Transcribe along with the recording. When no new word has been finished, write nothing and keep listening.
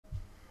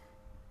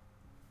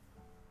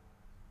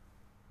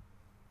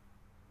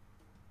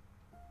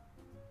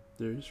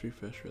there is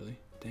refresh, really.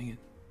 Dang it.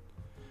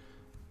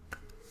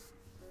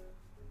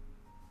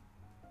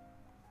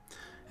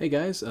 Hey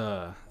guys, this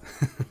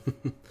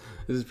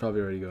is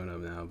probably already going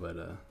up now, but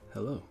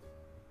hello.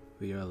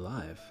 We are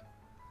live.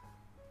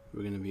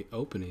 We're gonna be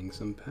opening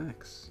some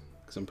packs.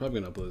 Because I'm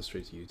probably gonna upload this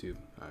straight to YouTube.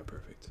 Alright,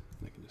 perfect.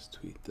 I can just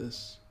tweet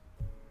this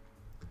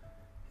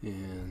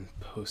and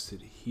post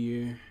it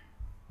here.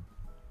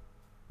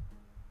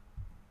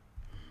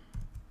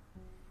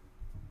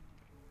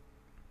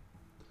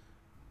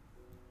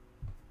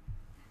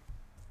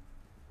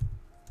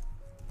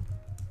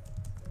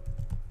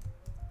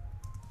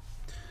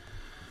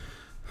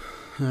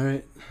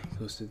 Alright,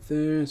 post it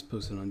there, it's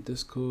posted on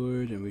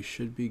Discord, and we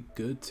should be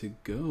good to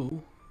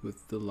go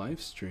with the live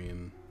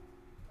stream.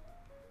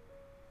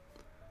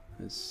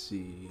 Let's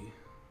see.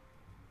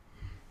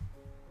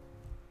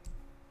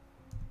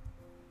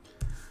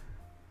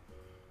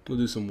 We'll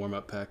do some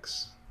warm-up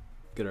packs,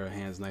 get our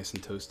hands nice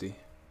and toasty.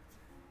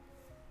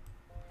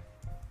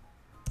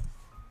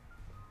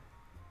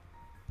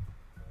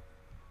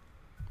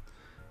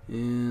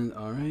 And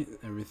alright,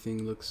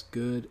 everything looks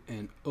good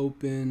and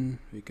open.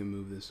 We can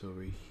move this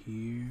over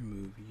here,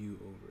 move you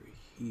over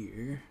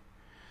here.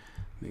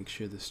 Make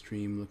sure the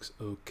stream looks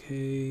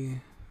okay.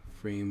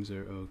 Frames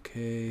are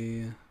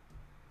okay.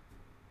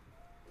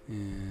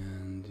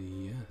 And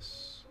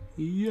yes,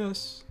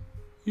 yes,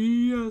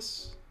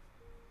 yes.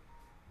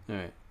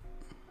 Alright,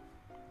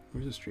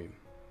 where's the stream?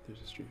 There's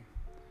a stream.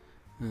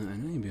 I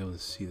know you'll be able to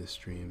see the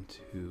stream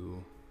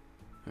too.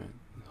 Alright,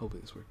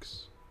 hopefully this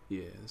works.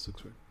 Yeah, this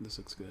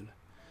looks good.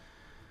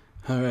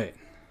 All right,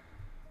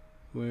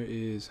 where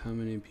is, how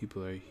many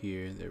people are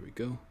here? There we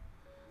go.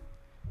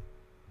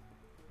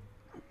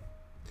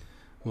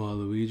 Wow,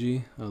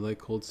 Luigi, I like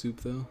cold soup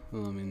though.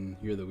 Well, I mean,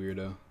 you're the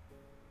weirdo.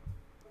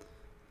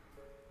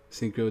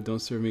 Synchro, don't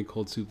serve me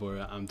cold soup, or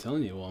I'm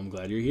telling you. Well, I'm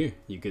glad you're here.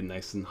 You get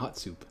nice and hot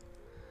soup.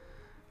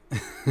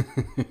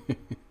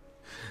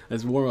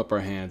 Let's warm up our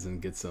hands and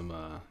get some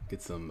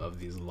of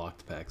these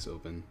locked packs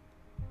open.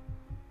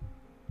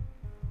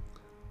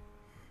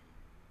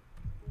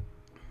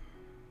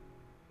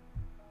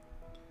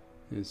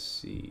 Let's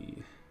see.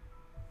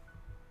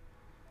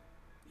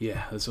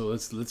 Yeah, so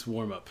let's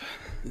warm up.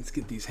 Let's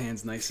get these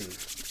hands nice and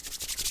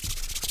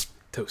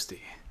toasty.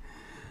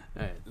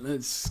 All right,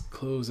 let's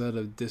close out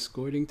of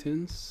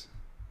Discordingtons.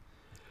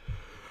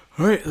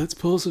 All right, let's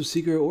pull some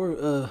secret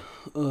or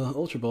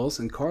Ultra Balls,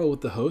 and Carl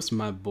with the host,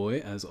 my boy,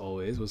 as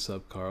always. What's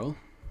up, Carl?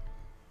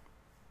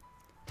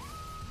 Here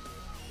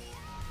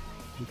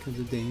comes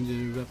the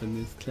danger up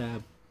in this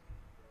club.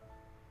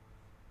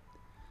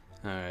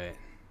 All right.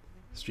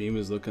 Stream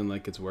is looking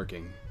like it's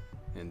working,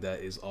 and that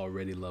is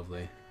already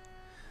lovely.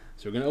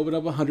 So we're going to open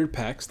up 100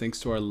 packs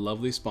thanks to our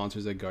lovely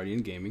sponsors at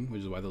Guardian Gaming,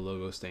 which is why the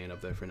logo is staying up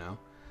there for now.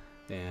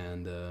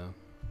 And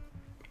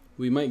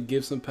we might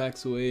give some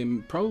packs away,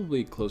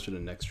 probably closer to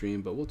next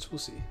stream, but we'll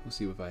see. We'll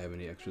see if I have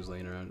any extras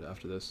laying around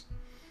after this.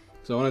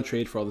 So I want to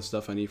trade for all the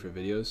stuff I need for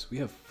videos. We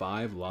have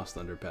 5 Lost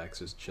Thunder packs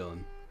just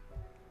chilling.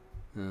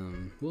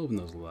 We'll open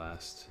those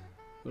last.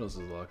 What else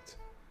is locked?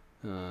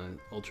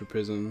 Ultra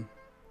Prism.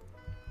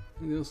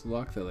 Anything else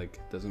locked that like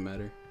doesn't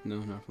matter? No,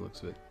 not from the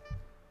looks of it.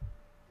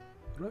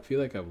 Why do I feel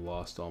like I've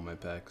lost all my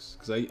packs?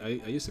 Because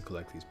I used to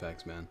collect these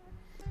packs, man.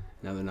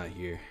 Now they're not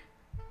here.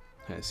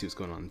 Alright, see what's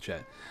going on in the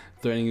chat.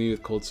 Threatening me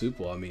with cold soup?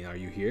 Well, I mean, are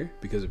you here?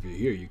 Because if you're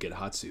here, you get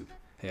hot soup.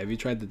 Hey, have you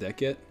tried the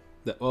deck yet?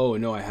 Oh,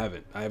 no, I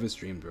haven't. I haven't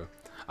streamed, bro.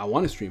 I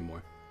want to stream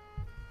more.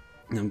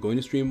 And I'm going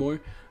to stream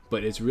more,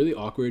 but it's really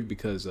awkward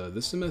because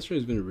this semester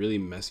has been really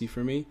messy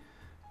for me,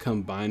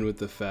 combined with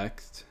the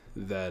fact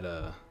that...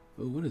 oh,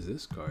 what is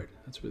this card?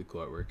 That's really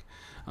cool artwork.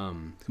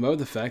 Combined with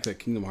the fact that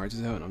Kingdom Hearts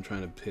is out and I'm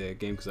trying to play a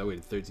game because I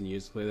waited 13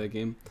 years to play that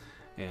game.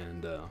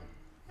 And,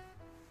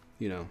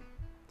 you know,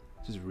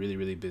 just really,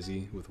 really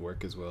busy with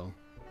work as well.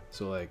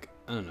 So, like,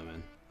 I don't know,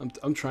 man.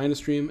 I'm trying to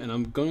stream and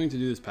I'm going to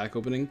do this pack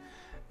opening.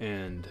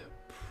 And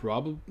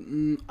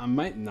probably, I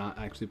might not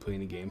actually play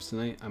any games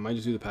tonight. I might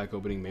just do the pack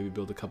opening, maybe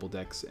build a couple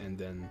decks and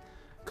then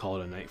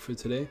call it a night for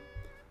today.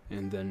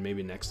 And then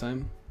maybe next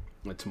time,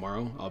 like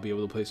tomorrow, I'll be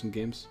able to play some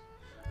games.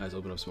 Let's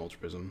open up some Ultra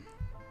Prism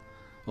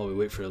while we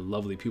wait for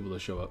lovely people to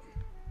show up.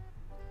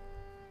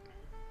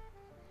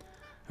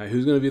 Alright,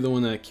 who's going to be the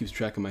one that keeps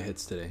track of my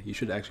hits today? You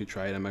should actually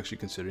try it. I'm actually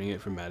considering it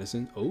for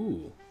Madison.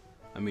 Oh,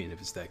 I mean, if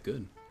it's that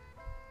good.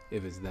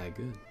 If it's that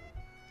good.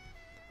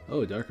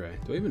 Oh,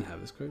 Darkrai. Do I even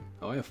have this card?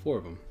 Oh, I have 4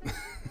 of them.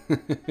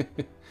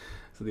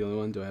 So the only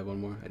one? Do I have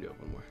one more? I do have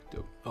one more.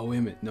 Dope. Oh, wait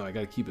a minute. No, I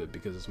got to keep it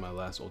because it's my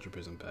last Ultra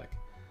Prism pack.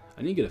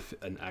 I need to get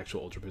an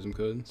actual Ultra Prism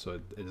code so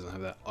it doesn't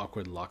have that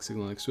awkward lock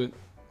signal next to it.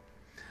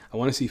 I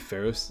want to see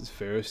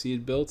Pharaoh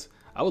Seed built.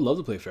 I would love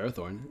to play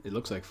Ferrothorn. It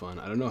looks like fun.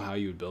 I don't know how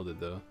you would build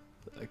it though,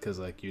 because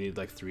like you need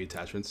like 3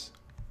 attachments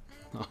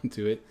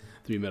onto it,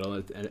 3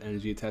 metal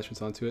energy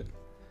attachments onto it.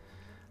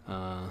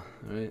 All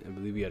right, I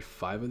believe we had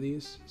 5 of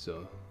these,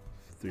 so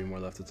 3 more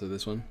left to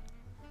this one.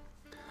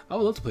 I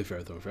would love to play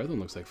Ferrothorn. Ferrothorn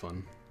looks like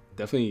fun.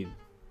 Definitely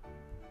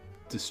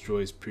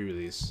destroys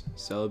pre-release.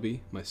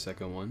 Celebi, my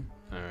second one.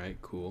 All right,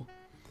 cool.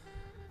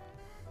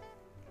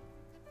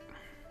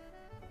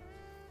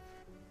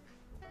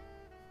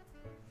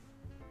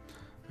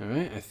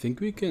 Alright, I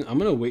think we can... I'm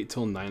going to wait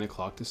till 9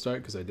 o'clock to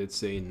start, because I did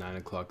say 9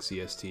 o'clock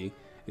CST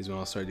is when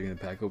I'll start doing the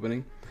pack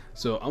opening.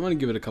 So I'm going to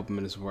give it a couple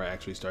minutes before I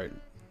actually start.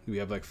 We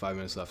have like 5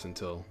 minutes left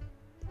until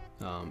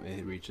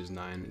it reaches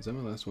 9. Is that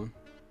my last one?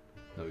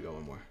 No, we got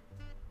one more.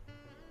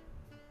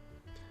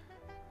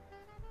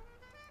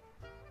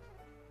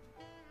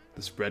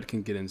 The spread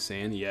can get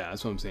insane. Yeah,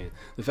 that's what I'm saying.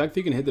 The fact that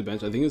you can hit the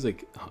bench, I think it's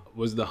like...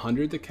 Was the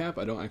 100 the cap?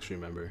 I don't actually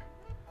remember.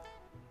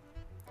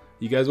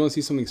 You guys want to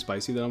see something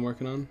spicy that I'm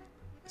working on?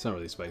 It's not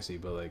really spicy,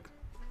 but like...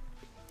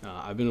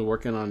 I've been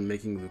working on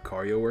making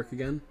Lucario work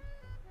again.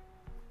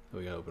 Oh,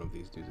 we gotta open up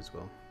these dudes as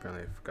well.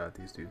 Apparently I forgot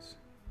these dudes.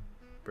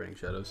 Burning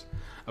Shadows.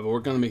 I've been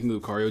working on making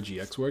Lucario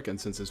GX work, and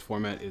since this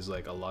format is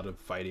like a lot of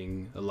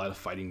fighting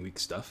weak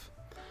stuff,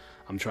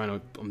 I'm trying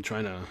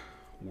to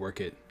work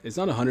it. It's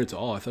not 100 to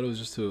all. I thought it was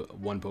just to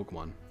one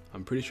Pokemon.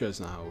 I'm pretty sure that's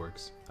not how it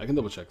works. I can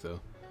double check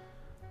though.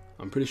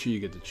 I'm pretty sure you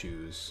get to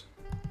choose.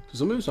 So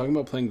somebody was talking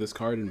about playing this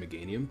card in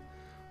Meganium.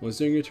 Once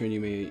during your turn,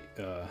 you may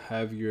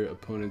have your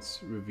opponents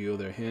reveal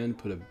their hand,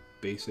 put a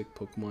basic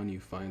Pokemon you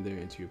find there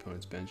into your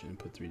opponent's bench, and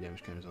put 3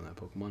 damage counters on that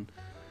Pokemon.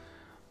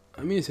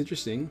 I mean, it's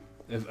interesting.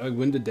 If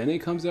when the Dene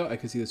comes out, I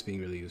could see this being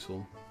really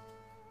useful.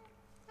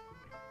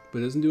 But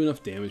it doesn't do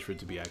enough damage for it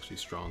to be actually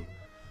strong.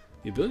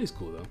 The ability is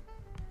cool, though.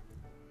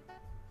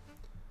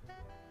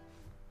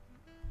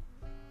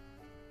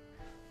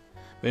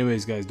 But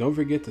anyways, guys, don't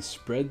forget to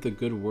spread the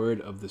good word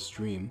of the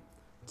stream.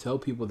 Tell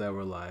people that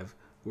we're live.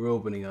 We're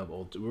opening up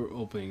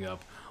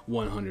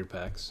 100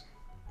 packs.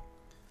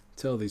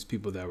 Tell these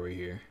people that we're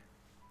here.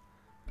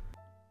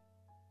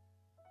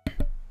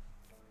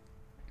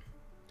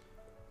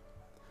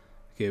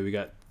 Okay, we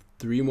got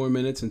 3 more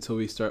minutes until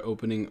we start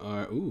opening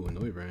our... Ooh,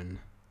 Noivern.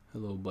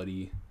 Hello,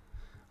 buddy.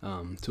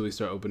 Until we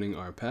start opening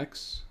our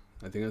packs.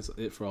 I think that's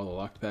it for all the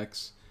locked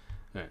packs.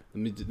 Alright,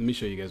 let me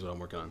show you guys what I'm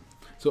working on.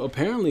 So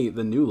apparently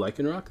the new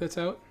Lycanroc that's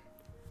out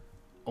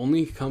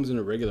only comes in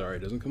a regular art.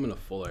 It doesn't come in a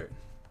full art.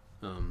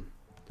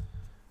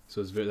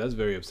 So that's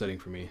very upsetting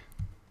for me.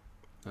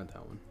 Not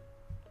that one.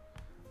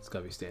 It's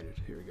gotta be standard.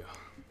 Here we go.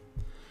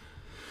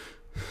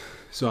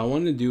 So I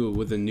wanted to do it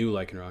with a new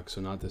Lycanroc,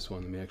 so not this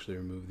one. Let me actually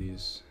remove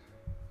these.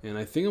 And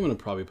I think I'm gonna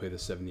probably play the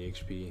 70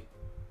 HP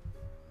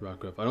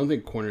Rockruff. I don't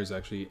think corner is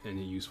actually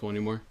any useful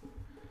anymore.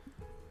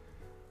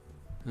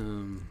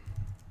 On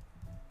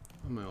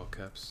my all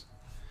caps.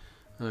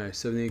 Alright,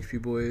 70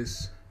 HP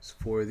boys. It's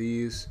 4 of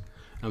these.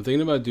 I'm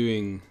thinking about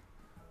doing...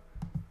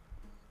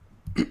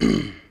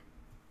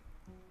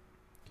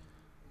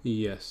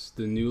 Yes,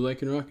 the new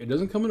Lycanroc. It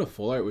doesn't come in a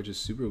full art, which is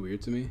super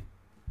weird to me.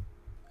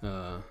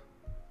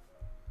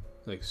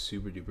 Like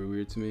super duper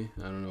weird to me.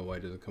 I don't know why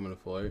it doesn't come in a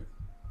full art.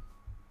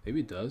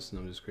 Maybe it does,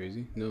 and I'm just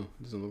crazy. No,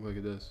 it doesn't look like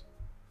it does.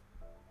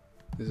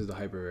 This is the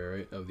hyper rare,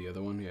 right? Of the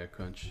other one. Yeah,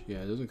 Crunch.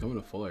 Yeah, it doesn't come in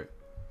a full art.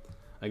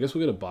 I guess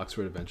we'll get a box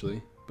for it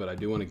eventually, but I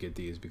do want to get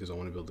these because I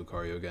want to build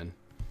Lucario again.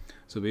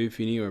 So Baby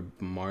Feeny or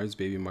Mars,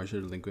 Baby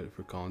Marsha to link with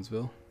for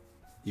Collinsville.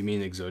 You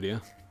mean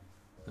Exodia?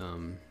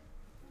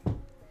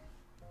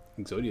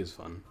 Exodia is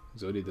fun.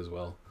 Exodia does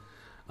well.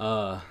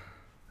 But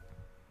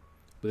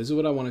this is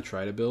what I want to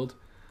try to build.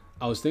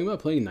 I was thinking about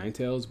playing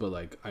Ninetales, but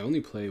like I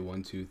only play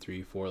 1, 2,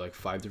 3, 4, like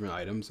 5 different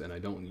items, and I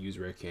don't use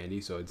rare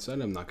candy, so I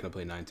decided I'm not gonna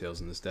play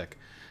Ninetales in this deck.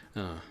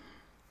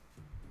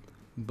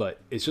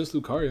 But it's just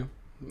Lucario.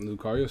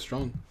 Lucario's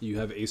strong. You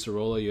have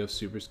Acerola, you have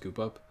Super Scoop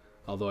Up.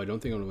 Although I don't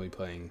think I'm really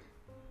playing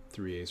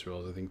 3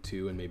 Acerolas. I think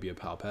 2 and maybe a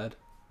Palpad.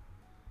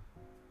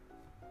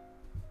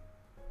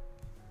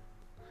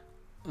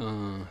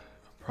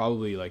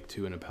 Probably like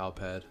 2 and a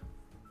Palpad.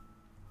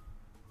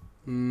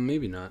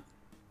 Maybe not.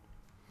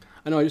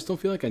 I know, I just don't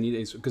feel like I need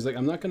Ace, because like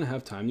I'm not gonna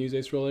have time to use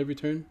Acerola every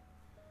turn,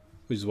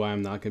 which is why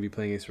I'm not gonna be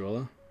playing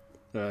Acerola.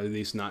 At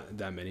least not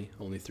that many.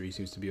 Only 3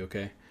 seems to be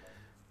okay.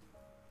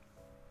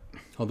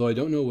 Although I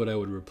don't know what I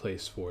would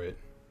replace for it.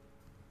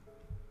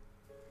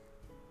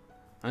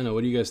 I don't know.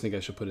 What do you guys think I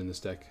should put in this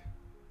deck?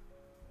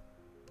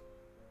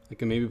 I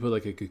can maybe put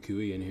like a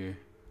Kukui in here.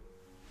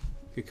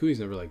 Kukui's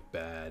never like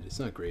bad. It's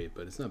not great,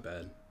 but it's not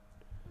bad.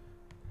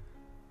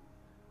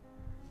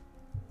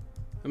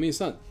 I mean, it's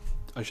not...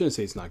 I shouldn't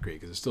say it's not great,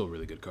 because it's still a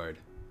really good card.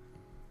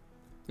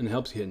 And it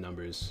helps you hit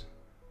numbers.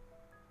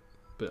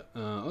 But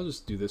I'll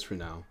just do this for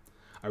now.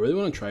 I really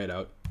want to try it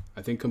out.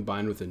 I think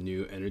combined with a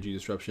new Energy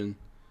Disruption,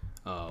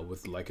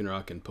 with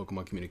Lycanroc and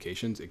Pokemon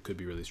Communications, it could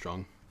be really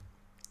strong.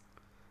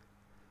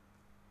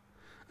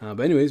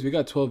 But anyways, we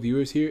got 12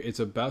 viewers here. It's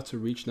about to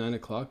reach 9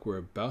 o'clock. We're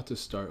about to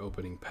start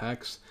opening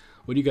packs.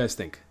 What do you guys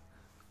think?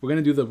 We're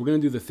gonna do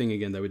the thing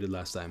again that we did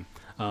last time.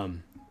 I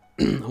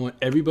want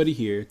everybody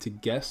here to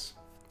guess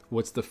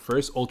what's the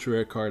first ultra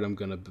rare card I'm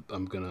gonna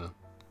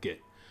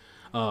get.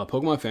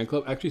 Pokemon Fan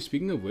Club. Actually,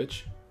 speaking of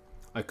which,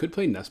 I could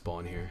play Nest Ball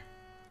in here.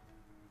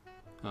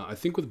 I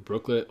think with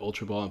Brooklet,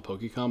 Ultra Ball, and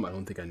Pokecom, I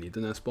don't think I need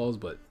the Nest Balls.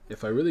 But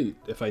if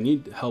I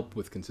need help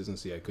with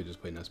consistency, I could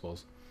just play Nest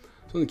Balls.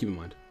 Something to keep in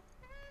mind.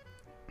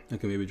 I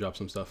can maybe drop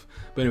some stuff.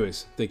 But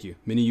anyways, thank you,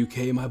 Mini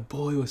UK, my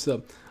boy. What's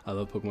up? I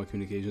love Pokemon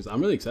Communications.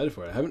 I'm really excited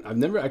for it. I've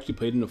never actually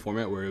played in a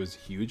format where it was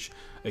huge,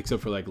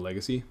 except for like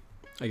Legacy,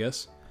 I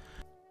guess.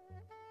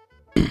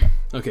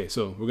 Okay,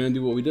 so we're gonna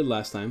do what we did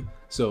last time.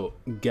 So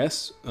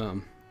guess,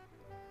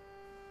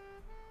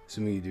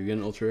 assuming you do get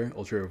an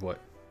ultra of what?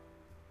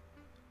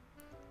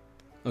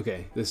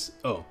 Okay,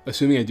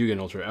 assuming I do get an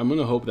ultra, I'm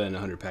gonna hope that in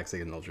 100 packs I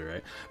get an ultra,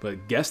 right?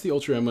 But guess the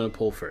ultra I'm gonna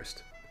pull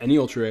first. Any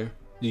ultra rare,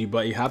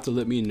 but you have to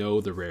let me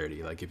know the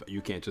rarity. Like, if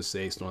you can't just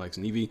say Snorlax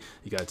and Eevee,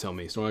 you gotta tell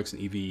me Snorlax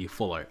and Eevee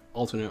full art,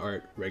 alternate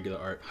art, regular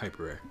art,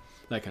 hyper rare,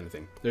 that kind of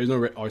thing. There's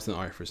no alternate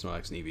art for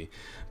Snorlax and Eevee,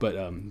 but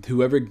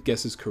whoever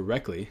guesses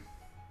correctly,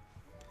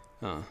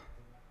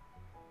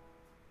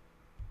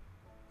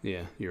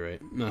 yeah, you're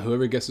right.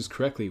 Whoever guesses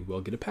correctly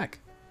will get a pack,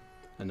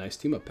 a nice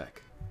team up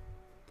pack.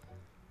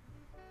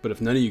 But if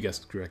none of you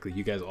guessed correctly,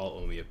 you guys all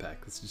owe me a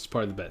pack. It's just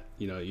part of the bet.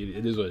 You know,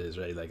 it is what it is,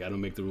 right? Like, I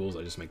don't make the rules,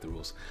 I just make the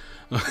rules.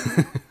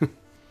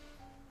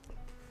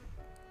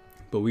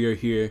 But we are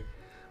here.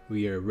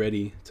 We are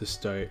ready to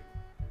start.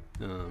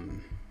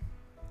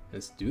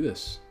 Let's do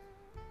this.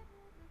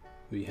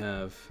 We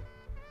have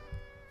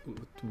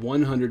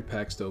 100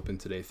 packs to open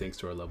today, thanks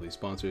to our lovely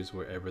sponsors,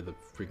 wherever the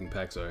freaking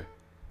packs are.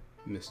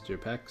 Mr.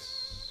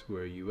 Packs,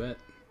 where are you at?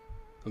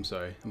 I'm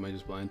sorry, am I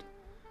just blind?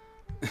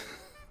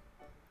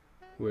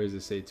 Where does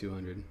it say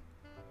 200?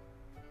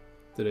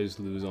 Did I just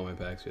lose all my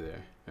packs? Are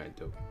there? Alright,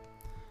 dope.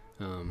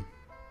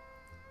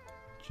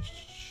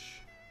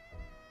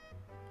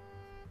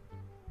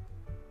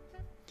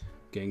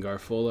 Gengar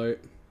full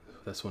art.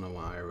 That's one I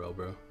want IRL,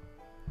 bro.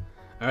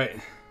 Alright.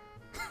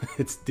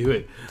 Let's do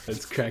it.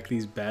 Let's crack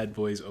these bad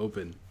boys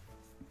open.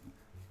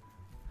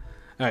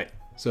 Alright,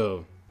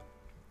 so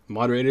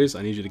moderators,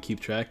 I need you to keep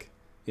track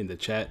in the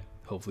chat.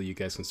 Hopefully you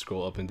guys can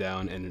scroll up and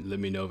down and let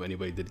me know if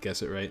anybody did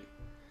guess it right.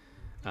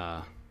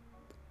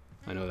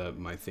 I know that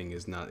my thing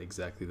is not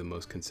exactly the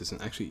most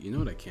consistent. Actually, you know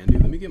what I can do?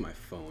 Let me get my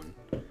phone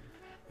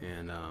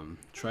and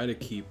try to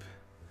keep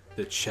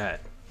the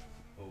chat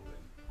open.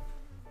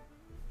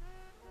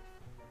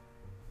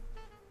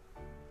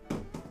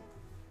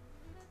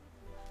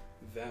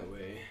 That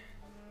way,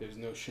 there's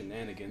no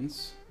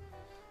shenanigans.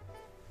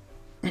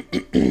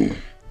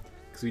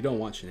 Because we don't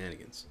want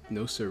shenanigans.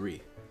 No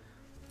siree.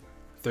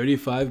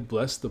 35,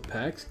 bless the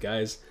packs.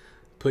 Guys,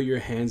 put your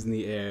hands in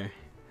the air.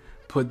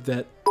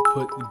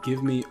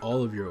 Give me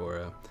all of your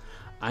aura.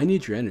 I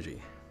need your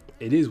energy.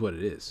 It is what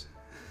it is.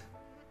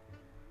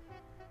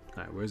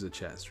 Alright, where's the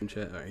chat? Stream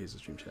chat? Alright, here's the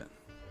stream chat.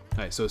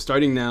 Alright, so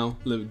starting now,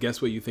 guess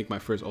what you think my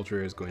first ultra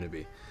rare is going to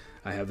be.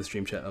 I have the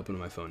stream chat up on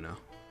my phone now.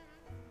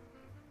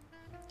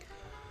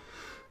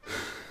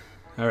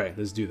 Alright,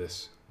 let's do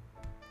this.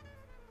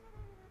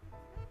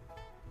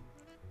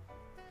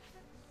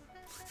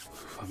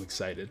 I'm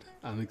excited.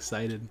 I'm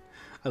excited.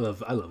 I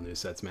love new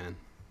sets, man.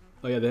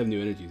 Oh yeah, they have new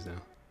energies now.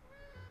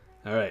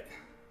 Alright,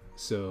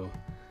 so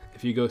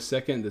if you go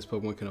second, this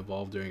Pokemon can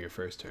evolve during your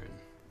first turn.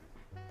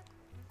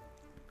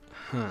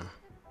 Huh.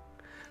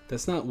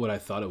 That's not what I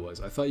thought it was.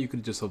 I thought you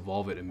could just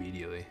evolve it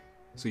immediately.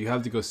 So you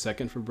have to go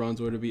second for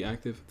Bronzor to be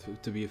active,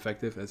 to be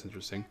effective. That's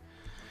interesting.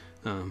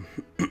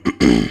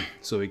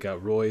 So we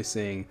got Roy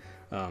saying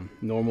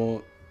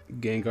normal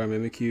Gengar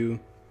Mimikyu,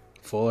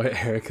 full art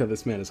Erica,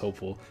 this man is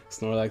hopeful.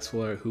 Snorlax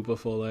full art, Hoopa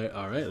full art.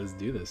 Alright, let's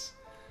do this.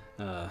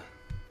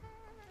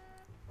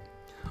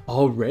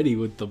 Already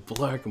with the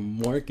Black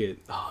Market.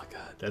 Oh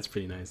god, that's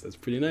pretty nice. That's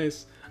pretty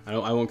nice. I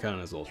won't count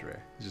it as ultra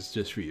rare,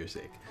 just for your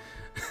sake.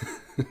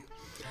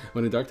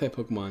 When a dark type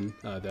Pokemon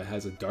that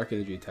has a dark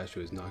energy attached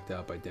to it is knocked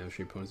out by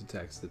damaging opponent's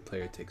attacks, the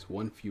player takes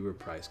one fewer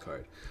prize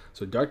card.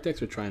 So dark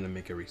decks are trying to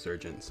make a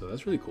resurgence, so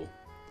that's really cool.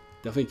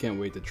 Definitely can't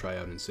wait to try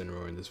out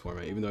Incineroar in this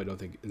format, even though I don't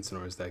think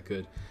Incineroar is that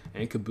good.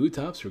 And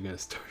Kabutops, we're gonna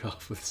start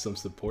off with some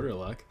supporter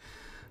luck.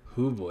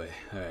 Hoo boy.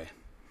 Alright.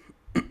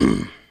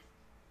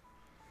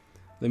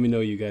 Let me know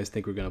what you guys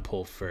think we're gonna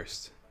pull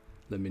first.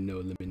 Let me know.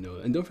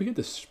 And don't forget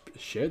to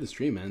share the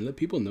stream, man. Let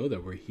people know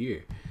that we're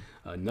here.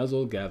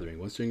 Nuzzle Gathering.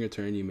 Once during your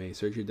turn, you may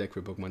search your deck for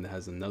a Pokemon that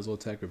has a Nuzzle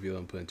attack, reveal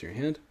and put into your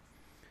hand.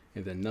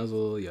 And then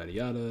Nuzzle, yada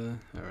yada.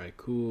 Alright,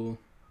 cool.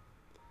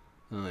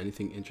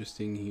 Anything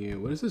interesting here?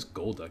 What is this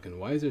Golduck and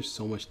why is there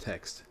so much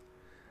text?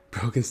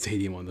 Broken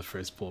Stadium on the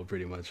first pull,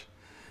 pretty much.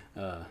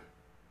 When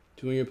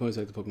your opponent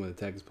selects a Pokemon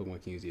attack, this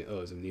Pokemon can use the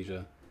it's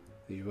Amnesia.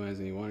 If you has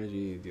any water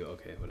energy, deal.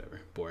 Okay,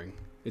 whatever. Boring.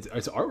 Its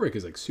artwork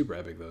is like super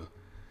epic though.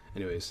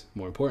 Anyways,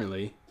 more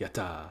importantly,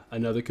 Yatta!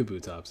 Another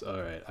Kabutops.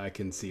 Alright, I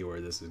can see where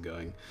this is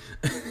going.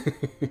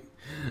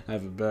 I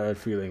have a bad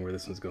feeling where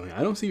this one's going.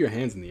 I don't see your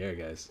hands in the air,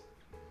 guys.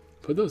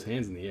 Put those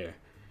hands in the air.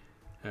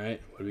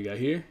 Alright, what do we got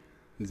here?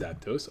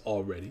 Zapdos,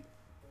 already.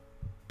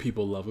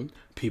 People love him.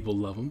 People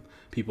love him.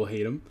 People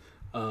hate him.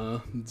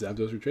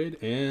 Zapdos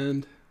Retrade,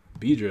 and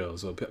Beedrill.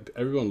 So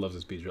everyone loves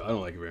this Beedrill. I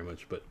don't like it very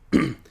much, but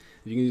you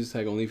can use this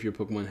tag only if your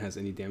Pokemon has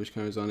any damage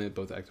counters on it.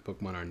 Both active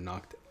Pokemon are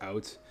knocked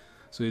out.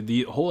 So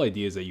the whole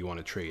idea is that you want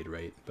to trade,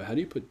 right? But how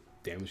do you put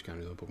damage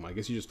counters on Pokemon? I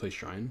guess you just play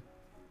Shrine.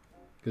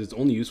 Because it's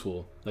only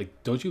useful.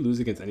 Like, don't you lose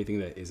against anything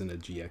that isn't a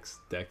GX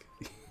deck?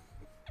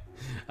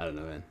 I don't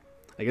know, man.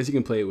 I guess you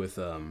can play it with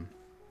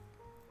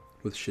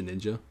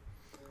Shedinja.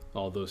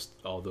 all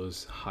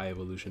those high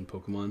evolution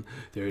Pokemon.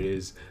 There it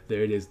is.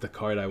 There it is. The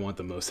card I want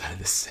the most out of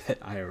this set,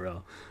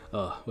 IRL.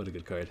 Oh, what a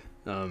good card.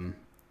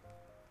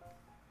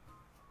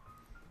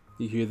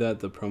 You hear that?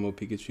 The promo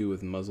Pikachu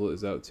with muzzle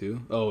is out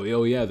too. Oh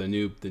yeah, the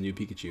new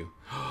Pikachu.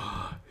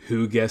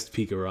 Who guessed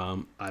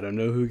Pikarom? I don't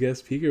know who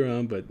guessed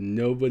Pikarom, but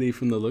nobody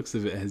from the looks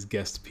of it has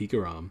guessed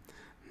Pikarom.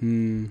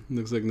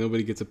 Looks like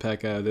nobody gets a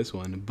pack out of this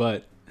one,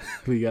 but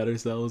we got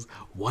ourselves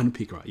one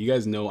Pikarom. You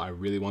guys know I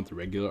really want the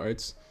regular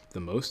arts the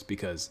most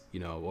because, you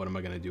know, what am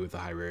I going to do with the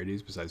high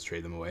rarities besides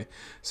trade them away?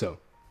 So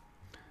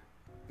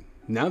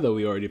now that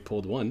we already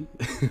pulled one,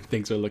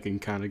 things are looking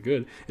kind of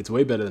good. It's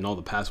way better than all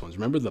the past ones.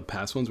 Remember the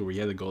past ones where we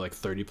had to go like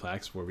 30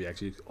 plaques before we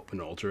actually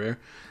opened an ultra rare?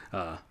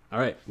 All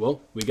right,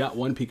 well, we got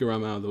one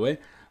Pikarom out of the way.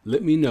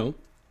 Let me know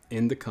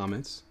in the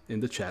comments,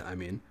 in the chat, I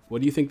mean,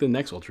 what do you think the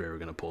next ultra rare we're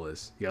going to pull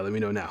is? Yeah, let me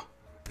know now.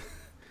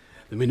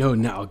 Let me know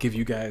now. I'll give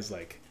you guys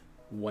like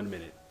 1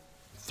 minute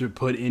to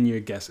put in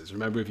your guesses.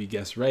 Remember, if you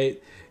guess right,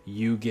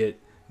 you get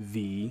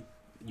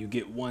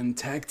one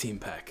tag team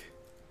pack.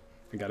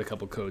 I got a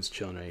couple codes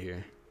chilling right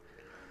here.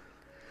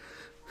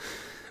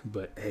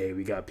 But hey,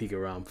 we got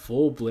Pikarom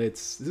full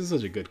blitz. This is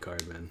such a good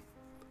card, man.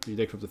 You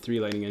deck up to 3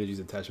 lightning energies,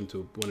 attach them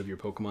to one of your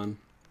Pokemon.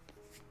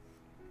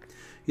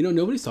 You know,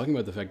 nobody's talking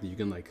about the fact that you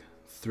can like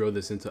throw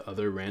this into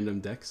other random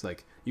decks.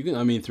 Like you can,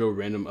 I mean, throw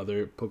random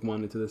other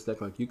Pokemon into this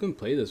deck. Like you can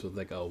play this with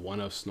like a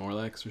 1-of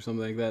Snorlax or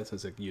something like that. So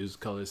it's like use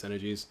colorless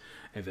energies,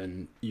 and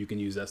then you can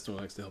use that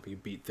Snorlax to help you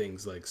beat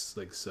things like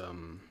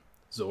some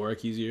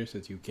Zoroark easier,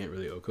 since you can't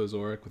really Oko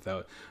Zoroark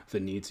without the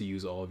need to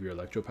use all of your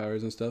Electro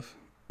powers and stuff.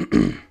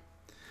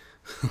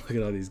 Look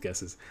at all these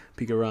guesses.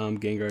 Pikarom,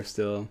 Gengar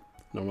still,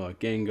 normal art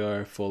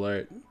Gengar, full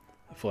art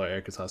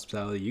Erica's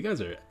Hospitality. You guys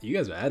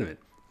are adamant.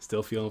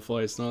 Still feeling full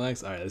art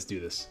Snorlax? All right, let's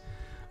do this.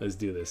 Let's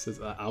do this.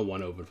 I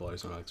want to open full art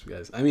Snorlax,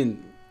 guys. I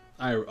mean,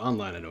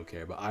 online I don't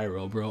care, but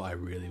IRL, bro, I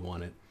really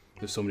want it.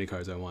 There's so many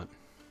cards I want.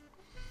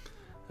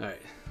 All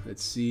right,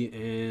 let's see,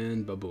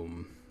 and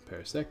ba-boom.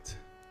 Parasect.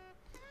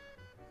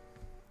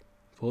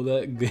 Pull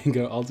that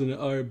Gengar alternate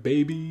art,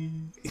 baby.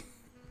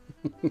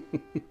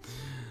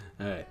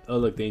 Alright. Oh,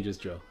 look, Dangerous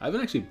Drill. I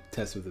haven't actually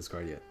tested with this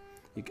card yet.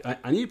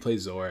 I need to play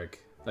Zoroark,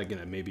 like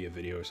in maybe a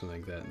video or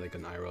something like that, like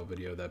an IRL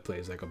video that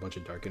plays like a bunch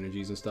of dark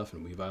energies and stuff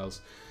and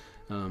Weaviles.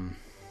 You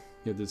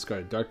have to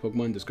discard a dark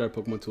Pokemon, discard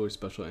Pokemon tool or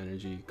special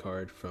energy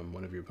card from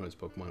one of your opponent's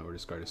Pokemon, or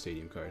discard a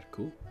stadium card.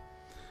 Cool.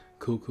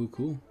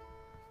 Cool.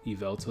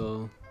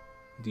 Yveltal,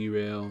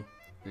 Derail,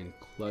 and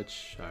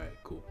Clutch. Alright,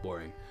 cool.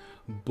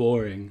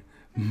 Boring.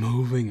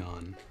 Moving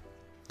on.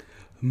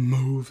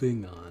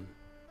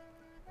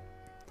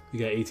 We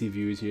got 18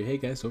 viewers here. Hey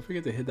guys, don't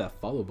forget to hit that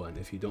follow button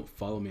if you don't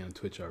follow me on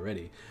Twitch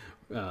already.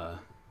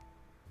 Let's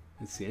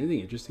see, anything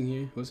interesting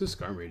here? What's this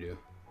Skarmory do?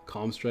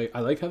 Calm Strike.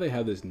 I like how they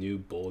have this new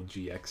bold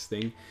GX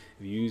thing.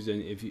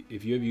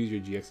 If you have used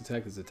your GX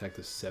attack, this attack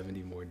does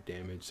 70 more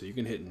damage. So you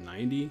can hit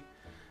 90.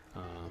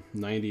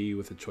 90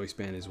 with a choice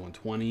band is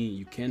 120.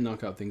 You can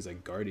knock out things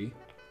like Guardy.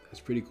 That's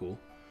pretty cool.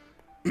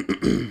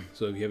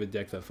 So if you have a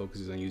deck that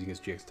focuses on using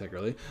its GX attack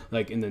early,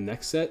 like in the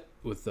next set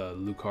with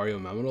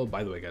Lucario Mammoth.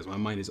 By the way, guys, my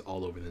mind is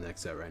all over the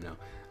next set right now.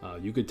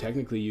 You could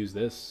technically use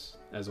this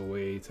as a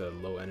way to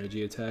low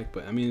energy attack,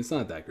 but I mean, it's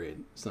not that great.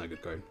 It's not a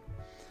good card.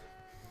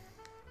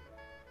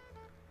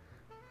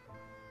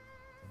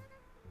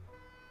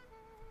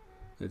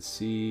 Let's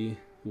see.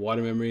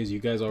 Water Memories. You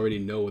guys already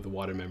know with the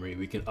Water Memory,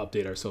 we can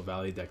update our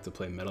Silvally deck to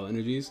play Metal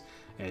Energies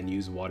and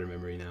use Water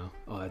Memory now.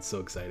 Oh, that's so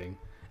exciting.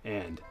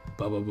 And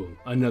boom,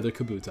 another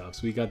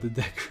Kabutops. We got the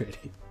deck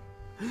ready.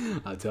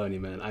 I'm telling you,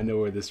 man, I know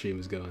where this stream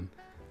is going.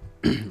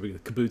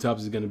 Kabutops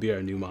is going to be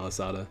our new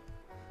Malasada.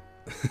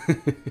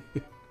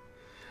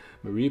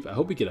 Mareep, I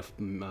hope we get a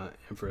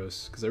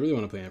Ampharos, because I really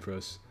want to play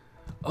Ampharos.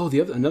 Oh,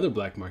 another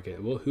black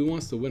market. Well, who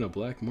wants to win a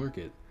black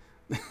market?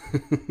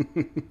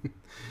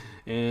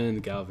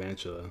 And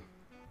Galvantula.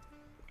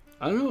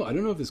 I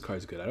don't know if this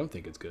card's good. I don't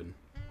think it's good.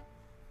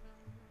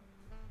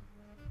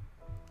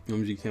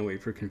 You can't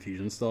wait for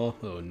Confusion Stall.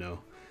 Oh no.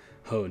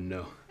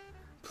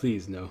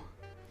 Please no.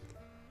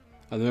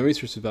 Are the memories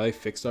for Silvally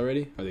fixed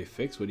already? Are they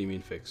fixed? What do you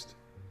mean fixed?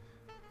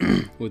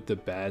 With the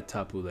bad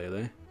Tapu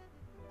Lele?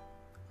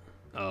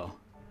 Oh.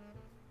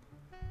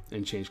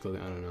 And change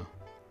clothing. I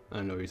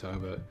don't know what you're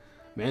talking about.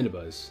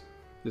 Mandibuzz.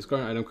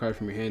 Discard an item card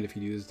from your hand if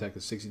you do this attack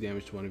does 60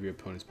 damage to one of your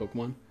opponent's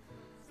Pokemon.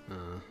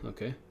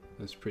 Okay.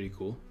 That's pretty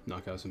cool.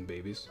 Knock out some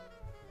babies.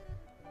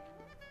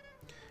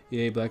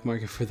 Yay, black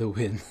market for the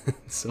win.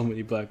 So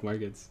many black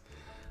markets.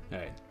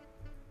 Alright.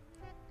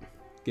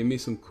 Give me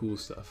some cool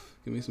stuff.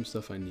 Give me some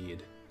stuff I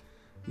need.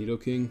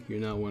 Nidoking,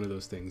 you're not one of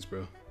those things,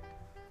 bro.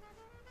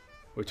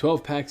 We're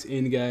 12 packs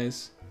in,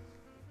 guys.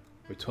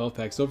 We're 12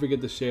 packs. Don't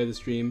forget to share the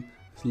stream.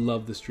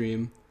 Love the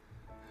stream.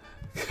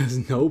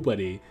 Because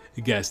nobody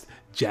guessed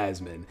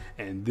Jasmine.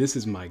 And this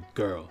is my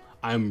girl.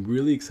 I'm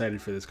really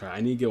excited for this card. I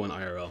need to get one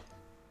IRL.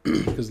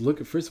 Because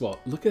first of all,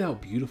 look at how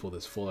beautiful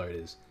this full art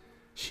is.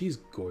 She's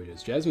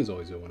gorgeous. Jasmine's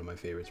always been one of my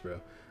favorites,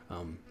 bro.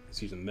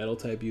 She's a metal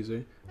type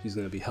user. She's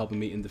going to be helping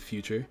me in the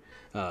future.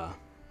 A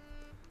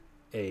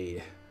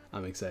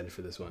I'm excited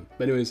for this one.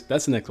 But anyways,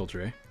 that's the next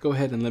ultra rare. Go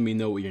ahead and let me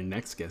know what your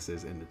next guess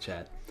is in the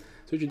chat.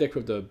 Search your deck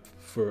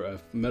for a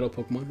metal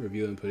Pokemon,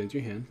 reveal it and put it into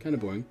your hand. Kind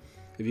of boring.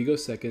 If you go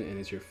second and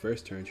it's your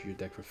first turn, search your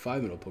deck for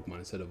 5 metal Pokemon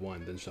instead of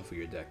 1, then shuffle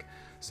your deck.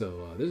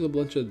 So there's a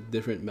bunch of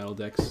different metal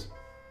decks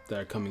that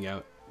are coming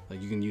out.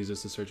 Like you can use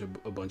this to search a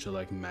bunch of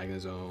like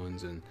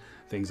Magnezones and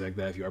things like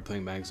that. If you are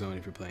playing Magzone,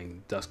 if you're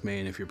playing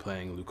Duskmane, if you're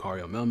playing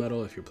Lucario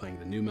Melmetal, if you're playing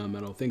the new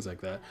Melmetal, things like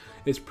that.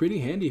 It's pretty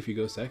handy if you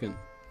go second.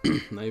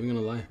 Not even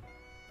gonna lie.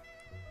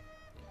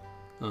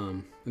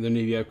 And then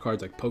if you have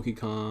cards like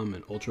Pokecom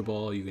and Ultra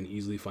Ball, you can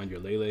easily find your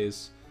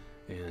Lele's,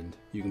 and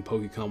you can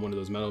Pokecom one of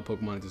those metal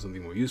Pokemon into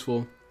something more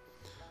useful.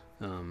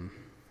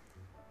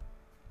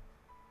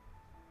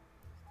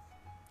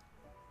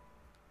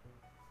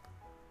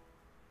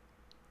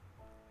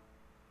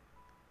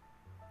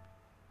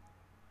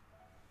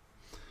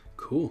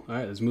 Cool. All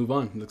right, let's move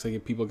on. Looks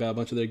like people got a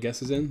bunch of their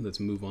guesses in. Let's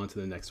move on to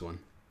the next one.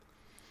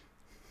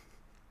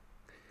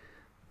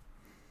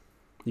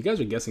 You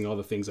guys are guessing all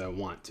the things I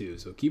want too,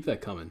 so keep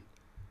that coming.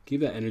 Keep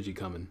that energy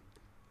coming.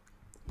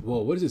 Whoa,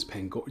 what is this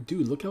Pangor?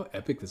 Dude, look how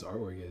epic this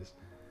artwork is.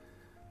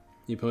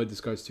 Your opponent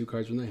discards 2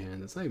 cards from their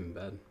hand. That's not even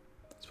bad.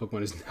 This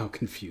Pokemon is now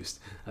confused.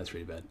 That's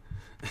pretty bad.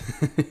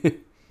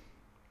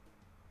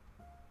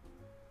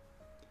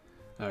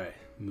 Alright,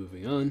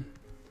 moving on.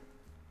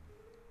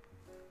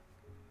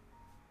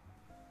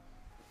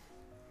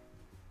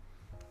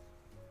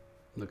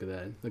 Look at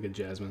that. Look at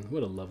Jasmine.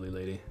 What a lovely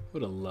lady.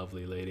 What a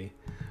lovely lady.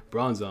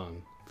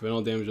 Bronzong. Prevent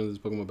all damage on this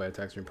Pokemon by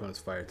attacks from your opponent's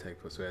fire type,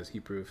 so it has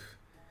heat proof.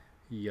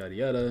 Yada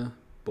yada.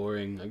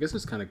 Boring. I guess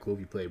it's kind of cool if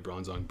you play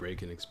Bronzong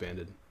Break and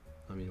Expanded.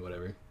 I mean,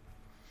 whatever.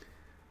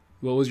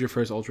 What was your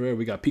first ultra rare?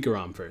 We got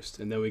Pikarom first,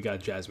 and then we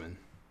got Jasmine.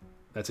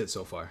 That's it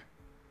so far.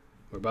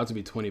 We're about to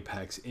be 20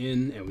 packs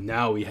in, and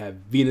now we have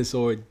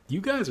Venusaur.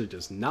 You guys are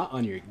just not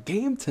on your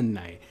game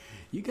tonight.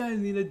 You guys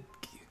need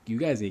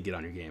to get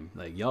on your game.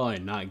 Like, y'all are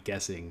not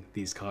guessing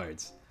these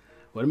cards.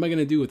 What am I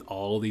gonna do with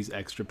all these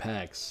extra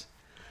packs?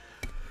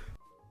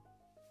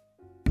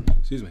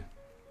 Excuse me.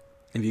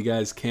 If you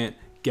guys can't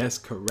guess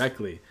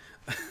correctly,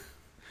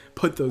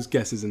 put those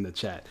guesses in the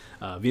chat.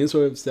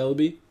 Venusaur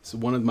Celebi is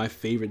one of my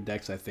favorite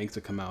decks, I think, to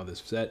come out of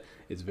this set.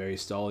 It's very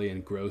stally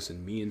and gross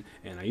and mean,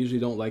 and I usually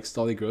don't like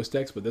stally gross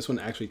decks, but this one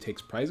actually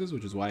takes prizes,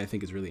 which is why I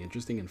think it's really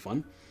interesting and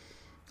fun.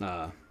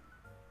 I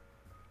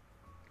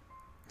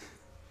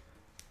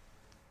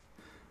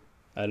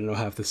don't know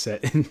half the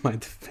set. In my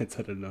defense,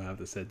 I don't know half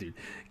the set, dude.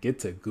 Get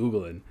to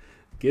Googling.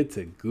 Get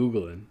to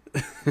Googling.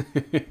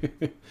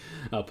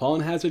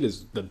 Pollen Hazard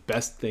is the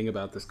best thing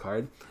about this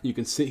card. You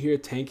can sit here,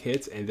 tank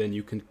hits, and then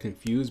you can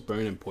confuse,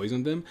 burn, and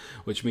poison them,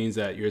 which means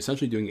that you're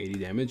essentially doing 80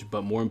 damage,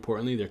 but more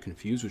importantly, they're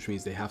confused, which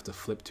means they have to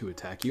flip to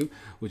attack you,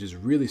 which is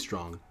really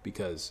strong,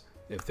 because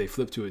if they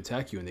flip to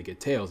attack you and they get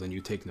tails, then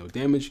you take no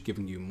damage,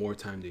 giving you more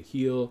time to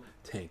heal,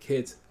 tank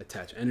hits,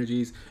 attach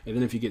energies, and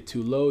then if you get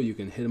too low, you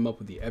can hit them up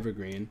with the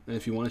Evergreen, and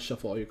if you want to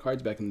shuffle all your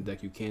cards back in the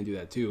deck, you can do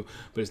that too,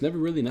 but it's never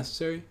really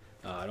necessary.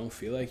 I don't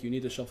feel like you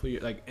need to shuffle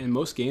your... Like, in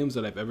most games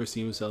that I've ever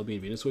seen with Celebi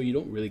and Venusaur, you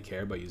don't really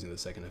care about using the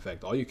second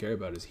effect. All you care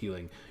about is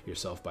healing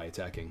yourself by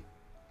attacking.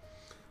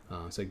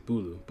 It's like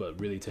Bulu, but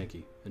really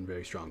tanky and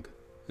very strong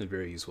and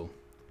very useful.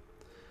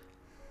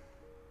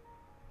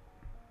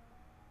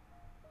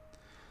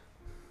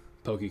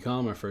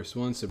 Pokecom, our first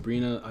one.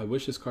 Sabrina. I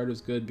wish this card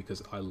was good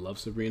because I love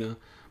Sabrina.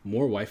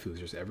 More waifus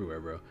just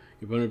everywhere, bro.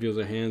 Your opponent reveals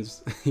their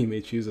hands. You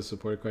may choose a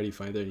supporter card you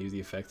find there and use the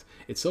effect.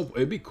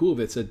 It'd be cool if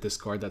it said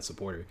discard that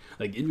supporter.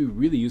 Like, it'd be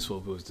really useful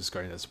if it was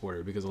discarding that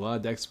supporter, because a lot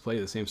of decks play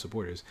the same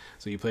supporters.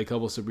 So you play a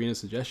couple of Sabrina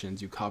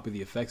suggestions, you copy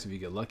the effects if you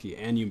get lucky,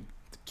 and you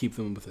keep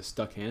them with a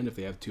stuck hand if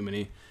they have too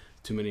many.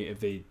 If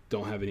they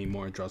don't have any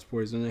more draw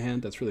supporters in their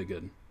hand, that's really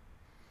good.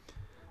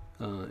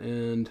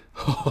 And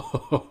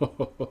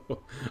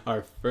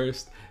our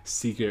first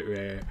secret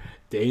rare,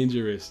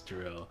 Dangerous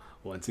Drill.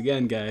 Once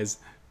again, guys,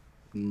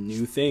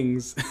 new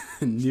things,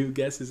 new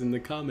guesses in the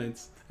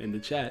comments, in the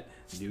chat,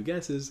 new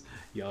guesses.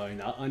 Y'all are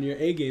not on your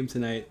A game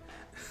tonight.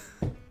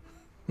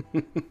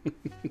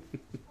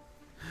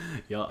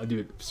 Y'all,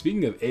 dude,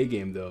 speaking of A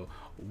game though,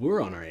 we're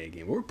on our A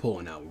game. We're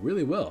pulling out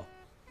really well.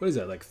 What is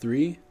that, like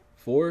 3,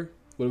 4?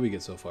 What do we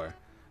get so far?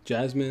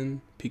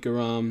 Jasmine,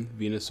 Pikarom,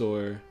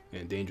 Venusaur,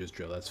 and Dangerous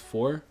Drill. That's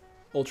 4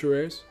 ultra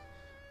rares.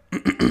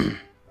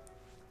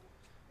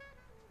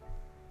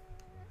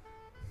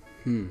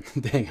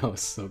 Dang, I was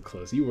so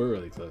close. You were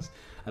really close.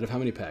 Out of how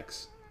many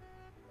packs?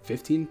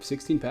 15,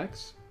 16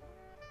 packs?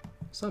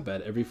 It's not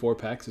bad. Every 4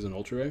 packs is an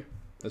ultra rare.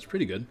 That's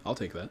pretty good. I'll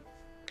take that.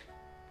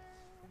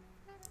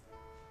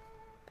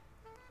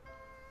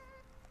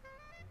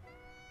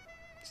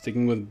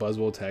 Sticking with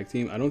Buzzwole Tag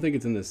Team. I don't think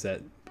it's in this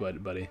set,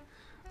 but buddy.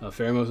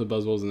 Pheromosa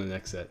Buzzwole's in the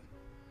next set.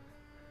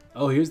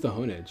 Oh, here's the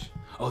Honedge.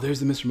 Oh, there's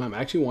the Mr. Mime. I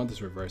actually want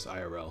this reverse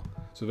IRL.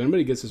 So if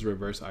anybody gets this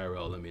reverse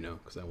IRL, let me know,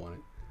 because I want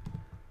it.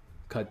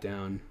 Cut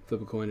down.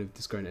 Flip a coin to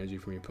discard energy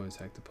from your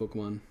opponent's active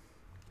Pokemon.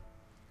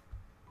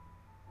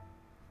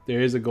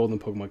 There is a golden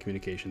Pokemon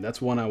communication. That's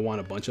one I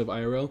want a bunch of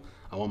IRL.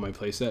 I want my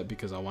playset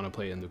because I want to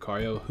play in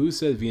Lucario. Who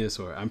said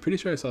Venusaur? I'm pretty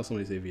sure I saw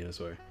somebody say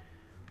Venusaur.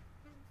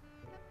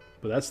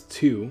 But that's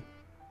 2.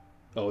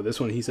 Oh, this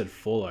one he said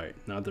full art,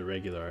 not the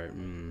regular art.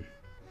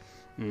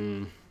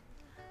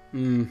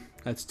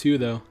 That's 2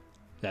 though.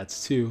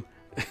 That's 2.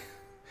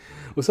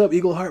 What's up,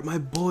 Eagleheart? My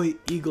boy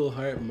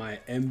Eagleheart, my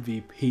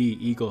MVP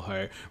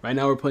Eagleheart. Right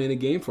now we're playing a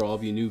game for all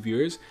of you new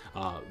viewers.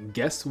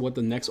 Guess what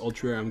the next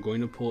ultra rare I'm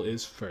going to pull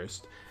is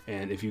first.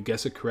 And if you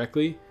guess it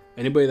correctly,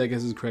 anybody that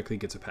guesses correctly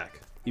gets a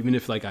pack. Even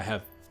if like I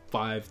have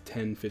 5,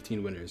 10,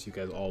 15 winners, you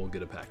guys all will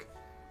get a pack.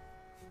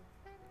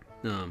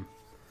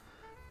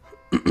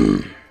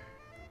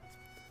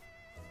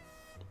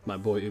 My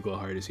boy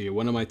Eagleheart is here.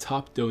 One of my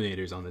top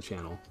donators on the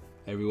channel.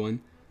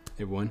 Everyone,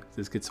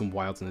 let's get some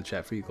wilds in the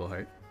chat for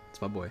Eagleheart. It's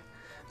my boy.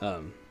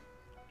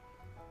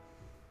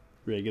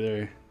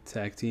 Regular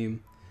tag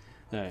team.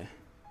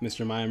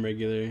 Mr. Mime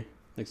regular.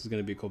 Next is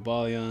going to be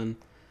Cobalion.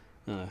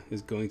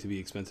 Is going to be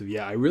expensive.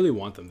 Yeah, I really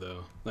want them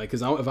though. Like,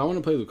 cause if I want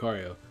to play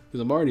Lucario, because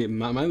I'm already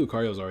my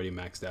Lucario is already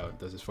maxed out.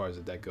 That's as far as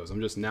the deck goes.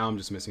 I'm just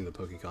missing the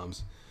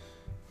Pokecoms.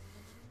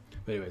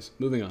 But anyways,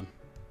 moving on.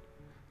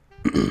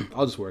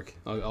 I'll just work.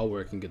 I'll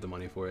work and get the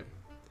money for it.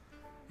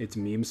 It's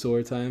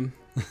Mewmore time.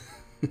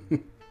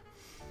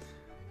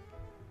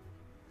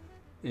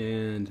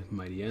 And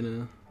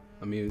Mightyena.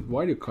 I mean,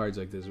 why do cards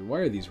like this? Why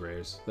are these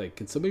rares? Like,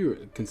 can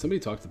somebody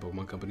talk to the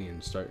Pokemon Company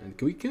and start? And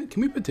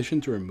can we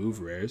petition to remove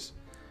rares?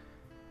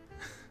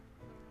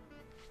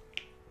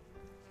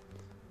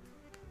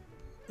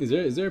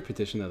 Is there a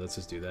petition that lets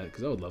us do that?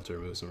 Because I would love to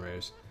remove some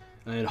rares.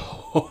 And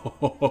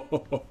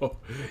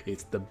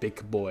it's the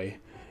big boy.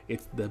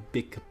 It's the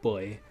big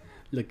boy.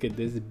 Look at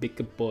this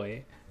big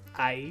boy.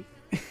 Aye.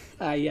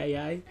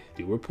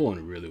 Dude, we're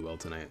pulling really well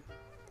tonight.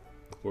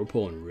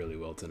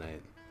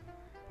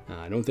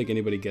 I don't think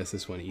anybody guessed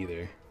this one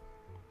either.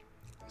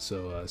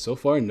 So, so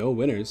far, no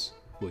winners.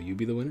 Will you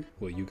be the winner?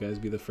 Will you guys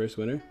be the first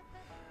winner?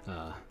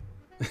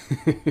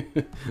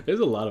 There's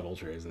a lot of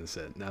ultra rares in this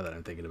set, now that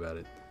I'm thinking about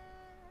it.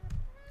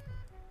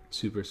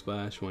 Super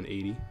Splash,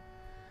 180.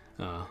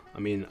 I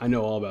mean, I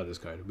know all about this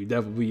card.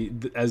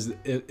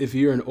 If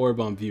you're an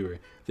Aurabomb viewer,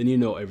 then you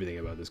know everything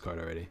about this card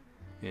already.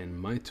 And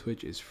my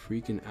Twitch is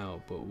freaking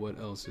out, but what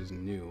else is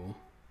new?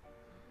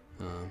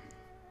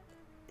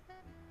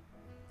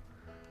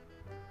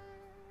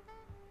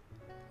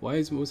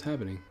 What's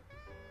happening?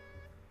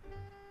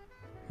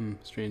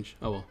 Strange.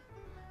 Oh well.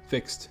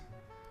 Fixed.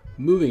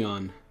 Moving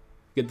on.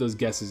 Get those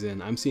guesses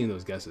in. I'm seeing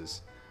those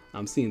guesses.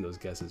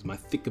 My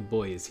thicker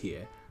boy is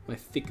here. My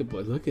thicker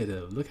boy. Look at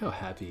him. Look how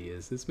happy he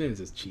is. This man is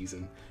just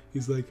cheesing.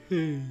 He's like,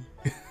 hey,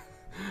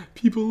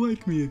 people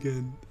like me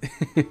again.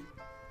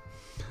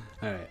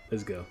 Alright,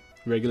 let's go.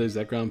 Regular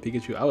Zekrom,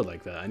 Pikachu. I would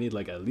like that. I need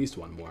like at least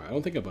one more. I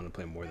don't think I'm going to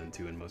play more than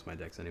 2 in most of my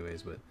decks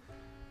anyways, but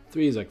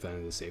 3 is like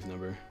the safe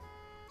number.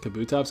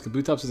 Kabutops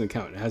doesn't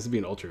count. It has to be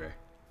an ultra rare.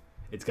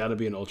 It's got to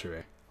be an ultra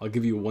rare. I'll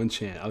give you one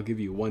chance. I'll give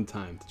you one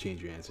time to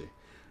change your answer.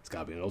 It's got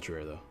to be an ultra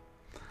rare though.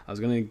 I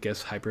was going to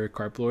guess Hyper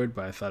Carplord,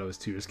 but I thought it was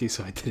too risky,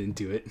 so I didn't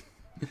do it.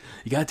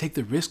 You got to take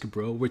the risk,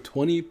 bro. We're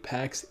 20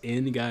 packs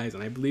in, guys,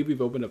 and I believe we've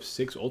opened up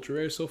 6 ultra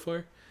rares so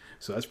far.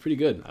 So that's pretty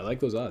good. I like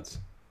those odds.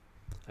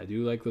 I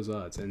do like those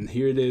odds. And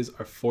here it is,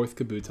 our 4th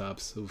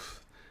Kabutops.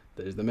 Oof.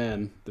 There's the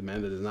man that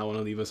does not want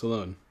to leave us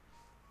alone.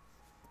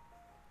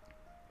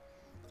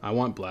 I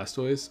want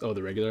Blastoise. Oh,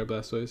 the regular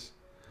Blastoise.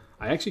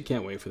 I actually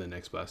can't wait for the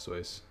next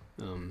Blastoise.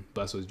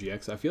 Blastoise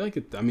GX. I feel like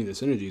the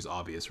synergy is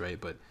obvious, right?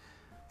 But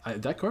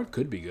that card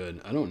could be good.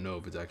 I don't know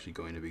if it's actually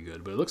going to be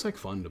good, but it looks like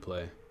fun to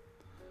play.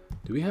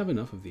 Do we have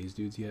enough of these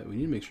dudes yet? We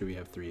need to make sure we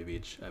have 3 of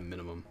each at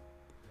minimum.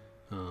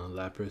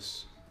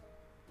 Lapras.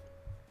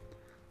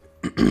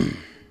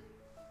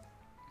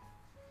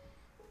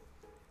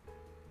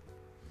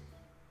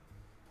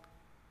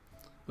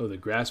 Oh, the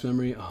grass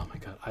memory. Oh my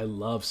god, I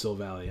love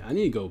Silvally. I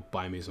need to go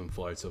buy me some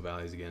full art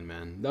Silvallies again,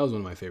 man. That was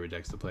one of my favorite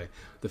decks to play.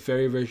 The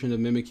fairy version of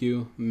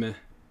Mimikyu, meh.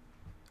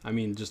 I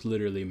mean, just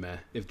literally meh.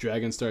 If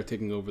dragons start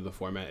taking over the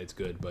format, it's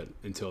good, but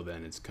until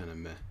then, it's kind of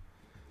meh.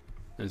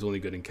 And it's only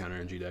good in counter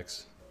NG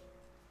decks.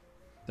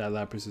 That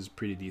Lapras is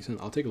pretty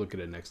decent. I'll take a look at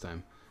it next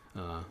time.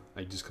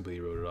 I just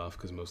completely wrote it off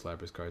because most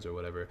Lapras cards are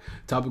whatever.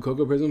 Tapu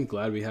Koko Prism,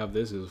 glad we have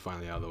this. It was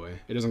finally out of the way.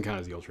 It doesn't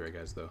count as the ultra rare,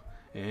 guys, though.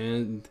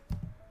 And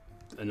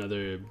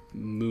another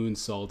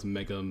Moonsault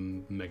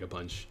Mega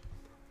Punch.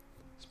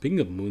 Speaking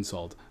of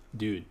Moonsault,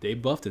 dude, they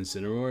buffed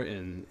Incineroar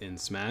in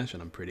Smash,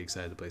 and I'm pretty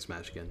excited to play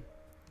Smash again.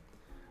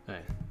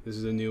 Alright, this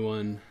is a new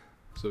one.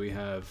 So we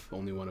have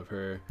only one of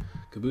her.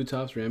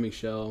 Kabutops, Ramming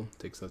Shell,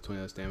 takes up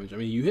 20 less damage. I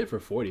mean, you hit for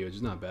 40, which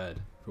is not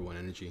bad for 1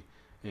 energy.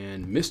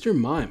 And Mr.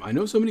 Mime. I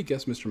know somebody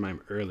guessed Mr.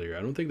 Mime earlier.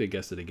 I don't think they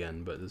guessed it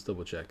again, but let's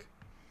double check.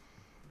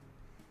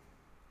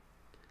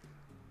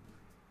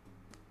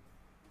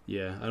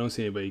 Yeah, I don't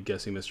see anybody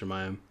guessing Mr.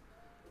 Mime.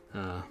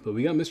 But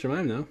we got Mr.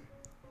 Mime now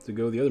to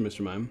go with the other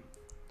Mr. Mime.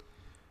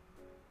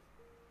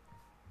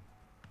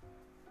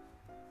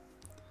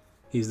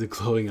 He's the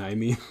glowing eye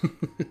meme.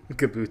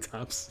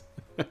 Kabutops.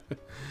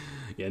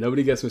 Yeah,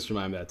 nobody guessed Mr.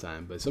 Mime that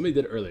time, but somebody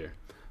did earlier.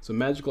 So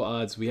magical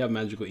odds, we have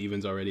magical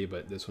evens already,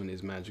 but this one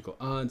is magical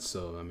odds,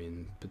 so I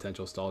mean,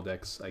 potential stall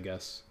decks, I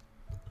guess.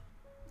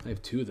 I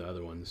have 2 of the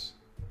other ones.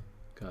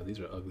 God, these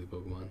are ugly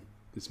Pokemon.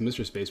 It's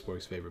Mr.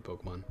 Spaceborg's favorite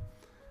Pokemon,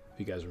 if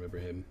you guys remember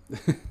him.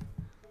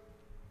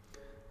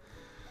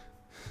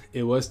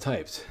 It was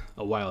typed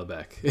a while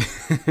back.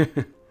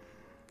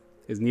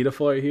 Is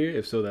Nidafull here?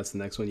 If so, that's the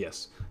next one.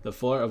 Yes. The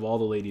full art of all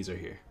the ladies are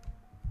here.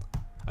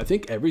 I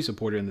think every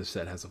supporter in this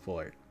set has a full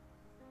art.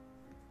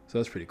 So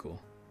that's pretty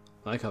cool.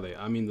 I like how they,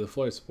 I mean, the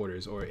full art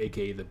supporters, or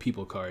aka the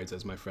people cards,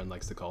 as my friend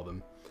likes to call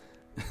them.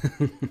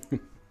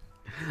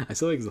 I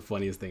still think it's the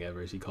funniest thing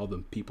ever. She called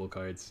them people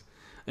cards.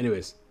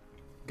 Anyways,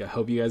 I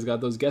hope you guys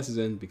got those guesses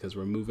in, because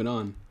we're moving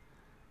on.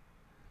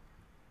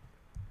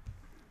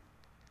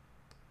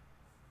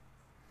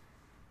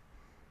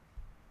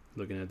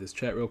 Looking at this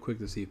chat real quick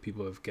to see if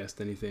people have guessed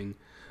anything.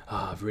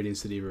 Viridian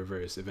City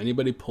Reverse. If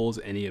anybody pulls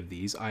any of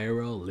these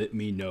IRL, let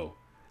me know.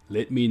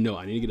 Let me know.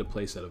 I need to get a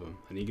playset of them.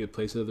 I need to get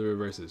a playset of the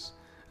reverses.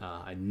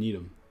 I need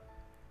them.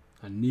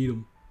 I need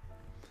them.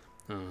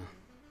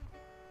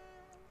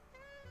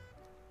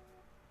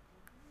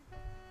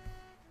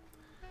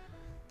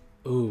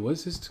 Oh, what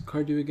does this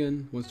card do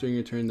again? Once during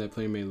your turn, that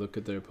player may look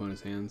at their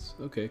opponent's hands.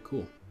 Okay,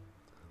 cool.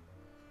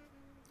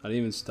 I didn't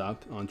even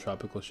stop on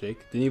Tropical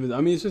Shake. Didn't even.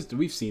 I mean, it's just,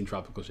 we've seen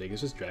Tropical Shake. It's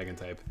just Dragon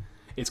type.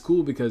 It's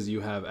cool because you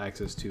have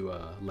access to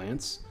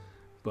Lance,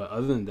 but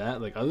other than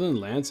that, like other than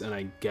Lance and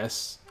I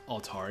guess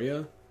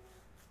Altaria,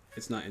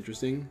 it's not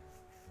interesting.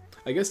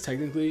 I guess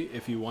technically,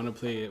 if you want to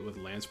play it with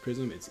Lance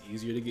Prism, it's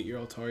easier to get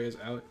your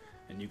Altarias out,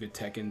 and you could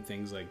tech in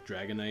things like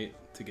Dragonite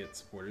to get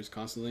supporters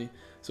constantly.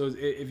 So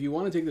if you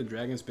want to take the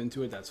Dragon spin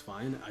to it, that's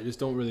fine. I just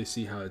don't really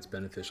see how it's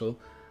beneficial.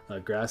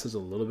 Grass has a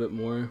little bit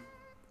more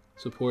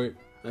support.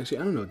 Actually,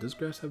 I don't know. Does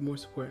Grass have more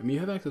support? I mean, you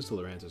have access to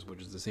Lurantis,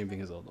 which is the same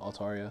thing as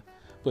Altaria,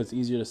 but it's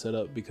easier to set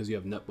up because you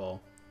have Netball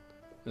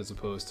as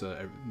opposed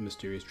to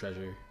Mysterious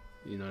Treasure.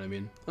 You know what I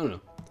mean? I don't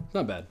know. It's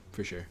not bad,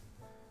 for sure.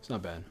 It's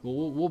not bad.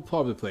 We'll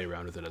probably play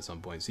around with it at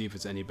some point, see if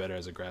it's any better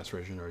as a Grass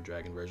version or a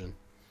Dragon version.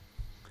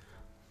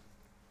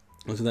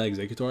 Listen to that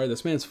Executor.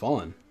 This man's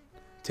fallen.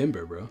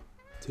 Timber, bro.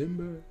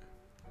 Timber.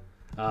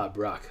 Ah,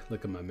 Brock.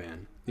 Look at my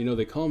man. You know,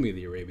 they call me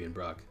the Arabian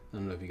Brock. I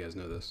don't know if you guys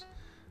know this.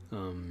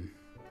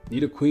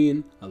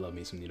 Nidoqueen. I love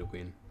me some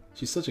Nidoqueen.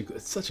 She's such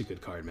a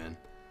good card, man.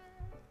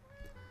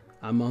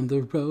 I'm on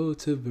the road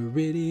to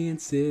Viridian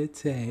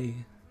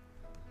City.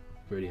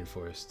 Viridian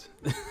Forest.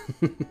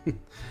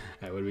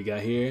 Alright, what do we got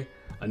here?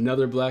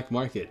 Another black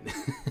market.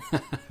 I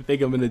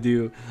think I'm going to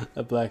do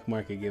a black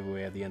market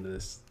giveaway at the end of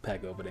this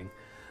pack opening.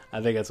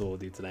 I think that's what we'll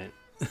do tonight.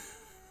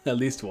 At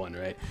least one,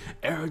 right?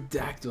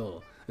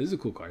 Aerodactyl. This is a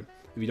cool card.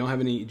 If you don't have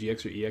any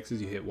GX or EXs,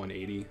 you hit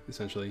 180,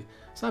 essentially.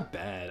 It's not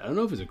bad. I don't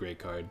know if it's a great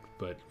card,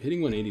 but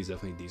hitting 180 is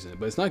definitely decent.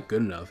 But it's not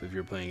good enough if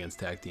you're playing against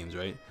tag teams,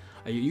 right?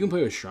 You can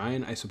play with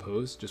Shrine, I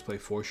suppose. Just play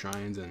 4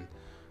 Shrines and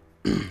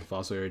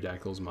Fossil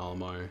Aerodactyls,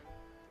 Malamar,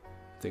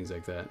 things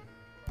like that.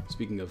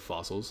 Speaking of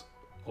fossils,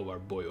 oh, our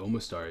boy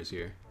Omastar is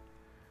here.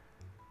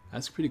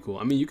 That's pretty cool.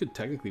 I mean, you could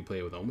technically play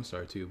it with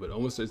Omastar too, but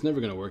Omastar, it's never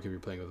going to work if you're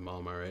playing with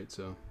Malamar, right?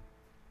 So,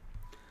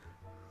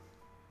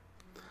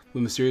 the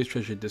Mysterious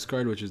Treasure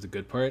discard, which is the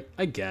good part,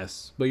 I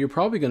guess. But you're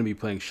probably going to be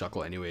playing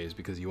Shuckle anyways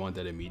because you want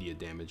that immediate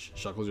damage.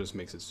 Shuckle just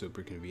makes it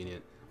super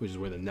convenient, which is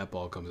where the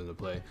Netball comes into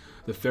play.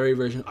 The Fairy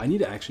version, I need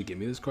to actually get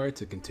me this card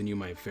to continue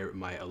my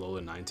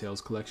Alola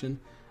Ninetales collection.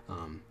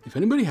 If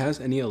anybody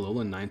has any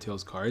Alola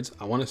Ninetales cards,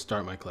 I want to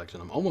start my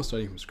collection. I'm almost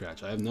starting from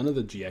scratch. I have none of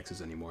the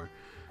GXs anymore.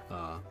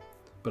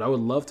 But I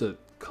would love to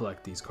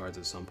collect these cards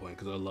at some point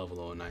because I love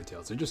Alola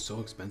Ninetales. They're just so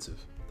expensive.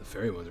 The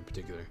Fairy ones in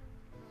particular.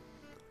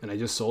 And I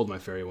just sold my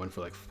Fairy one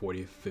for like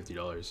 $40,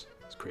 $50.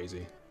 It's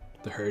crazy.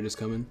 The Herd is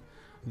coming.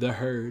 The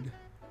Herd.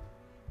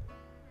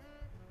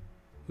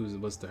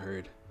 What's the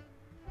Herd?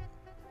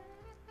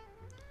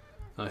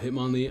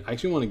 Hitmonlee. I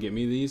actually want to get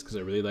me these because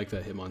I really like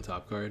that Hitmon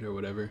top card or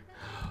whatever.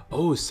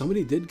 Oh,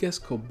 somebody did guess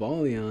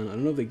Cobalion. I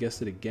don't know if they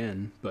guessed it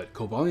again, but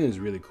Cobalion is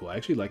really cool. I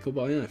actually like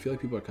Cobalion. I feel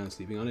like people are kind of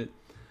sleeping on it.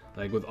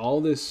 Like with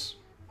all this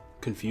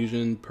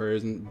confusion,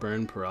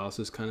 burn,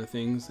 paralysis kind of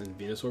things, and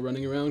Venusaur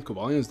running around,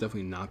 Cobalion is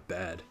definitely not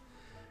bad.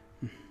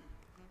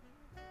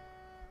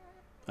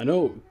 I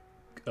know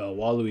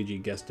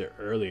Waluigi guessed it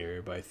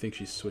earlier, but I think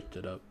she switched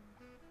it up.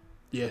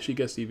 Yeah, she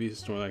guessed Eevee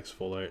Snorlax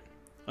full art.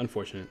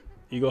 Unfortunate.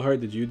 Eagle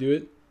Heart, did you do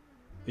it?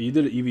 You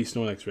did Eevee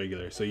Snorlax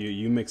regular, so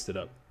you mixed it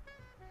up.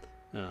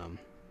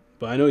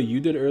 But I know you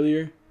did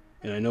earlier,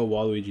 and I know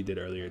Waluigi did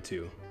earlier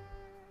too.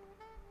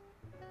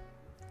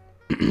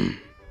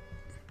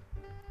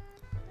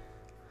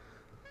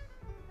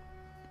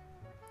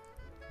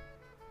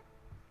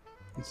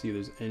 Let's see if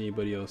there's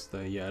anybody else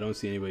that, yeah, I don't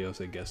see anybody else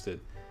that guessed it.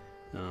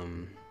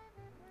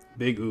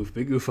 Big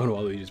oof on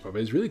Waluigi's part,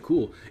 but it's really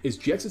cool. Its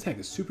GX attack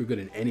is super good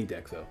in any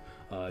deck though.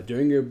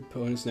 During your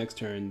opponent's next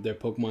turn, their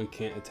Pokemon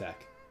can't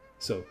attack.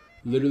 So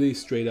literally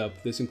straight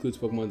up, this includes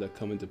Pokemon that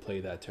come into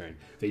play that turn.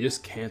 They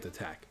just can't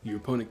attack. Your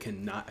opponent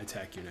cannot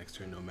attack your next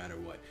turn no matter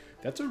what.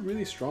 That's a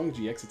really strong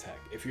GX attack.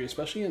 If you're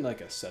especially in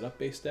like a setup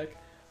based deck,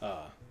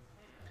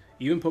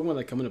 even Pokemon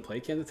that come into play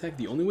can't attack.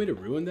 The only way to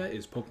ruin that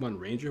is Pokemon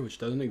Ranger, which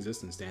doesn't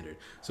exist in Standard.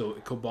 So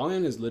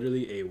Cobalion is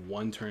literally a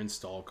one-turn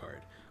stall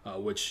card,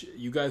 which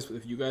you guys,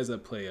 if you guys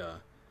that play,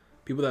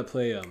 people that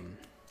play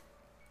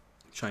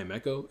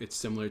Chimecho. It's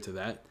similar to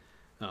that,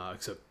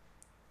 except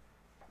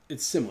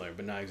it's similar,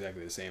 but not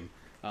exactly the same.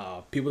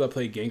 People that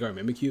play Gengar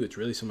Mimikyu, it's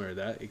really similar to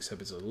that,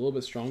 except it's a little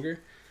bit stronger.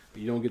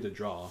 But you don't get the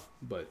draw,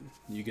 but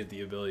you get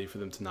the ability for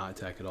them to not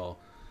attack at all.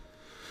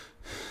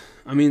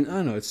 I mean, I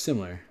don't know, it's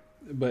similar,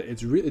 but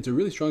it's a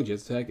really strong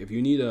GX attack. If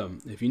you need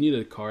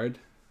a card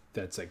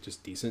that's like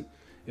just decent,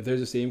 if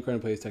there's a stadium card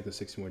and plays attack, does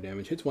 60 more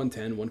damage, hits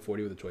 110,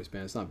 140 with a choice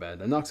band. It's not bad.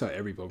 That knocks out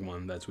every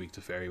Pokemon that's weak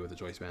to Fairy with a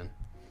choice band.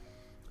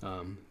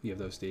 You have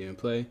those stadium in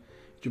play.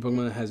 If your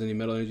Pokemon that has any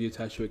metal energy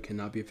attached to it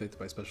cannot be affected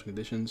by special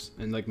conditions.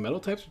 And like metal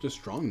types are just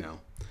strong now.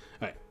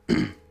 Alright.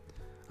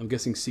 I'm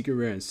guessing Secret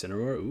Rare and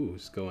Incineroar. Ooh,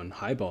 it's going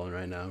highballing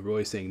right now.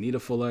 Roy saying need a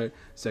full art.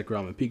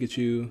 Zekrom and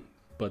Pikachu.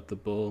 But the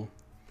bull.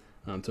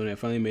 Tony, I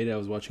finally made it. I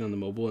was watching on the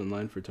mobile in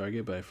line for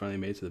Target, but I finally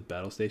made it to the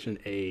battle station.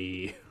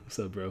 Hey, what's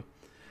up, bro?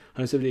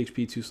 170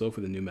 HP, too slow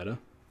for the new meta.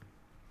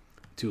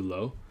 Too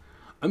low.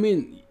 I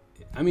mean,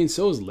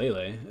 so is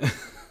Lele.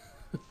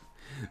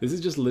 This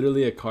is just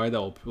literally a card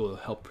that will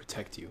help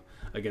protect you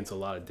against a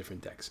lot of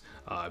different decks.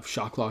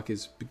 Shocklock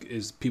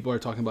is people are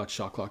talking about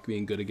Shocklock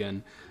being good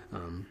again.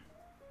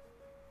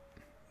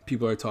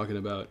 People are talking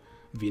about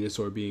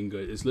Venusaur being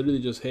good. It's literally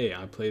just, hey,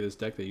 I play this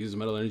deck that uses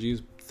metal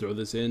energies, throw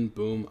this in,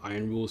 boom.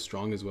 Iron Rule is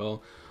strong as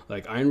well.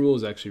 Like Iron Rule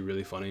is actually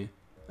really funny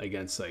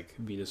against like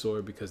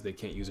Venusaur because they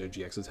can't use their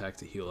GX attack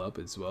to heal up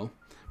as well.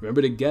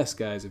 Remember to guess,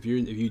 guys. If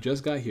you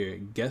just got here,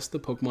 guess the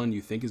Pokemon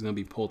you think is going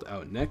to be pulled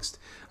out next.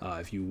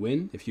 If you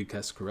win, if you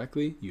guess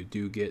correctly, you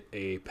do get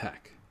a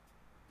pack.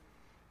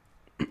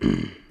 Let's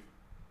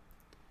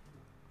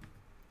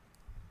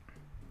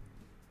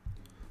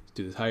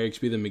do this. Higher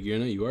HP than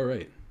Magearna. You are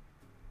right.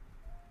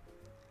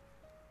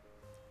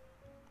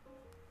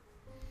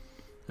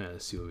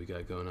 Let's see what we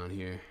got going on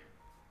here.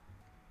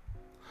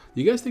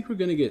 Do you guys think we're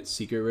gonna get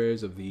secret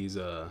rares of these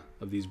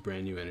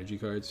brand new energy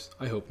cards?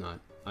 I hope not.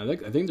 I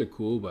think they're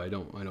cool, but I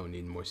don't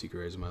need more secret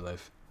rares in my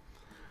life.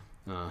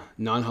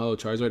 Non-holo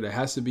Charizard. It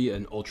has to be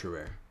an ultra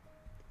rare.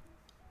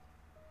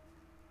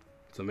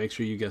 So make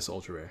sure you guess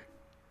ultra rare.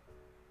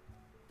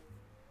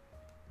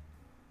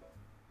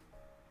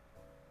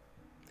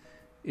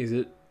 Is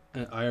it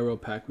an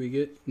IRL pack we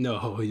get?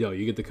 No,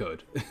 you get the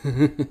code.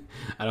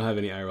 I don't have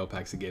any IRL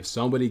packs to give.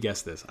 Somebody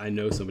guessed this. I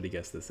know somebody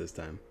guessed this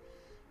time.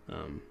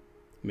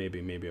 Maybe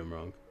I'm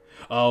wrong.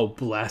 Oh,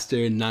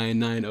 Blaster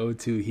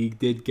 9902. He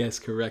did guess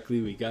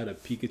correctly. We got a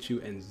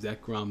Pikachu and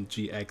Zekrom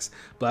GX.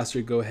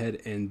 Blaster, go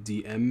ahead and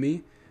DM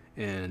me,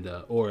 and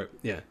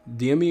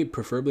DM me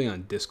preferably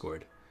on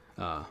Discord,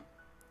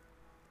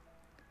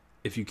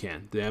 if you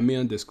can. DM me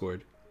on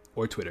Discord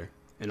or Twitter,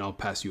 and I'll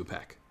pass you a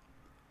pack.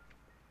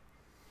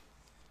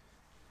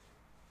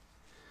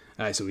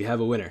 All right, so we have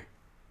a winner,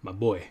 my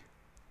boy.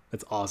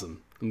 That's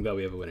awesome. I'm glad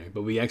we have a winner,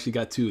 but we actually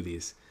got two of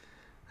these.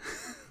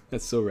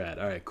 That's so rad.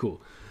 All right,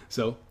 cool.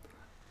 So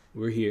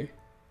we're here.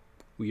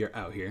 We are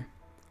out here,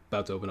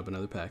 about to open up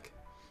another pack.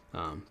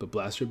 But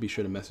Blaster, be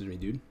sure to message me,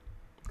 dude,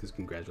 because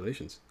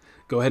congratulations.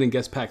 Go ahead and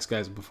guess packs,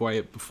 guys. Before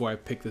I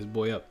pick this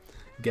boy up,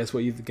 guess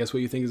what you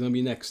think is gonna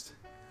be next.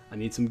 I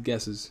need some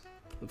guesses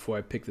before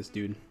I pick this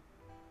dude.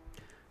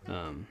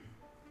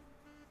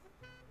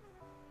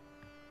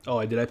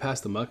 Oh, did I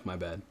pass the muck? My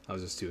bad. I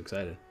was just too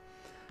excited.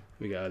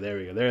 There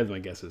we go. There's my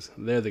guesses.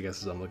 They're the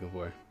guesses I'm looking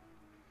for.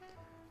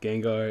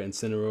 Gengar,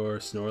 Incineroar,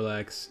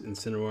 Snorlax,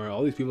 Incineroar.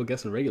 All these people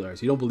guessing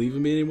regulars. You don't believe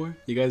in me anymore?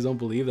 You guys don't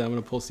believe that I'm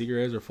going to pull secret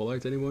rares or full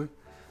arts anymore?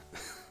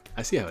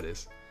 I see how it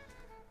is.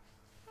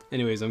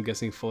 Anyways, I'm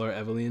guessing full art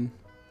Evelyn.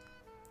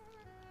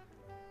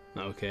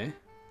 Okay.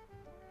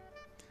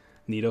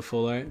 Nita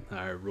full art.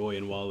 Alright, Roy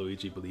and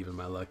Waluigi believe in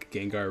my luck.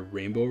 Gengar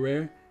Rainbow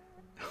Rare.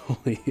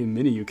 Holy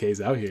mini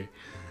UK's out here.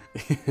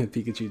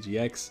 Pikachu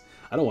GX.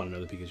 I don't want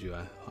another Pikachu,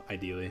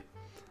 ideally.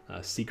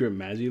 Secret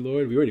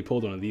Magilord. We already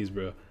pulled one of these,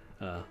 bro.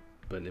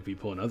 But if we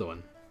pull another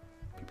one,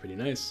 it'd be pretty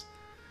nice.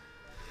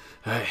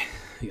 Alright,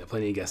 you got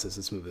plenty of guesses.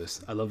 Let's move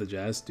this. I love the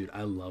jazz. Dude,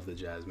 I love the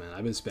jazz, man.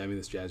 I've been spamming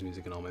this jazz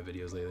music in all my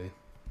videos lately.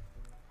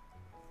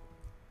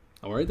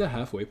 Are we at the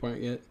halfway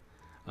point yet?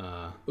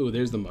 Oh,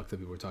 there's the muck that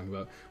people were talking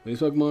about. When you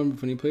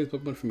play this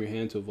Pokemon from your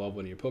hand to evolve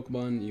one of your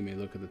Pokemon, you may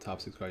look at the top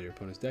 6 cards of your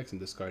opponent's decks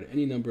and discard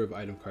any number of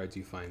item cards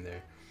you find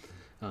there.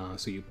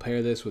 So you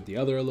pair this with the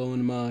other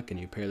Alolan Muck, and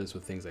you pair this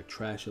with things like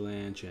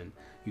Trashalanche, and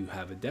you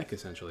have a deck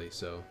essentially.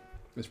 So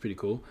that's pretty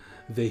cool.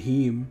 The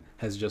Heem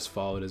has just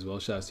followed as well.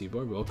 Shout out to you,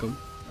 boy. Welcome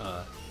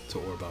to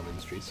Orbomb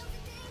Industries.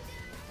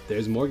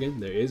 There's Morgan.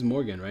 There is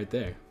Morgan right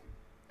there.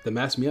 The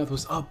Mass Meowth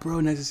was up, bro.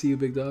 Nice to see you,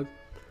 big dog.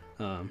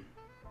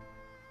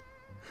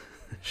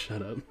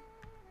 Shut up.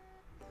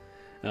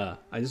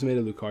 I just made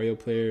a Lucario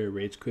player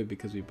rage quit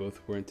because we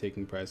both weren't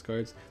taking prize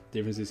cards. The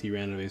difference is he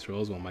ran out of ace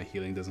rolls while my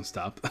healing doesn't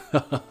stop.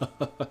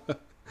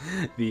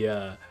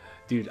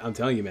 Dude, I'm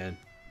telling you, man.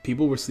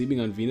 People were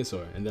sleeping on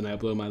Venusaur, and then I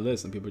uploaded my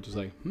list, and people were just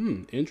like,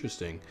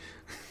 interesting.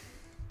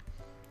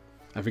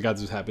 I forgot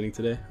this was happening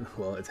today.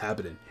 Well, it's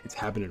happening. It's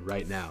happening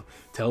right now.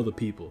 Tell the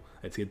people.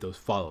 Let's get those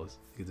follows.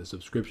 Get the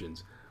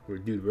subscriptions.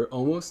 We're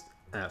almost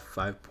at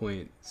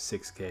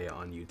 5.6K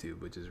on YouTube,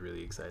 which is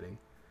really exciting.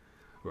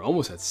 We're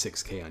almost at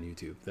 6K on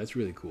YouTube. That's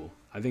really cool.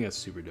 I think that's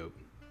super dope.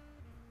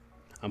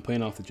 I'm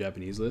playing off the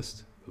Japanese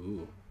list.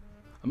 Ooh.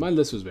 My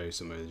list was very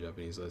similar to the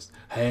Japanese list.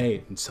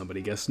 Hey,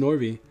 somebody guessed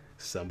Snorvy.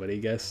 Somebody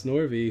guessed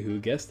Snorvy. Who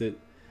guessed it?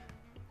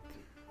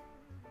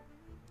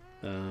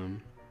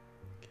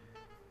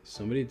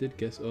 Somebody did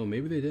guess. Oh,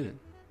 maybe they didn't.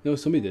 No,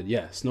 somebody did.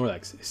 Yeah,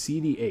 Snorlax.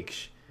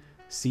 CDH.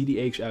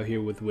 CDH out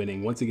here with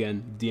winning. Once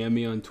again, DM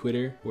me on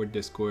Twitter or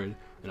Discord,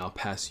 and I'll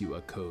pass you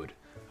a code.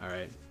 All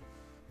right.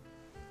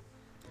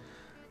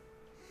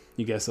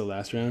 You guessed the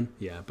last round?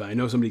 Yeah, but I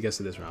know somebody guessed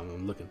it this round.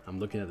 I'm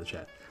looking at the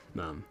chat.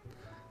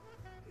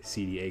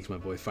 CDH, my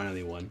boy,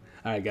 finally won.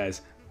 All right,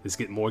 guys, let's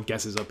get more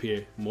guesses up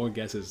here. More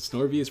guesses.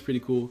 Snorvy is pretty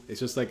cool. It's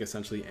just like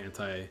essentially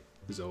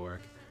anti-Zoroark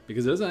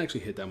because it doesn't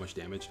actually hit that much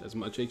damage, as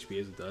much HP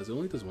as it does. It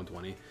only does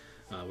 120,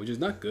 which is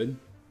not good,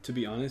 to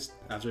be honest.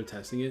 After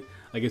testing it,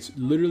 like it's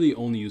literally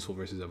only useful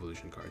versus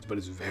evolution cards, but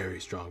it's very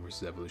strong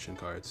versus evolution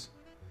cards.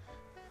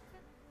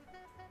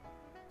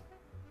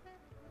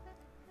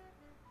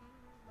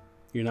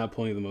 You're not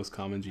pulling the most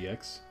common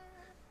GX.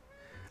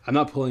 I'm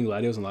not pulling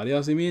Latios and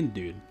Latios, I mean?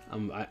 Dude,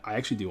 I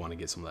actually do want to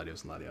get some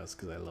Latios and Latios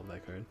because I love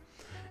that card.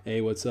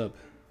 Hey, what's up?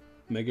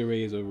 Mega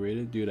Ray is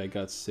overrated. Dude, I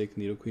got sick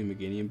Nidoqueen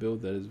Meganium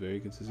build. That is very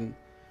consistent.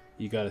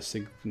 You got a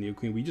sick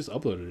Nidoqueen. We just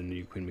uploaded a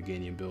Nidoqueen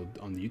Meganium build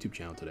on the YouTube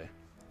channel today.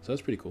 So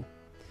that's pretty cool.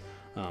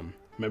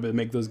 Remember to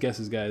make those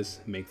guesses,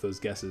 guys. Make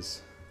those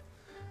guesses.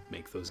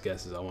 Make those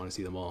guesses. I want to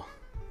see them all.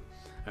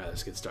 All right,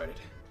 let's get started.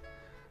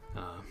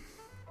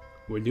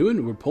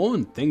 We're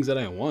pulling things that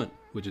I want,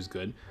 which is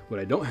good. What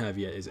I don't have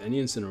yet is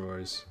any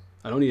Incineroars.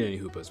 I don't need any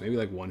Hoopas. Maybe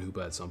like one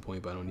Hoopa at some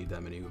point, but I don't need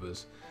that many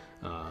Hoopas.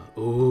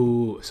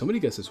 Oh, somebody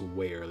guessed this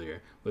way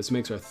earlier. This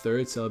makes our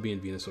third Celebi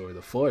and Venusaur.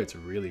 The full art's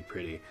really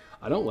pretty.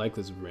 I don't like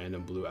this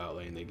random blue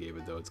outline they gave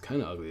it though. It's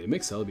kind of ugly. It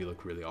makes Celebi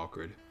look really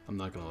awkward. I'm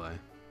not gonna lie.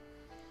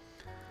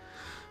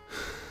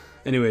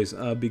 Anyways,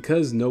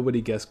 because nobody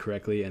guessed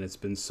correctly and it's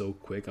been so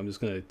quick, I'm just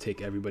gonna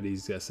take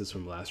everybody's guesses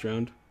from last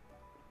round.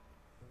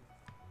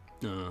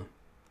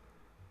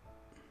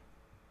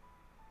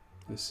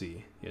 Let's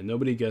see. Yeah,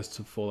 nobody guessed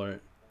full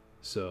art.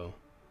 So,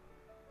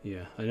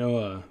 yeah. I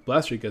know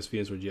Blaster guessed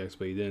Venusaur GX,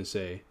 but he didn't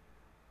say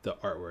the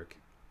artwork.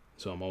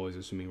 So I'm always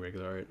assuming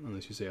regular art,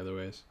 unless you say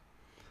otherwise.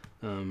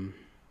 Well,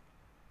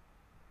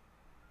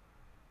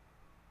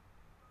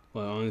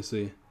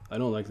 honestly, I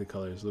don't like the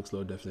colors. It looks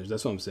low definition.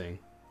 That's what I'm saying.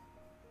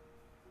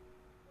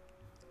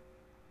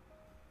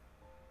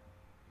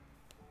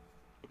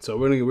 So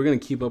we're gonna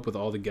keep up with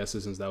all the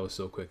guesses since that was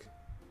so quick.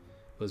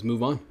 Let's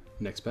move on.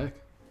 Next pack.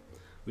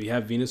 We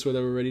have Venusaur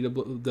that we're ready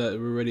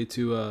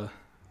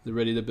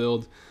to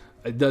build.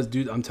 It does,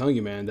 dude. I'm telling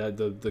you, man, that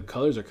the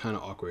colors are kind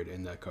of awkward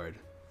in that card.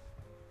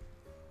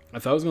 I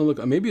thought it was gonna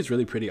look. Maybe it's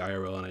really pretty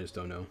IRL, and I just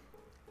don't know.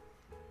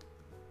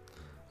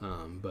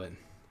 But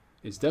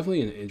it's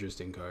definitely an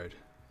interesting card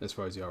as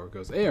far as the artwork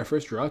goes. Hey, our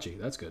first Jirachi.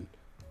 That's good.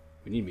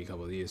 We need me a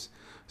couple of these.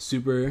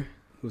 Super.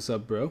 What's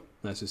up, bro?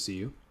 Nice to see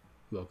you.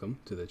 Welcome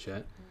to the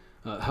chat.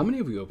 How many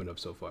have we opened up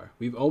so far?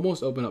 We've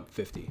almost opened up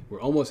 50. We're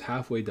almost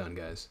halfway done,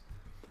 guys.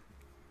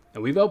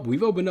 And we've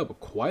opened up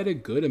quite a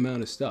good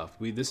amount of stuff.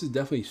 This is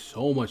definitely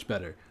so much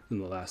better than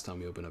the last time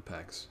we opened up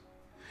packs.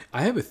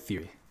 I have a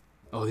theory.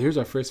 Oh, here's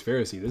our first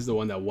Pharisee. This is the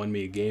one that won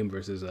me a game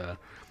versus that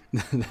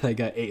I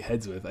got 8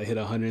 heads with. I hit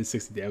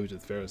 160 damage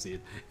with Pharisee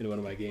in one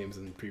of my games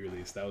in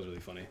pre-release. That was really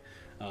funny.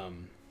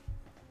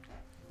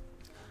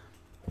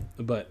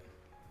 But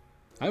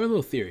I have a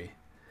little theory.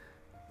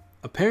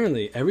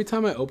 Apparently, every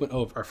time I open...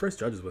 Oh, our first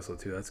Judge's Whistle,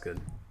 too. That's good.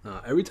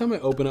 Every time I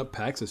open up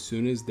packs, as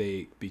soon as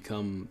they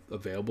become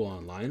available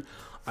online,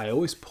 I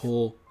always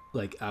pull,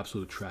 like,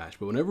 absolute trash.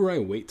 But whenever I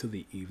wait till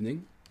the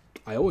evening,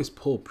 I always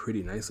pull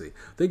pretty nicely.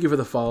 Thank you for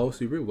the follow,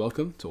 Super.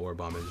 Welcome to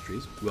Orabomb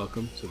Industries.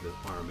 Welcome to the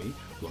army.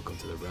 Welcome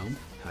to the realm.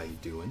 How you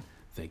doing?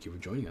 Thank you for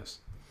joining us.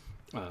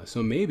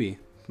 So maybe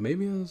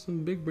there's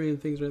some big brain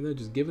things right there.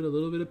 Just give it a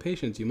little bit of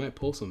patience. You might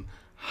pull some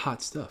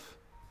hot stuff.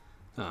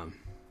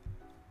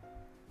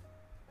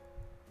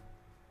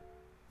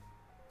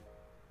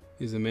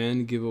 Is the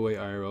man giveaway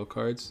IRL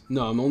cards?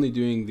 No, I'm only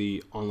doing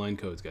the online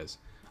codes, guys.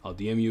 I'll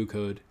DM you a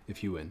code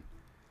if you win.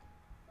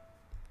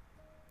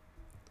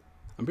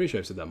 I'm pretty sure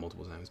I've said that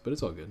multiple times, but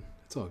it's all good.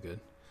 It's all good.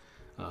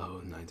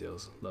 Oh,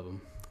 Ninetales. Love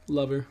him.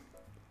 Love her.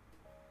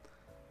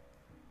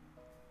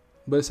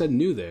 But it said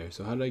new there,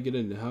 so how did I get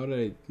it? How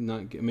did I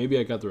not get... Maybe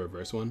I got the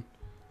reverse one.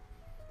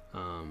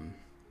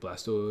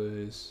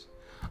 Blastoise.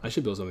 I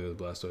should build something with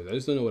Blastoise. I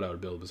just don't know what I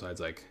would build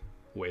besides, like,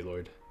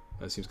 Wailord.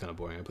 That seems kind of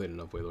boring. I played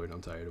enough Wailord.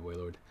 I'm tired of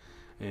Wailord.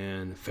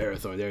 And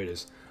Ferrothorn. There it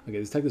is. Okay,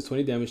 this attack does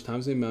 20 damage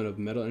times the amount of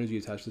metal energy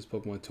attached to this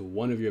Pokemon to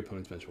one of your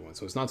opponent's bench ones.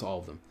 So it's not to all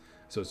of them.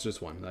 So it's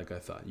just one, like I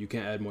thought. You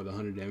can't add more than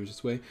 100 damage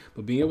this way.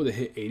 But being able to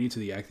hit 80 to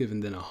the active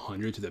and then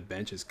 100 to the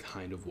bench is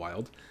kind of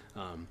wild.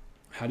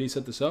 How do you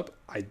set this up?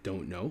 I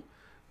don't know.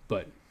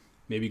 But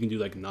maybe you can do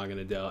like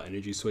Naganadel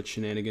energy switch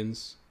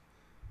shenanigans.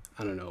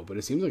 I don't know. But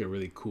it seems like a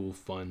really cool,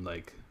 fun,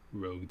 like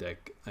rogue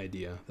deck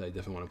idea that I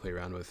definitely want to play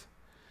around with.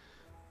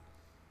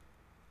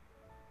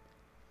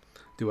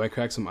 Do I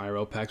crack some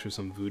IRL packs for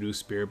some Voodoo,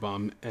 Spirit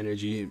Bomb,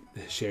 Energy,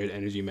 Shared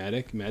Energy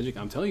Magic?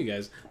 I'm telling you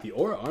guys, the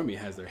Aura Army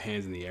has their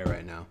hands in the air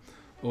right now.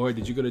 Or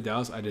did you go to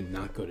Dallas? I did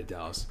not go to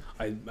Dallas.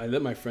 I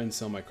let my friends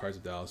sell my cards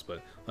to Dallas,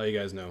 but let you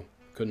guys know,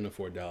 couldn't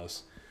afford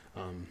Dallas.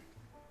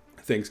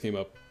 Things came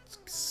up,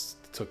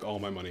 took all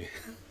my money.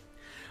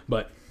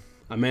 But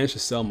I managed to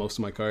sell most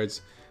of my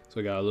cards, so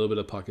I got a little bit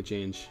of pocket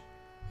change.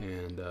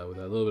 And with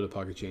that little bit of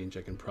pocket change,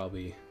 I can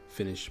probably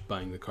finish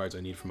buying the cards I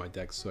need for my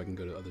decks so I can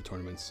go to other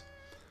tournaments.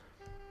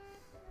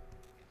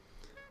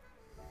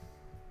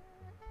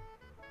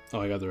 Oh,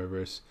 I got the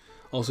reverse.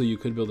 Also, you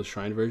could build a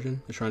shrine version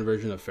of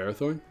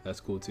Ferrothorn. That's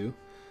cool too.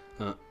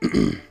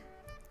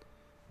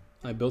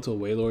 I built a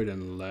Waylord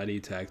and Laddie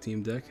tag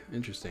team deck.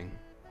 Interesting.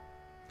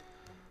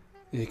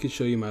 Yeah, I could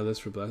show you my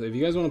list for Blast. If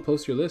you guys want to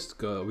post your list,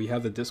 go. We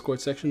have the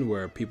Discord section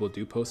where people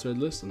do post their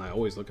list, and I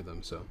always look at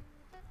them. So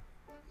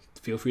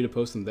feel free to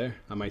post them there.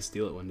 I might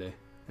steal it one day,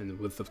 and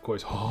with, of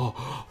course,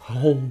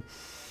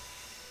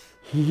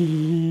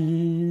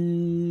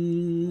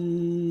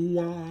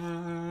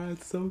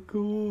 it's so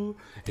cool.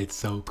 It's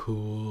so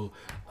cool.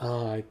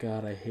 Oh my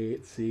god, I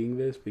hate seeing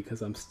this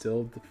because I'm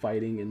still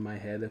fighting in my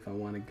head if I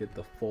want to get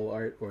the full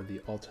art or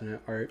the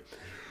alternate art.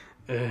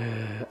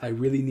 I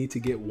really need to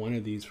get one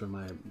of these for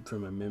my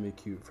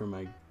Mimikyu, for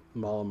my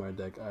Malamar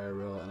deck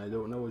IRL, and I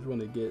don't know which one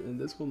to get, and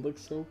this one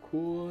looks so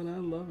cool and I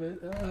love it.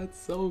 It's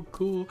so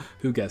cool.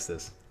 Who guessed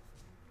this?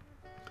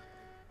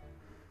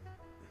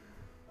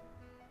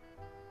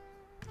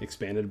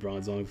 Expanded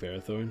Bronzong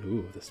Ferrothorn.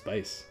 Ooh, the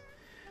spice.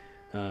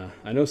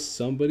 I know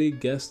somebody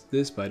guessed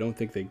this, but I don't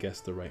think they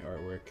guessed the right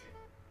artwork.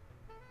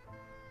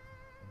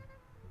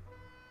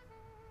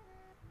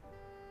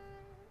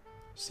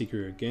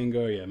 Secret Rare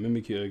Gengar, yeah,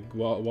 Mimikyu.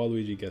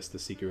 Waluigi guessed the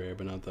Secret Rare,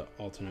 but not the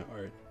alternate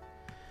art.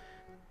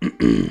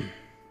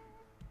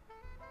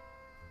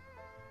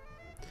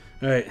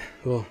 Alright,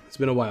 well, it's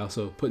been a while,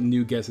 so put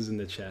new guesses in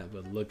the chat,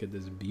 but look at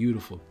this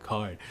beautiful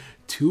card.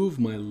 Two of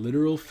my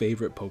literal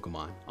favorite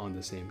Pokemon on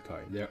the same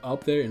card. They're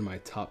up there in my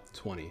top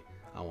 20,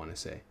 I want to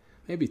say.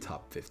 Maybe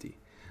top 50.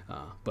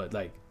 But,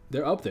 like,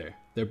 they're up there.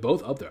 They're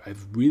both up there. I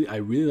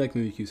really like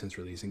Mimikyu since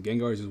release, and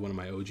Gengar is one of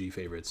my OG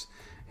favorites.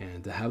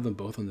 And to have them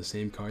both on the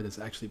same card that's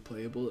actually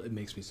playable, it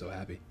makes me so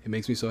happy. It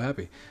makes me so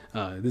happy.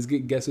 This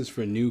guesses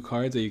for new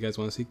cards that you guys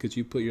want to see. Could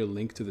you put your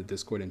link to the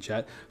Discord in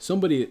chat?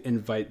 Somebody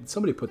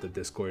put the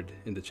Discord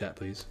in the chat,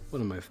 please. One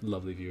of my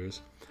lovely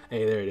viewers.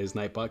 Hey, there it is.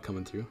 Nightbot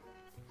coming through.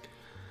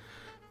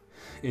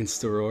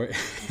 Incineroar.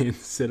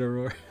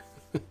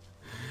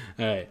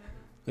 Alright.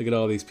 Look at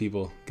all these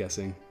people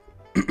guessing.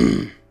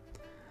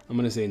 I'm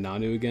going to say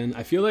Nanu again.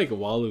 I feel like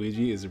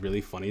Waluigi is really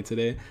funny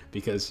today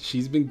because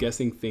she's been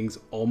guessing things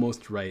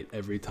almost right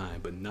every time,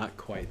 but not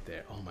quite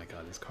there. Oh my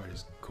god, this card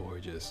is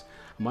gorgeous.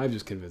 I might have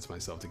just convinced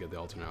myself to get the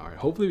alternate art.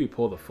 Hopefully we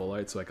pull the full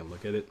art so I can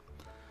look at it.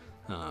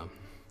 But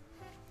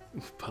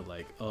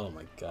like, oh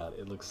my god,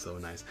 it looks so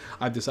nice.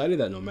 I've decided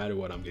that no matter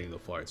what, I'm getting the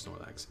full art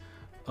Snorlax.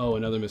 Oh,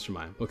 another Mr.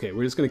 Mime. Okay,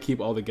 we're just going to keep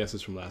all the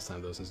guesses from last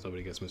time though, since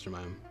nobody guessed Mr.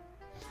 Mime.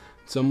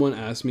 Someone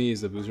asked me,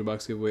 is the booster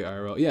box giveaway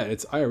IRL? Yeah,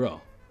 it's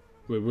IRL.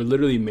 We're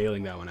literally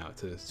mailing that one out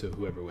to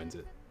whoever wins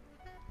it.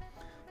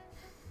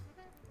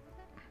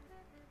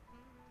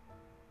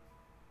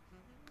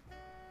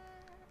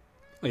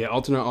 Oh yeah,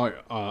 alternate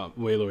art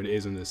Waylord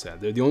is in this set.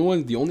 They're the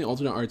only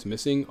alternate arts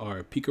missing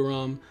are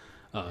Pikarom,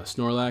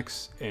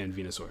 Snorlax, and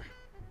Venusaur.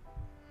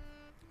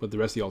 But the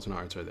rest of the alternate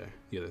arts are there,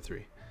 the other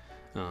three.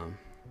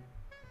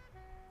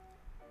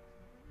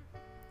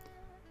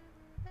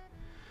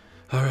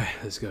 Alright,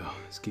 let's go.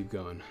 Let's keep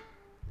going.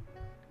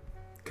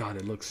 God,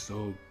 it looks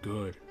so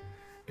good.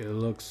 It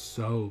looks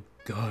so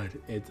good.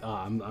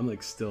 I'm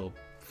like still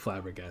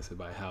flabbergasted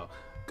by how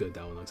good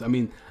that one looks. I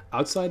mean,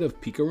 outside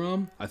of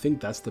Pikarom, I think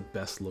that's the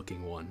best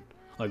looking one.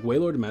 Like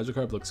Waylord and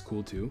Magikarp looks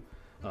cool too.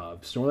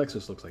 Snorlax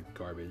just looks like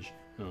garbage.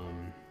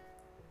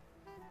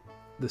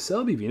 The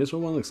Celebi Venusaur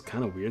one looks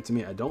kind of weird to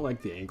me. I don't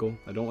like the ankle.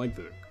 I don't like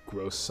the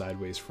gross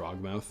sideways frog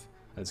mouth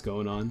that's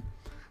going on.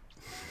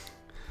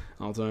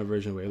 Alternate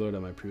version Waylord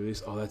on my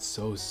pre-release. Oh, that's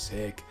so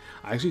sick.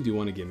 I actually do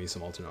want to give me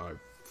some alternate art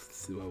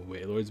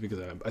Waylords because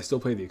I still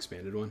play the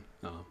expanded one.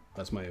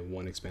 That's my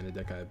one expanded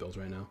deck I have built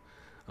right now.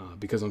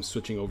 Because I'm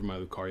switching over my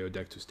Lucario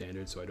deck to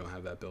standard, so I don't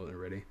have that built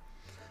already.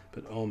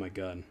 But oh my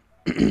god.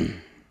 I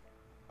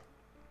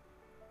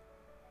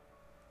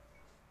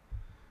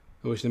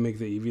wish they make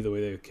the Eevee the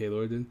way that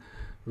K-Lord did.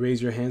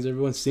 Raise your hands,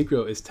 everyone.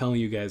 Synchro is telling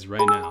you guys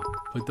right now.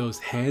 Put those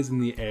hands in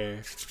the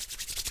air.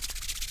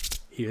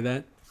 Hear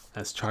that?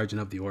 That's charging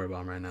up the Aura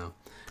Bomb right now.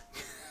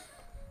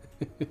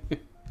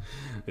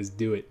 Let's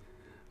do it.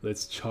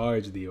 Let's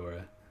charge the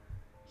Aura.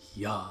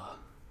 Yeah.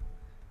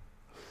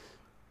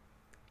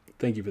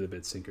 Thank you for the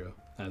bit, Synchro,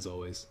 as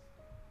always.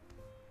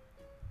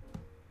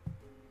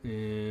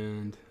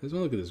 And let's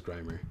look at this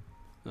Grimer.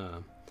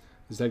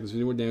 This deck does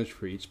 50 more damage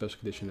for each special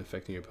condition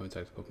affecting your opponent's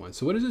active Pokemon.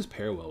 So what does this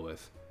pair well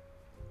with?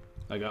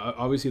 Like,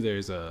 obviously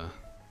there's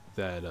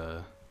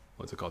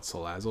what's it called,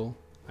 Salazzle,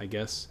 I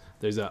guess.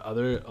 There's that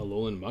other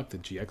Alolan Muck, the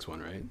GX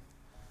one, right?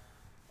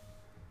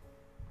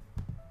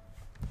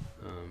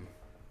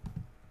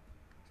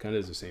 Kind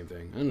of is the same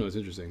thing. I don't know. It's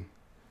interesting.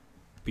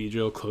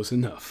 Beedrill, close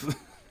enough.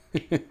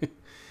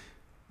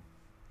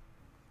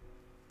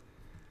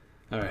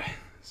 All right,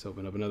 let's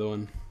open up another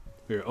one.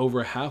 We're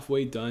over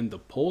halfway done. The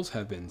polls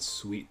have been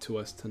sweet to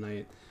us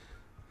tonight.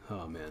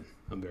 Oh man,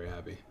 I'm very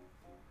happy.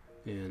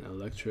 And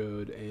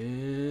electrode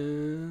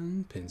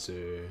and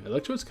pincer.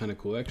 Electrode's kind of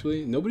cool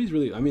actually. Nobody's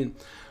really, I mean,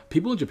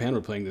 people in Japan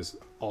were playing this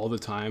all the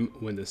time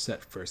when the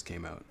set first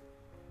came out.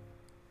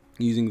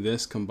 Using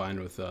this combined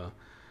with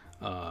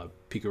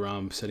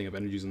Pikarom, setting up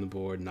energies on the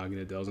board, knocking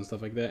Adels and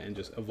stuff like that, and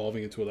just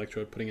evolving into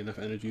Electrode, putting enough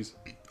energies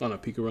on a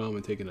Pikarom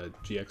and taking a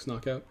GX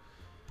knockout.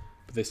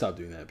 But they stopped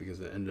doing that because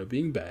it ended up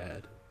being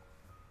bad.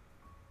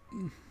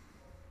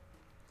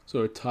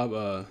 So our top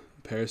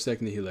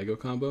Parasect Nihilego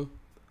combo.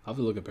 I'll have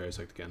to look at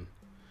Parasect again.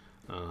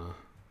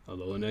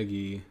 Alola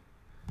Negi.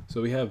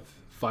 So we have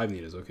 5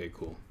 Nitas. Okay,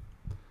 cool.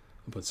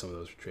 I'll put some of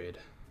those for trade.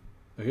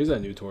 Oh, here's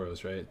that new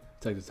Tauros, right?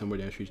 Attack the 10 more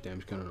damage for each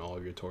damage counter on all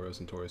of your Tauros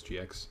and Tauros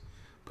GX.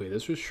 Play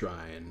this for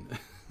Shrine.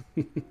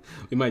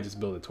 We might just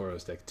build a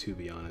Tauros deck, to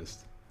be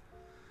honest.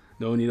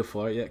 No need a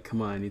full art yet?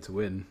 Come on, I need to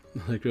win.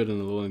 Electrode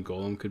and Alolan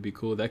Golem could be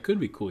cool. That could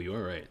be cool, you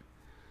are right.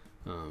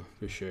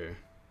 For sure.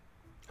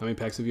 How many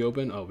packs have you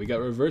opened? Oh, we got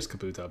reverse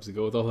Kabutops to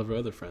go with all of our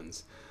other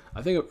friends.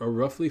 I think are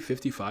roughly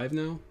 55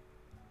 now.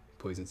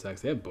 Poison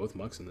Sacks. They have both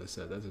Mucks in this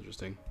set. That's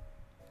interesting.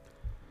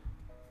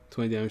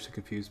 20 damage to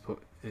confuse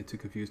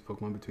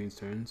Pokemon between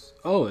turns.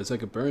 Oh, it's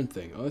like a burn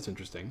thing. Oh, that's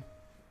interesting.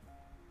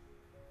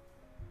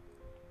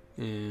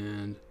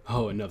 And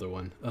oh, another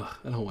one. Ugh,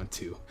 I don't want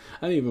 2.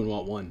 I don't even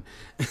want 1.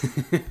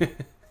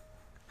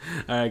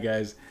 All right,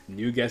 guys.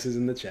 New guesses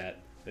in the chat.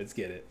 Let's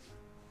get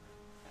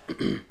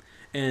it.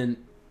 And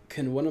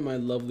can one of my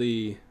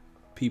lovely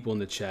people in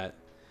the chat,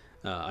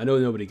 I know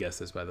nobody guessed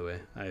this, by the way.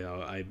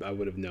 I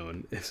would have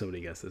known if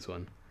somebody guessed this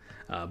one.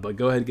 But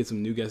go ahead and get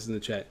some new guesses in the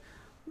chat.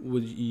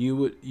 Would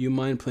you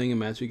mind playing a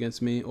match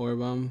against me,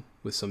 Aurabomb,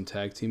 with some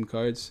tag team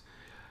cards?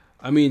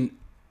 I mean,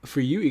 for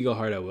you, Eagle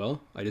Heart, I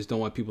will. I just don't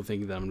want people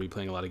thinking that I'm going to be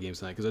playing a lot of games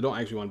tonight, because I don't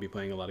actually want to be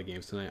playing a lot of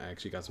games tonight. I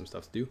actually got some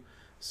stuff to do.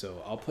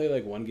 So I'll play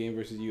like 1 game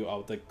versus you.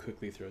 I'll like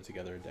quickly throw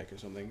together a deck or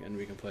something, and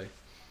we can play.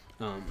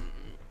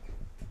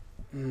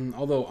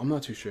 Although I'm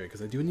not too sure,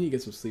 because I do need to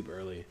get some sleep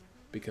early,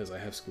 because I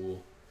have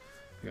school.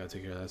 I gotta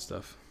take care of that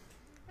stuff.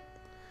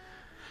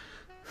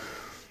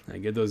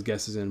 Get those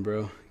guesses in,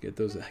 bro. Get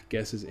those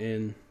guesses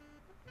in.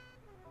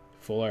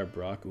 Full art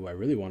Brock. Ooh, I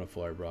really want a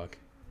full art Brock.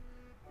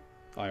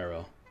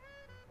 IRL.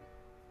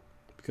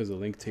 Because the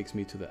link takes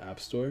me to the App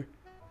Store.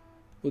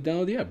 Well,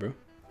 download the app, bro.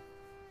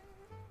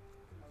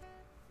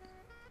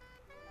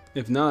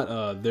 If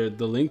not, the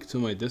link to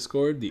my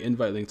Discord, the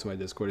invite link to my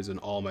Discord is in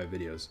all my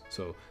videos.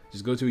 So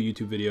just go to a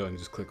YouTube video and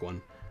just click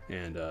one,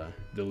 and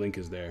the link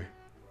is there.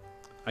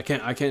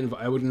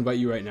 I would invite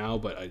you right now,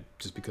 but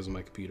just because of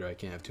my computer, I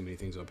can't have too many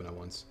things open at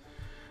once.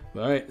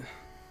 But all right,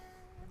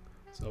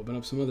 let's open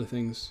up some other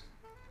things.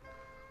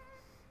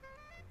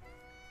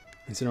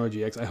 Incineroar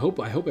GX. I hope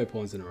I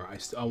pull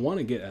Incineroar. I want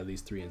to get at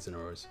least 3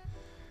 Incineroars.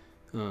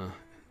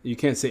 You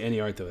can't say any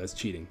art though. That's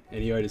cheating.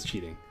 Any art is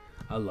cheating.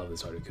 I love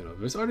this Articuno.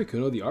 This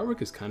Articuno, the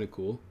artwork is kind of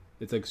cool.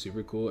 It's like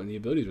super cool, and the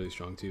ability is really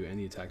strong too, and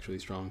the attack's really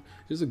strong.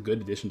 It's just a good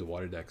addition to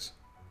water decks.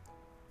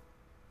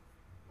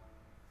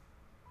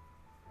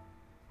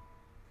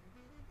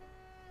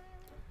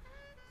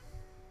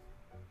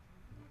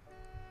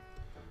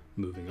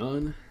 Moving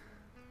on.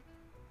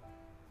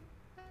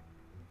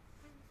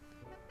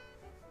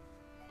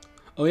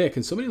 Oh yeah,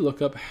 can somebody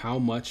look up how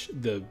much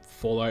the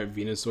full art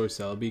Venusaur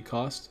Celebi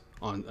cost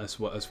on as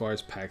far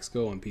as packs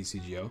go on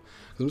PCGO?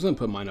 Because I'm just gonna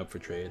put mine up for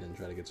trade and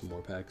try to get some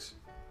more packs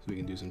so we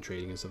can do some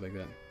trading and stuff like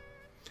that.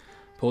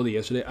 Pulled it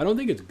yesterday. I don't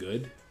think it's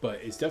good, but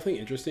it's definitely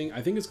interesting.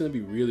 I think it's gonna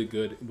be really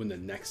good when the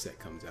next set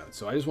comes out.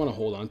 So I just want to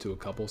hold on to a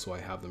couple so I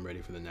have them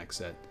ready for the next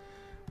set.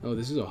 Oh,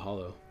 this is a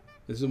holo.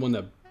 This is one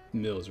that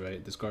mills,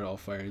 right? Discard all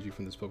fire energy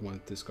from this Pokemon.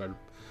 Discard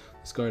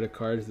a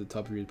card at the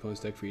top of your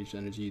opponent's deck for each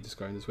energy you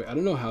discard in this way. I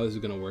don't know how this is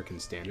going to work in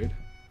standard.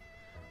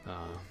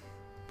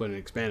 But in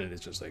expanded,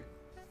 it's just like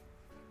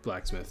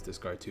Blacksmith,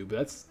 discard 2. But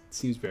that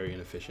seems very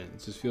inefficient.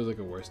 It just feels like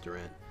a worse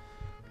Durant.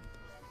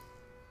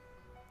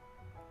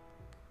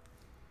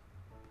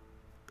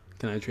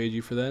 Can I trade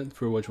you for that?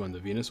 For which one? The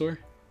Venusaur?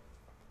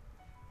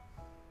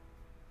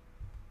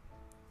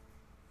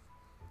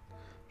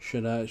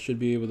 Should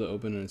be able to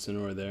open an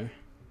Incineroar there.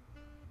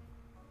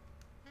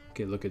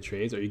 Okay, look at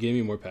trades. Are you giving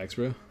me more packs,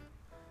 bro?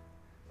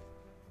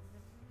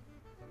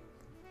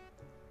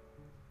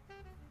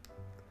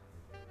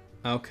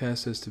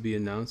 Outcast is to be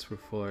announced for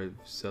full art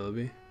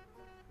Celebi.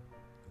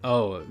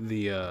 Oh,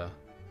 the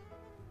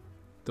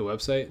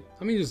website.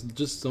 I mean,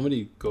 just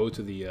somebody go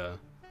to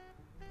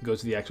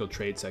the actual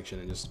trade section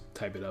and just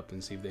type it up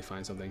and see if they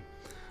find something.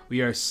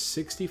 We are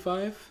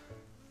 65.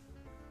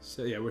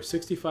 So yeah, we're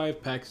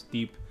 65 packs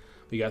deep.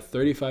 We got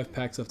 35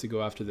 packs left to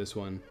go after this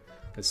one.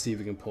 Let's see if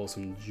we can pull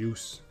some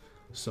juice.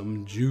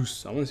 Some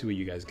juice. I want to see what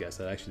you guys guessed.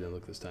 That actually didn't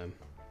look this time.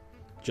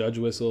 Judge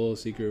Whistle,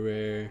 Secret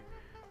Rare,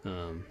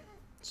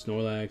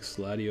 Snorlax,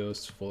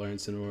 Latios, Full Art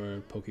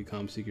Incineroar,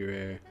 Pokecom Secret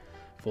Rare,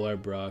 Full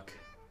Art Brock,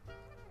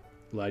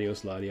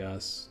 Latios,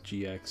 Latias,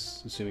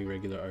 GX, assuming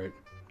regular art.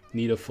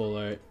 Need a full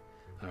art.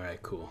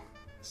 Alright, cool.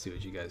 Let's see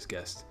what you guys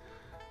guessed.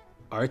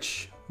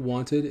 Arch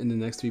wanted. In the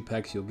next 3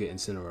 packs, you'll get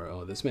Incineroar.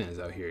 Oh, this man is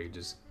out here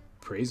just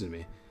praising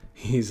me.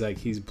 He's like,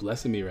 he's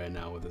blessing me right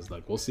now with his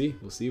luck. We'll see.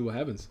 We'll see what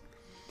happens.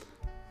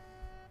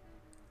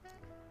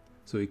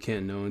 So we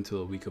can't know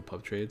until a week of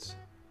pub trades.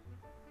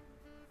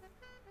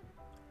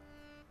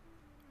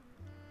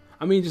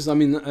 I mean,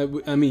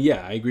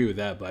 yeah, I agree with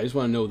that, but I just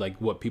want to know like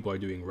what people are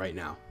doing right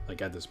now,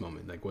 like at this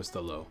moment, like what's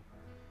the low.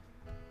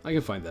 I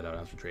can find that out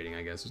after trading,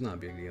 I guess. It's not a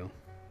big deal.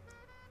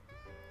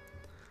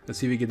 Let's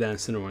see if we get that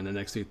Incineroar in the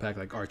next 3 pack,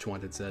 like Arch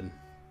wanted said.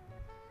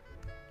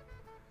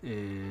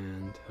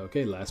 And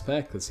okay, last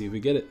pack. Let's see if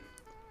we get it.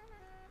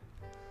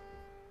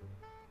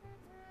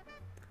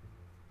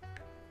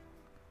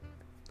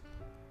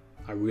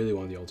 I really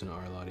want the alternate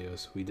R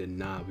Latios. We did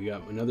not. We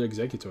got another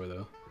Executor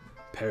though.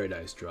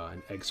 Paradise Draw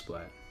and Egg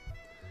Splat.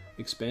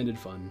 Expanded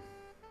Fun.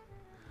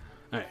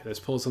 Alright, let's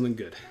pull something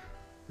good.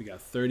 We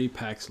got 30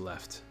 packs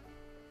left.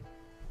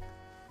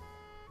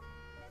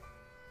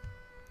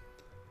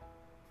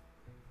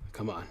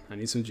 Come on, I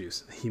need some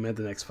juice. He meant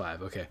the next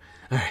 5. Okay.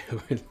 Alright,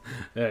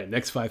 alright,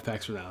 next 5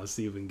 packs from now. Let's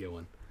see if we can get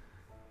one.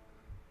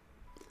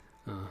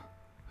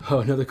 Oh,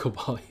 another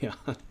Cobalion.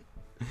 I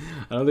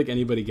don't think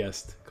anybody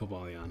guessed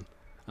Cobalion.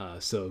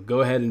 So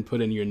go ahead and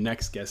put in your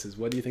next guesses.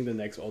 What do you think the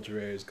next ultra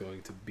rare is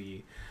going to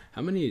be?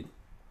 How many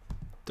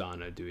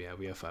Donna do we have?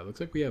 We have 5. Looks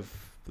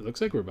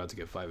like we're about to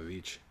get 5 of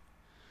each.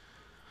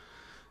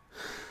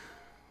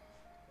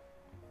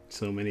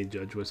 So many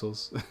Judge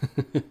Whistles.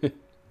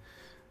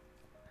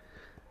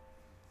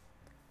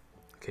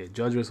 Okay,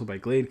 Judge Whistle by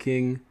Glade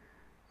King,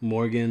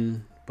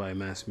 Morgan by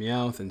Mass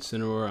Meowth, and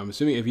Incineroar. I'm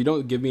assuming if you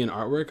don't give me an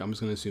artwork, I'm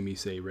just gonna assume you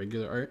say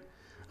regular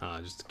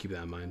art. Just to keep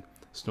that in mind.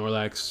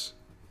 Snorlax.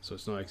 So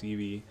Snorlax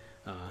Eevee,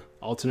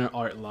 alternate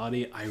art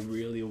Lottie. I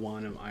really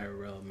want him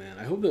IRL, man.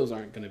 I hope those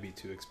aren't going to be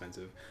too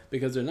expensive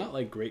because they're not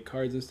like great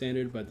cards in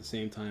standard, but at the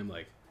same time,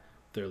 like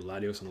they're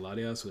Latios and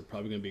Latias, so they're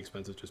probably going to be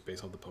expensive just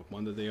based off the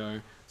Pokemon that they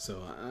are.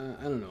 So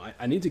I don't know.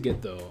 I need to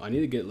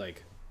get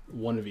like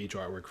one of each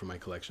artwork for my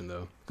collection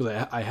though,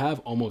 because I have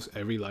almost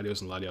every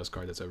Latios and Latias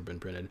card that's ever been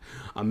printed.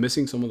 I'm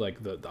missing some of like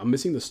I'm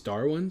missing the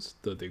star ones,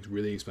 the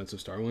really expensive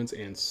star ones,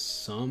 and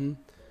some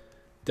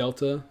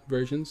Delta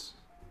versions.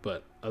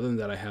 But other than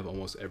that, I have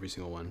almost every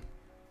single one.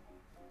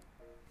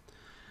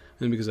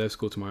 And because I have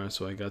school tomorrow,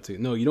 so I got to...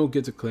 No, you don't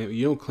get to claim...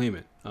 You don't claim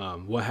it.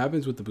 What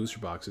happens with the booster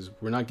box is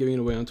we're not giving it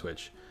away on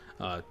Twitch.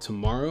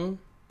 Tomorrow,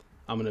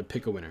 I'm going to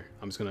pick a winner.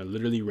 I'm just going to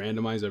literally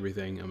randomize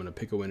everything. I'm going to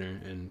pick a winner,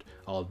 and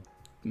I'll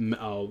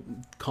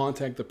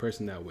contact the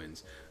person that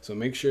wins. So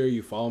make sure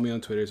you follow me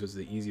on Twitter, so it's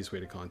the easiest way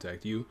to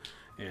contact you.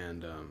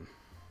 And...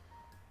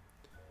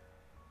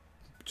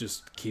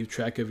 just keep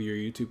track of your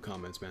YouTube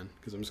comments, man,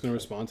 because I'm just going to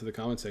respond to the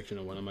comment section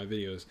of one of my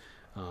videos.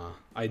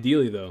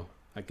 Ideally, though,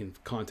 I can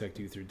contact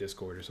you through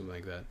Discord or something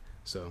like that.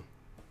 So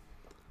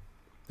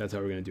that's how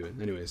we're going to do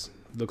it. Anyways,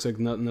 looks like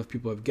not enough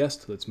people have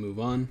guessed. Let's move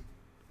on.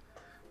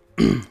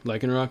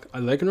 Lycanroc.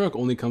 Lycanroc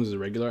only comes as a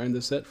regular art in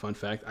this set. Fun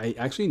fact. I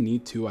actually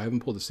need 2. I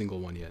haven't pulled a single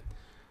one yet.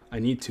 I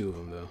need 2 of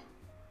them, though.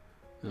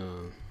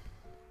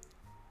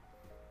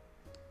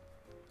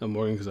 I'm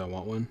Morgan because I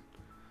want one.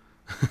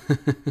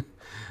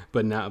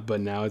 But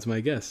now it's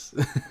my guess.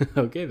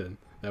 Okay, then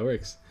that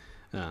works.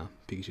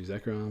 Pikachu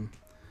Zekrom.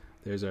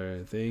 There's our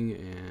thing,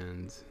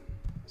 and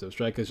so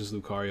Strike is just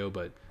Lucario,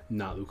 but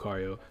not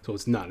Lucario, so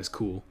it's not as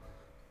cool.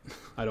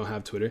 I don't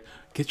have Twitter.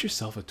 Get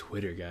yourself a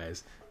Twitter,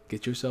 guys.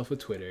 Get yourself a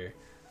Twitter.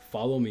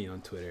 Follow me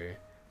on Twitter.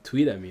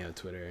 Tweet at me on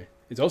Twitter.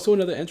 It's also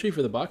another entry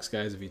for the box,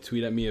 guys. If you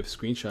tweet at me a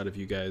screenshot of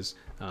you guys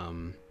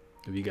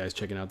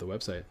checking out the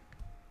website.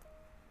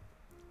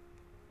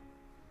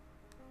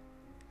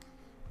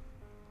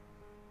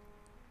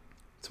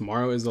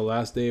 Tomorrow is the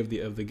last day of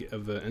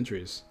the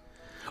entries.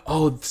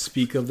 Oh,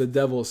 speak of the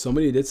devil.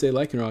 Somebody did say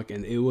Lycanroc,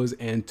 and it was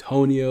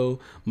Antonio,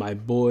 my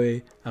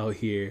boy out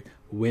here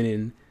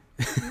winning.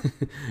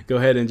 Go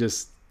ahead and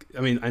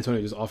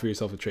Antonio, just offer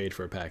yourself a trade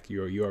for a pack.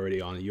 You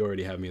already on it. You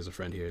already have me as a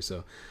friend here,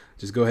 so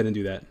just go ahead and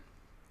do that.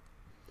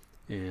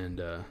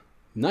 And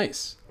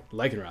nice.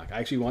 Lycanroc. I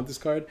actually want this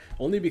card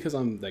only because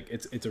I'm like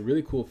it's a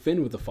really cool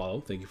Finn with the follow.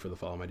 Thank you for the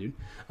follow, my dude.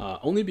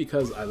 Only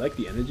because I like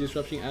the energy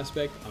disruption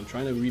aspect. I'm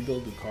trying to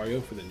rebuild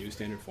Lucario for the new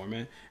standard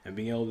format, and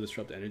being able to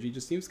disrupt energy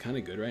just seems kind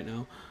of good right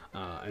now.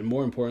 And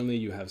more importantly,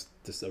 you have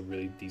just a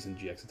really decent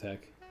GX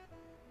attack.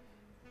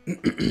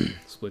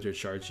 Splitter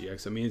Charge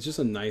GX. I mean, it's just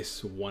a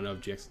nice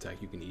one-up GX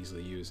attack you can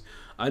easily use.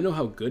 I don't know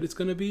how good it's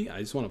gonna be. I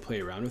just want to play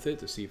around with it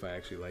to see if I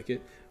actually like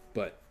it,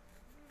 but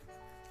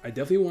I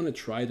definitely want to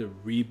try to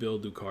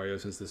rebuild Lucario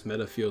since this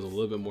meta feels a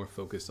little bit more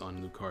focused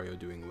on Lucario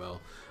doing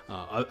well.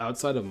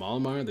 Outside of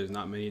Malamar, there's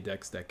not many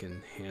decks that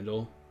can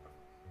handle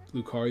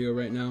Lucario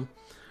right now.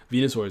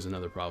 Venusaur is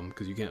another problem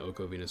because you can't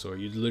Oko Venusaur.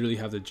 You literally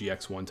have the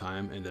GX one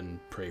time and then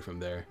pray from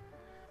there.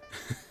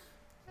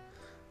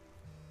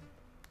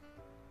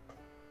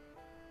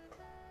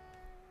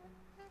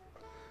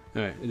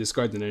 Alright,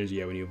 discard an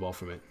energy when you evolve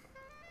from it.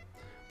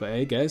 But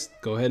hey guys,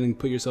 go ahead and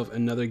put yourself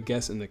another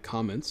guess in the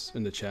comments,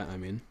 in the chat I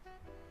mean.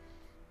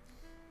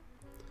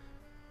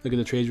 Look at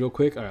the trades real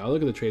quick. Alright, I'll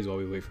look at the trades while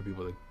we wait for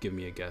people to give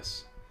me a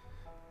guess.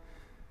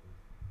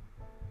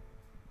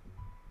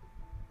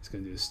 It's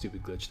gonna do this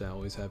stupid glitch that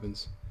always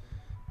happens.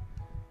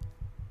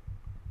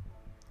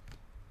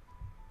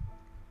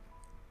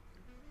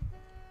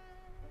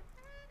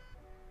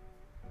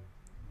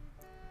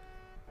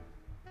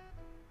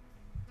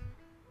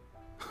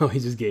 Oh, he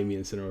just gave me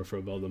Incineroar for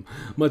a Beldum.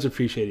 Much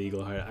appreciated,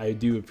 Eagleheart. I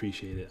do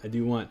appreciate it.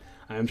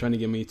 I am trying to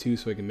get me 2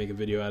 so I can make a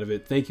video out of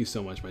it. Thank you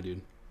so much, my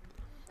dude.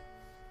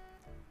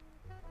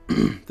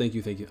 Thank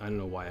you, thank you. I don't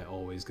know why I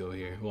always go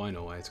here. Well, I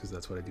know why. It's because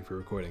that's what I do for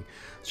recording.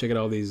 Let's check out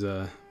all these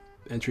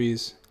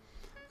entries.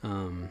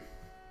 Snorlax,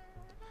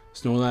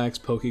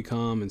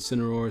 Pokecom,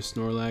 Incineroar,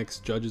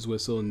 Snorlax, Judge's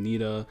Whistle,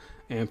 Nita,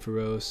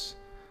 Ampharos,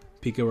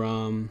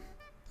 Pikarom.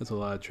 That's a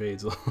lot of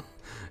trades.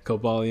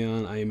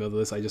 Cobalion, I emailed the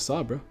list. I just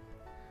saw, bro.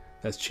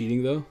 That's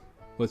cheating, though?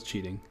 What's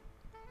cheating?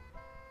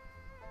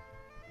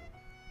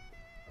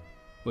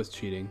 What's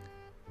cheating?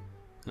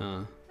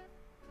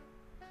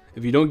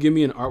 If you don't give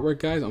me an artwork,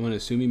 guys, I'm going to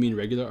assume you mean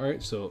regular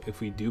art. So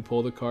if we do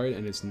pull the card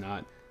and it's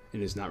not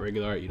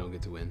regular art, you don't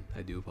get to win.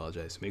 I do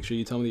apologize. Make sure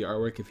you tell me the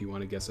artwork if you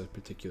want to guess a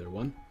particular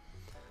one.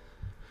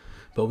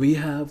 But we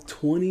have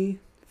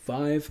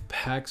 25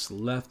 packs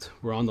left.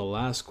 We're on the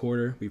last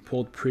quarter. We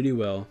pulled pretty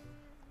well.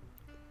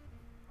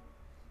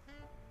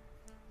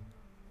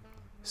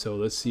 So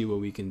let's see what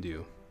we can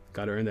do.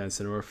 Gotta earn that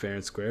Incineroar fair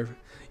and square.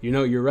 You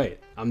know, you're right.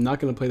 I'm not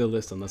going to play the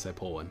list unless I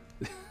pull one.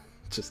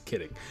 Just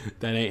kidding.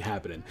 That ain't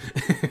happening.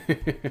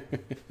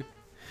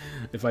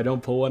 If I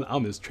don't pull one,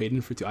 I'm just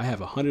trading for 2. I have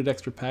 100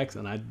 extra packs,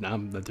 and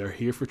they're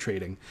here for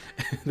trading.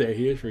 They're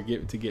here to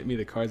get me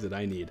the cards that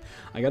I need.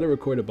 I got to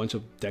record a bunch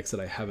of decks that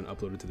I haven't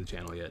uploaded to the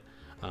channel yet.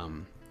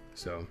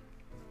 So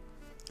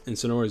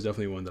Incineroar is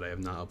definitely one that I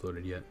have not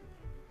uploaded yet.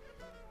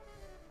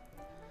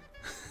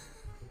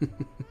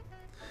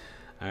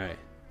 All right.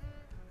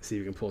 Let's see if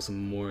we can pull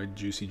some more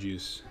juicy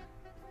juice.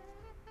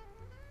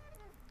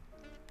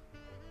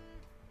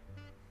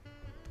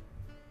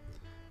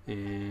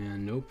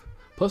 And nope.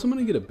 Plus, I'm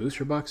going to get a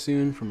booster box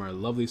soon from our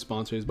lovely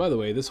sponsors. By the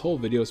way, this whole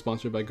video is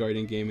sponsored by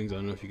Guardian Gaming. I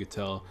don't know if you could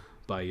tell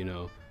by, you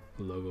know,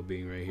 the logo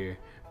being right here.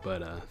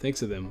 But thanks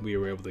to them, we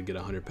were able to get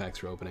 100 packs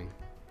for opening.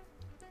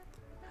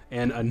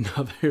 And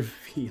another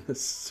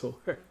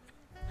Venusaur.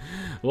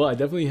 Well, I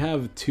definitely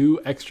have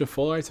 2 extra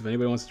full arts. If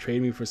anybody wants to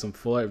trade me for some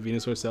full art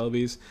Venusaur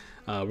Celebies,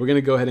 we're going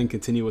to go ahead and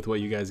continue with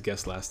what you guys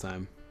guessed last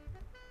time.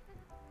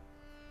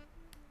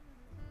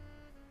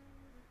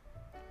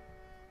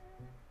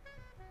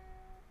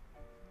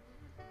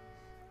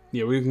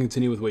 Yeah, we're going to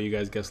continue with what you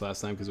guys guessed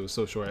last time because it was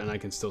so short and I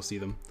can still see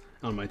them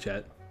on my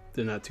chat.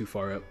 They're not too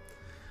far up.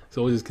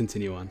 So we'll just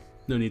continue on.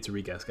 No need to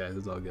re-guess, guys.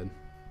 It's all good.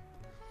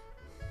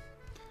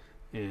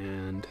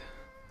 And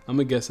I'm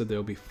going to guess that there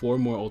will be 4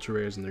 more Ultra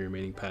Rares in the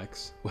remaining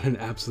packs. What an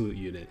absolute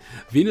unit.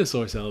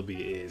 Venusaur Celebi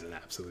is an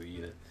absolute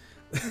unit.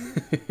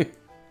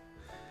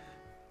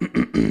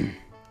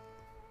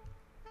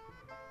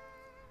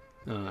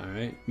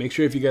 Alright. Make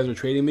sure if you guys are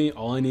trading me,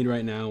 all I need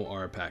right now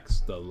are packs.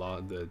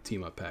 The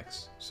team-up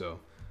packs. So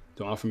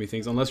don't offer me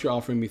things unless you're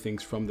offering me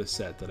things from the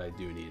set that I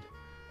do need.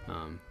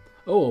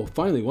 Oh,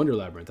 finally, Wonder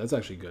Labyrinth. That's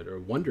actually good. Or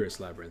Wondrous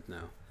Labyrinth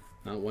now.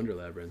 Not Wonder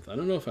Labyrinth. I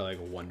don't know if I like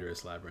a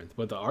Wondrous Labyrinth.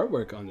 But the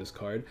artwork on this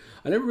card,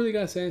 I never really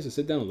got a chance to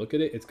sit down and look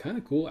at it. It's kind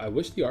of cool. I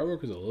wish the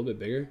artwork was a little bit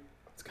bigger.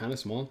 It's kind of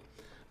small.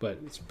 But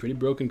it's a pretty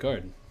broken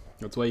card.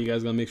 That's why you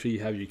guys gotta make sure you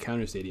have your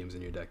counter stadiums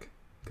in your deck.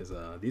 Because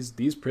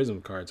these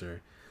Prism cards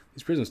are...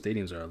 These Prism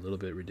Stadiums are a little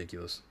bit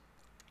ridiculous.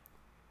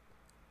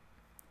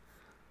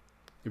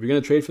 If you're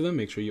going to trade for them,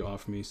 make sure you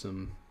offer me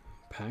some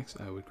packs.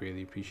 I would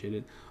greatly appreciate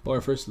it. Oh,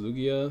 our first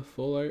Lugia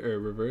full art, or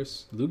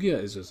reverse.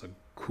 Lugia is just a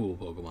cool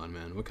Pokemon,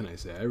 man. What can I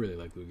say? I really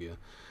like Lugia.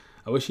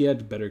 I wish he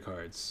had better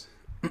cards.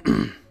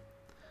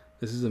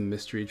 This is a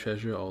mystery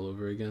treasure all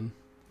over again.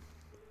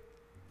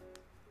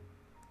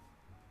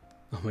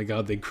 Oh my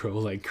god, they grow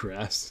like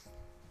grass.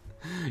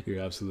 You're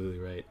absolutely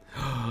right.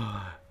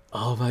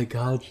 Oh my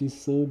god,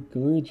 she's so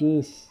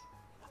gorgeous.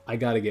 I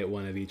gotta get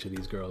one of each of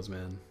these girls,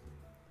 man.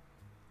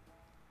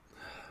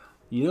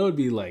 You know what would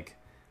be like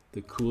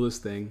the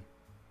coolest thing?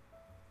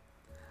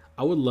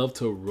 I would love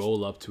to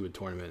roll up to a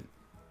tournament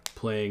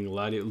playing my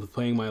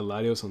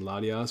Latios and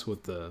Latias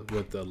with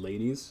the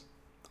ladies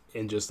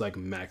and just like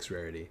max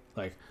rarity.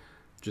 Like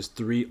just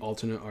 3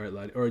 alternate art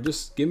or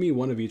just give me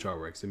one of each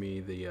artworks. Give me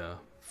the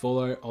full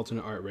art,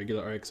 alternate art,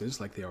 regular art, because I just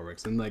like the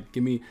artworks. And like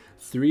give me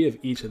 3 of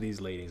each of these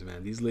ladies,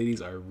 man. These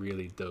ladies are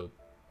really dope.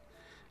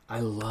 I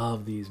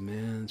love these,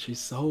 man.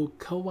 She's so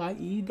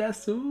kawaii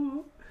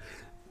desu.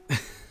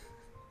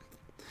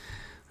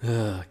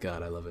 Oh,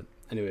 God, I love it.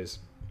 Anyways,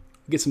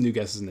 get some new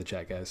guesses in the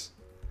chat, guys.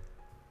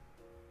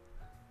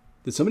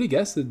 Did somebody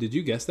guess? Did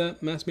you guess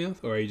that, Mass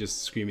Meowth? Or are you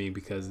just screaming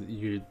because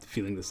you're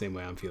feeling the same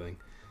way I'm feeling?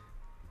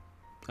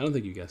 I don't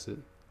think you guessed it.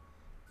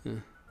 Yeah.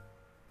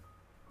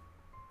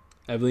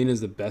 Evelyn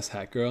is the best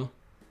hat girl.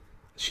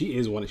 She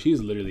is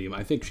literally,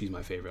 I think she's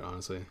my favorite,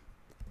 honestly.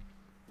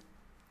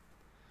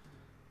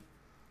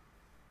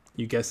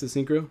 You guessed the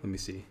Synchro? Let me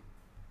see.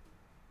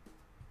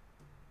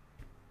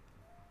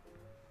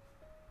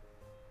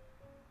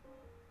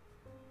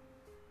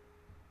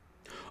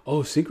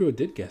 Oh, Synchro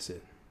did guess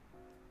it.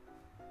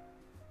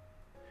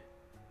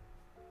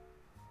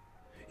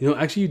 You know,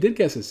 actually, you did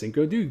guess it,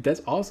 Synchro. Dude,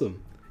 that's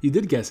awesome. You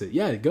did guess it.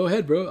 Yeah, go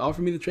ahead, bro.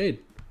 Offer me the trade.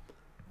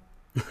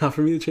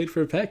 Offer me the trade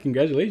for a pack.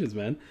 Congratulations,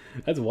 man.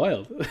 That's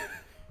wild.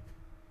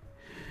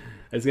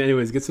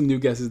 Anyways, get some new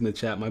guesses in the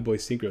chat. My boy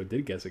Synchro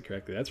did guess it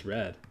correctly. That's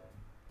rad.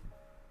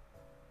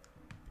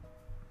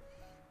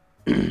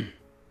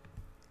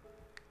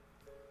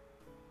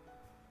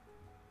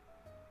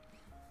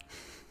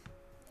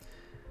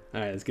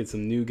 Alright, let's get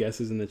some new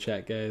guesses in the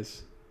chat,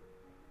 guys.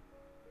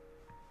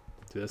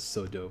 Dude, that's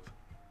so dope.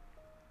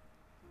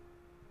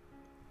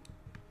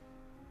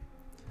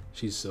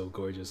 She's so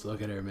gorgeous.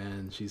 Look at her,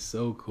 man. She's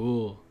so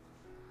cool.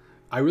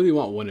 I really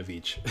want one of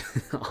each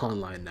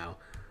online now.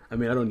 I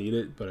mean, I don't need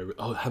it, but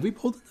oh, have we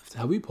pulled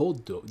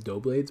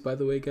Doughblades, by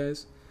the way,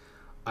 guys?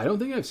 I don't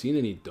think I've seen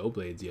any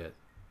Doughblades yet.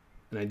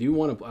 And I do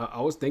want to... I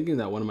was thinking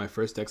that one of my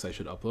first decks I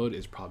should upload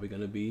is probably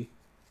going to be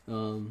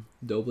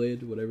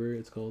Doughblade, whatever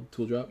it's called,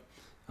 Tool Drop.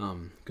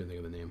 Couldn't think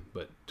of the name,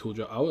 but Tool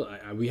Drop.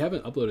 We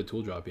haven't uploaded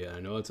Tool Drop yet. I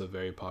know it's a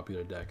very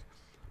popular deck,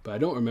 but I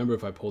don't remember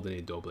if I pulled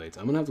any Doughblades.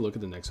 I'm going to have to look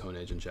at the next Hone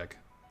Edge and check.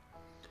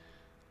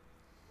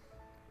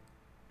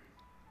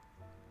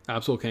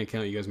 Absol can't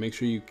count. You guys make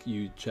sure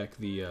you check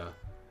the...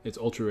 it's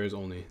ultra rares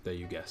only that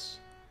you guess.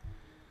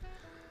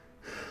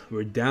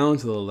 We're down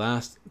to the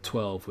last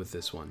 12 with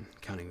this one,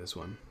 counting this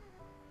one.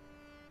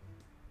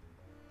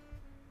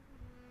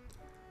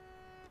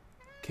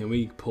 Can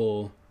we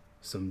pull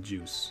some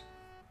juice?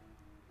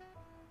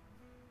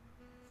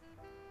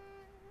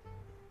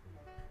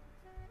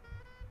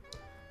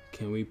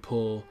 Can we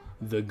pull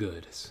the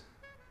goods?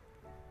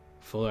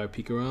 Full art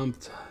Pikarom.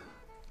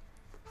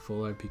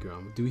 Full art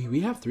Pikarom. Do we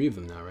have 3 of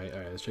them now, right? All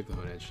right, let's check the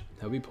Hone Edge.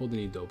 Have we pulled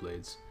any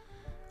Doughblades?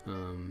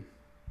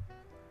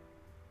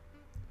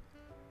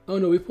 Oh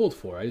no, we pulled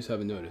 4. I just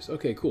haven't noticed.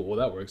 Okay, cool. Well,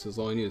 that works. That's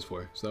all I need is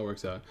 4, so that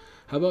works out.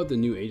 How about the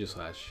new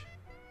Aegislash?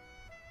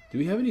 Do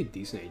we have any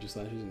decent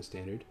Aegislashes in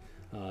standard?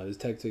 This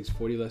tech takes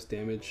 40 less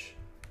damage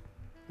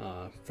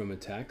from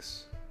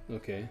attacks.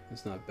 Okay,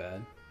 that's not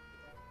bad.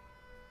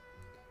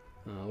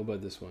 What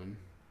about this one?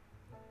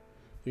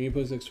 When you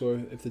post next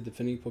door, if the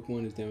defending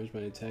Pokemon is damaged by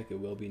an attack, it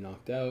will be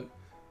knocked out.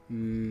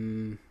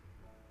 These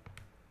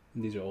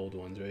are old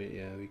ones, right?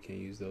 Yeah, we can't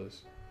use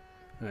those.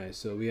 Alright,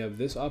 so we have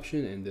this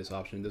option and this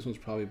option. This one's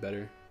probably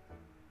better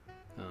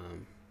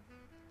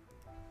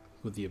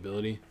with the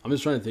ability. I'm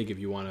just trying to think if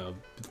you want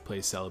to play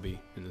Celebi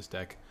in this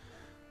deck.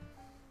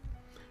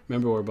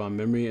 Remember Orabomb,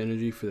 memory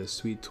energy for the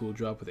sweet tool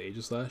drop with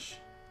Aegislash.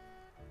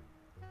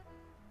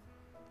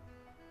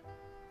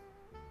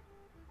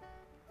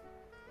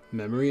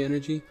 Memory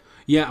energy?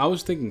 Yeah, I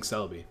was thinking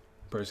Celebi,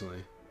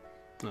 personally.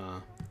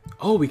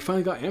 Oh, we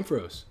finally got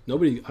Ampharos.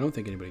 I don't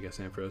think anybody gets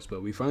Ampharos,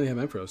 but we finally have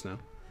Ampharos now.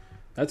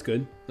 That's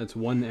good. That's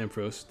 1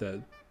 Ampharos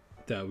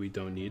that we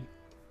don't need.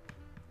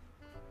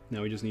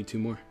 Now we just need 2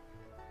 more.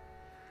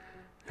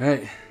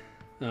 Alright.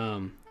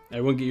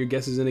 Everyone get your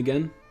guesses in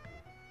again.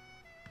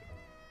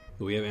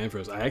 But we have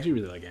Ampharos. I actually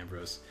really like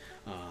Ampharos.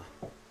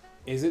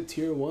 Is it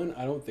tier 1?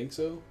 I don't think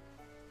so.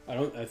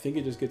 I think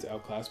it just gets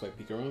outclassed by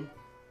Pikarom.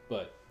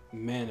 But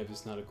man, if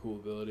it's not a cool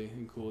ability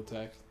and cool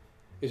attack.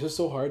 It's just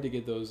so hard to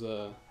get those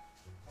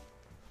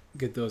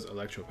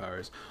electro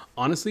powers.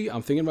 Honestly,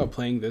 I'm thinking about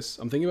playing this.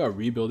 I'm thinking about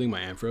rebuilding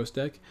my Ampharos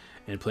deck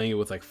and playing it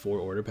with like 4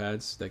 order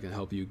pads that can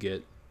help you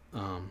get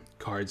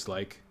cards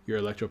like your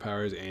electro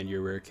powers and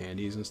your rare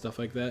candies and stuff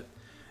like that.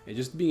 And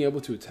just being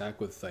able to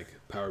attack with like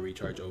power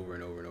recharge over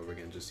and over and over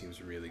again just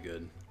seems really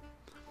good.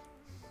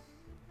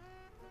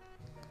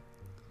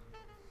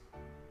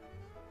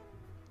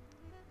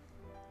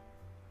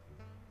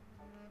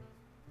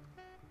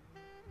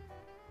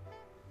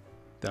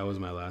 That was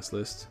my last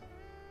list.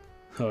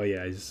 Oh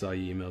yeah, I just saw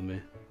you emailed me.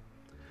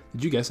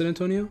 Did you guess it,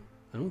 Antonio?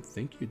 I don't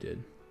think you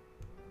did.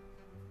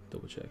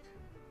 Double check.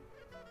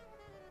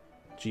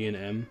 G and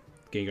M.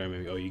 Gengar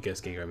Mimikyu. Oh, you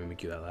guessed Gengar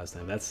Mimikyu that last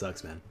time. That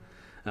sucks, man.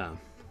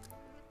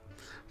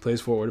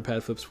 Plays 4 order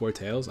pad, flips 4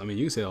 tails. I mean,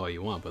 you can say all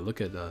you want, but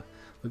look at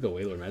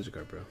Wailord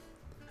Magikarp, bro.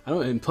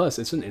 And plus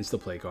it's an insta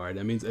play card.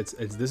 I mean, this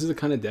is the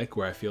kind of deck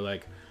where I feel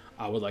like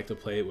I would like to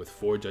play it with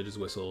 4 Judge's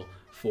Whistle,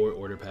 4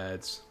 order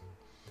pads,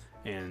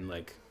 and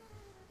like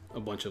a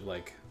bunch of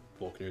like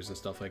Volkners and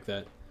stuff like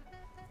that.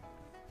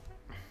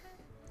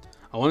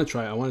 I want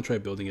to try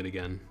building it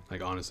again,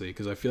 like honestly,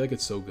 because I feel like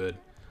it's so good.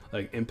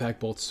 Like Impact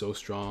Bolt's so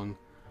strong,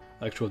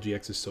 Electro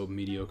GX is so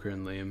mediocre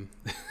and lame.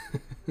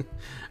 All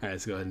right,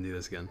 let's go ahead and do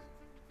this again.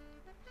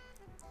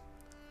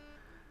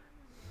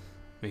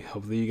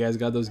 Hopefully you guys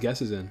got those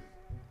guesses in.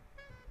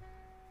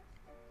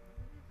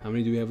 How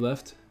many do we have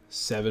left?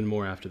 7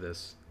 more after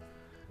this.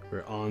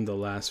 We're on the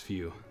last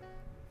few.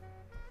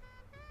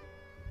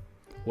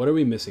 What are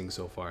we missing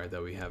so far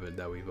that we have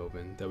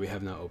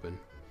not opened?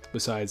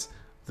 Besides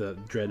the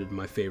dreaded,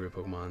 my favorite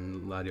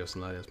Pokemon, Latios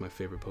and Latios, my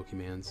favorite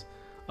Pokemans,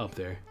 up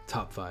there,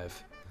 top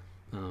 5.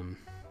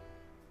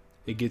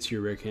 It gets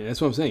your rare candy.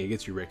 That's what I'm saying. It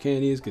gets your rare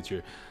candies, gets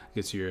your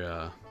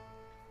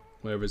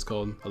whatever it's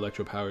called,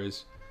 electro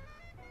powers,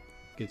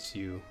 gets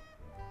you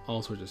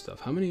all sorts of stuff.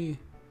 How many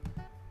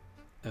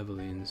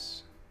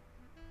Evelyns?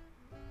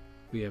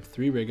 We have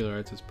 3 regular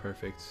arts. It's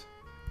perfect.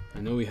 I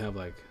know we have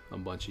like a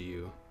bunch of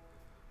you.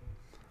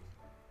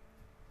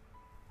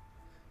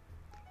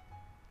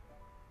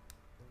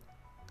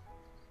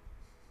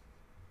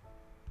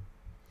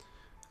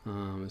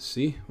 Let's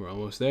see. We're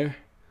almost there.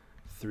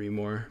 4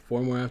 more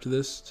after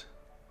this.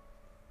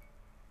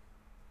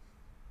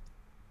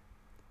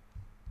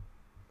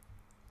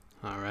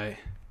 All right.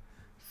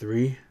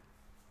 3.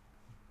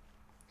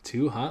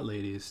 2 hat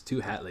ladies.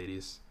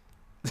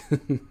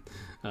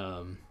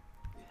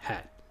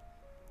 Hat.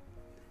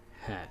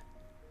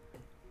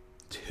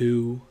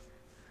 2.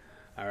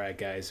 All right,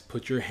 guys,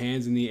 put your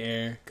hands in the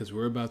air because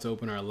we're about to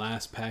open our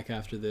last pack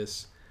after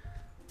this.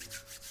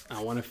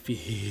 I want to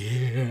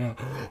feel.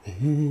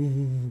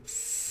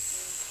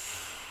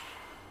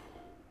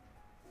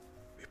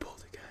 We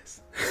pulled it,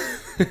 guys.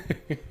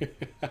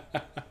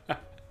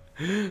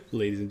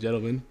 Ladies and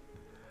gentlemen,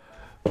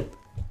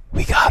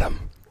 we got him.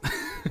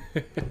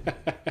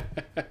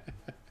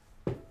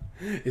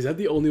 Is that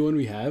the only one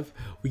we have?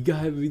 We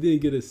didn't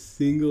get a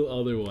single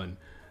other one.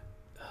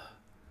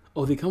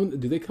 Oh, do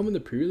they come in the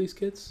pre-release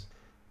kits?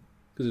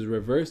 Because it's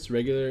reversed,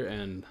 regular,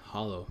 and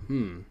hollow.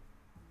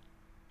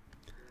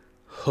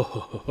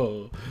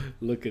 Oh,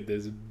 look at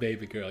this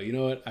baby girl. You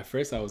know what? At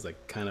first I was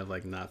like kind of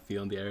like not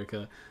feeling the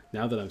Erica.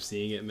 Now that I'm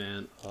seeing it,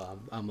 man,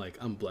 I'm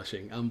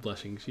blushing.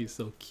 She's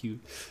so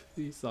cute.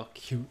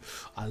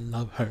 I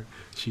love her.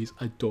 She's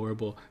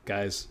adorable.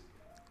 Guys,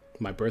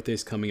 my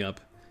birthday's coming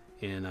up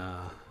in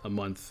a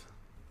month.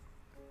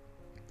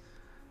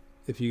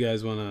 If you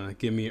guys want to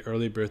give me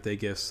early birthday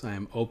gifts, I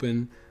am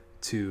open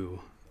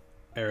to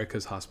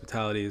Erica's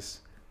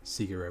hospitalities,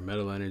 Secret Rare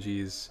Metal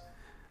Energies,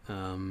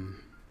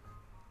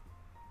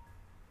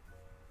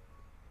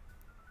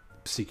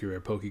 Secret Rare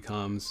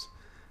Pokecoms.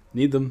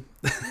 Need them.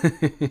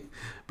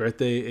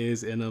 Birthday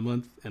is in a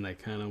month and I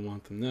kind of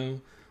want them now,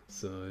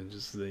 so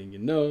just letting you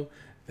know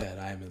that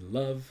I'm in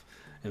love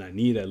and I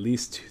need at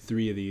least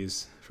 3 of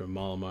these from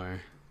Malamar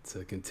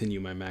to continue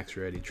my max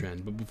rarity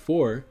trend. But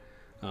before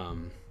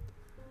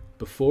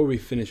we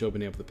finish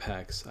opening up the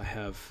packs, I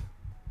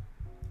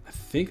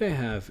think I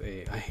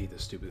hate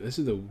this stupid. This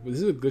is a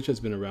glitch that's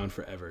been around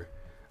forever.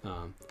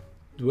 I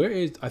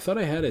thought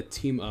I had a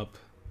team up.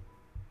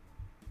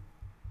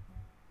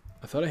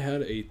 I thought I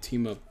had a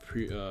team up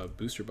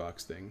booster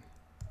box thing.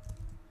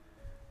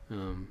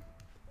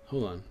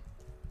 Hold on.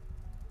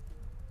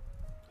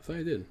 I thought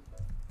I did.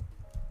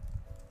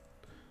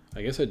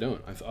 I guess I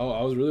don't. I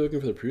was really looking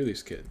for the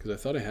pre-release kit because I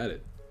thought I had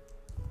it.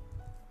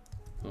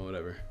 Oh,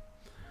 whatever.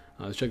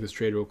 Let's check this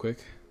trade real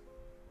quick.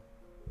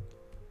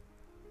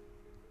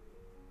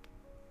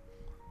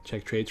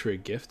 Check trades for a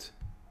gift.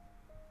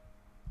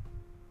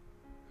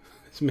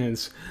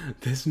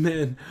 This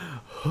man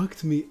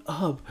hooked me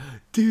up.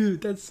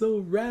 Dude, that's so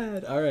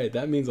rad. All right,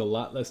 that means a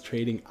lot less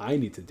trading I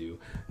need to do.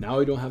 Now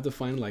I don't have to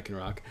find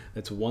Lycanroc.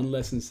 That's one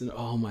less instead.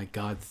 Oh my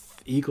god,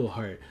 Eagle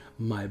Heart,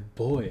 my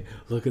boy.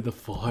 Look at the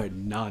full heart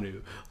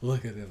Nanu.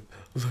 Look at him.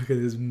 Look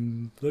at this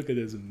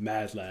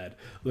mad lad.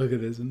 Look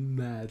at this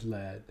mad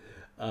lad.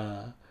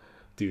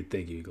 Dude,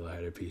 thank you, Eagle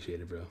Heart. I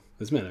appreciate it, bro.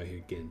 This man out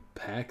here getting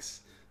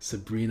packs.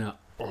 Sabrina.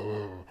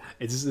 Oh,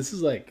 this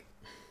is like,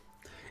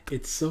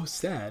 it's so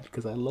sad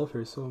because I love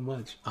her so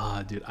much.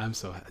 Dude, I'm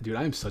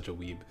such a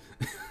weeb.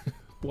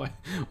 Why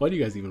do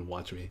you guys even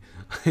watch me?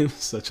 I am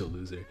such a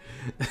loser.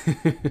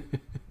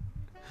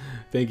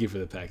 Thank you for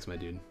the packs, my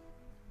dude.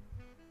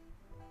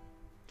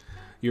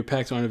 Your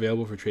packs aren't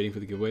available for trading for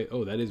the giveaway.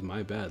 Oh, that is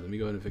my bad. Let me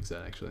go ahead and fix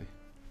that, actually.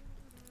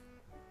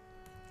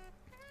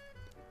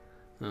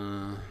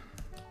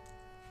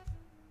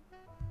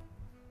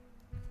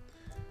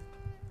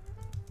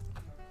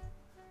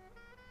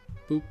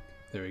 Boop.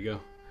 There we go.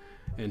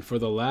 And for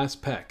the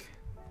last pack,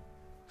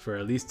 for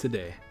at least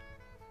today,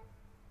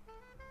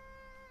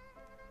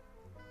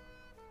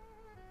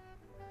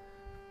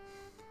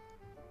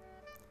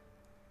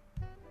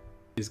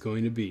 is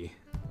going to be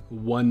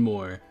one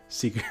more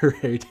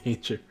Secret Rare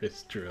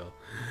Dangerous Drill.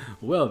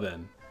 Well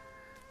then,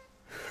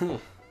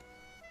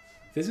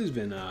 this has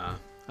been, I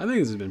think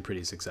this has been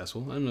pretty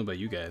successful. I don't know about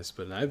you guys,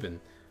 but I think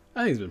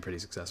it's been pretty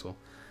successful.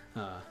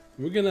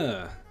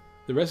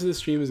 The rest of the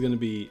stream is gonna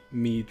be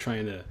me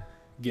trying to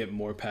get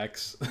more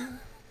packs.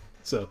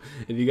 So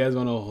if you guys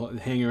want to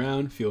hang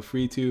around, feel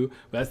free to.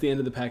 But that's the end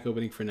of the pack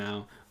opening for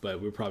now,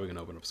 but we're probably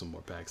gonna open up some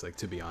more packs. Like,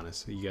 to be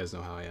honest, you guys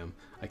know how I am.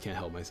 I can't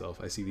help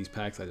myself. I see these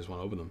packs, I just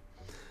want to open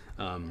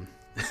them.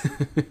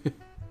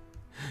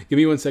 Give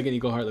me 1 second,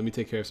 Eagle Heart. Let me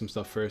take care of some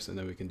stuff first, and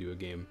then we can do a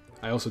game.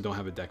 I also don't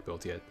have a deck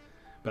built yet,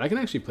 but I can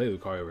actually play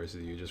Lucario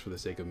versus you just for the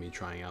sake of me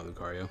trying out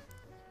Lucario.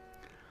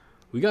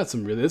 We got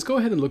some really. Let's go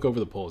ahead and look over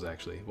the polls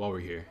actually while we're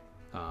here.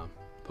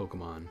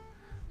 Pokemon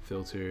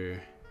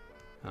filter,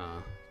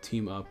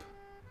 team up,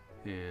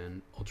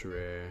 and ultra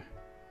rare.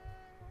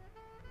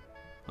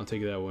 I'll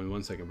take that one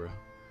 1 second, bro. All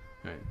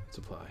right, let's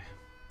apply.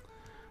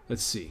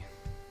 Let's see.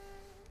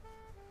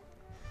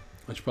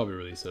 I should probably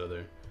release that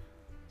other.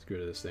 Let's get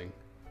rid of this thing.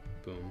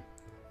 Boom.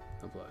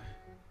 Apply.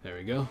 There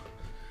we go.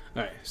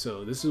 Alright,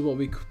 so this is what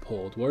we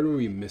pulled. What were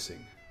we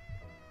missing?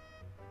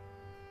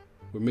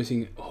 We're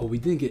missing... Oh, we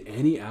didn't get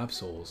any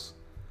Absols.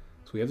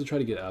 So we have to try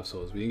to get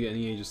Absols. We didn't get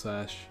any Age of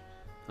Slash.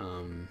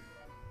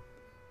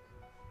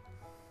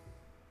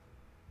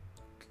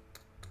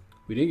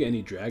 We didn't get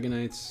any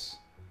Dragonites.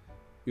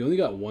 We only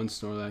got one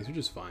Snorlax, which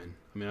is fine.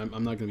 I mean,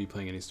 I'm not going to be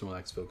playing any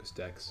Snorlax-focused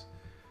decks.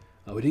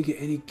 We didn't get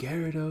any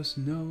Gyarados.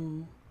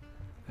 No.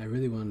 I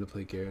really wanted to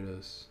play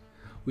Gyarados.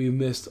 We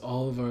missed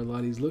all of our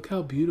Lotties. Look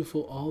how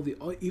beautiful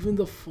even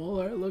the full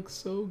art looks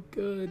so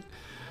good.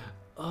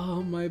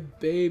 Oh, my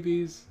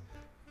babies.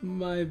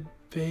 My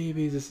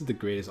babies. This is the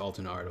greatest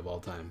alternate art of all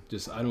time.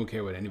 I don't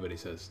care what anybody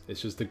says.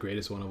 It's just the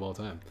greatest one of all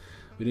time.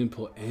 We didn't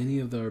pull any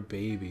of our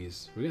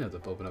babies. We're going to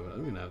have to open up.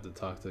 I'm going to have to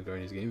talk to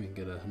Guardians Gaming and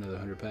get another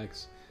 100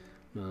 packs.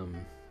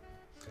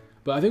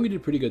 But I think we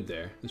did pretty good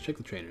there. Let's check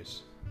the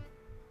trainers.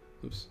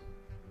 Oops.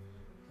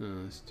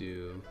 Let's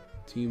do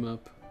team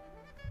up.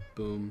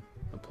 Boom.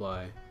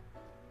 Apply.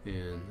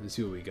 And let's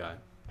see what we got.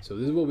 So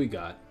this is what we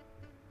got.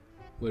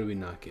 What did we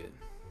not get?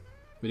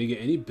 We didn't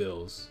get any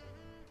Bills.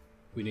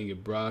 We didn't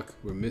get Brock.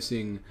 We're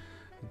missing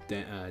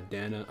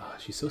Dana. Oh,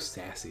 she's so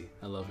sassy.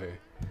 I love her.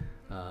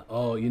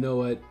 Oh, you know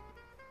what?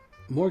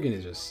 Morgan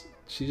is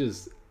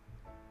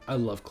I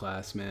love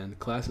Class, man.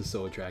 Class is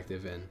so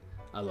attractive, and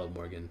I love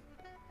Morgan.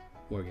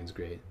 Morgan's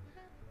great.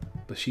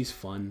 But she's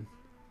fun.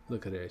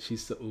 Look at her.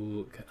 She's so...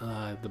 Ooh,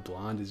 the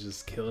blonde is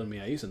just killing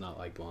me. I used to not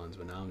like blondes,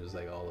 but now I'm just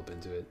like all up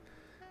into it.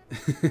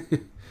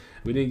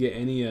 We didn't get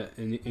any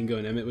Ingo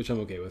and Emmett, which I'm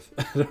okay with.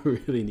 I don't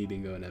really need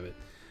Ingo and Emmett.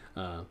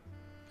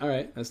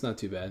 Alright, that's not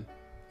too bad.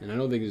 And I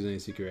don't think there's any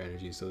secret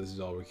energy, so this is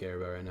all we care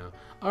about right now.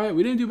 Alright,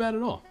 we didn't do bad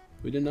at all.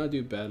 We did not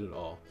do bad at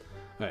all.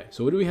 Alright,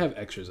 so what do we have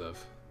extras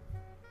of?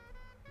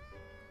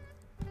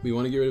 We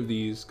want to get rid of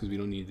these, because we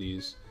don't need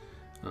these.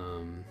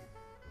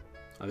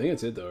 I think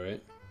that's it though,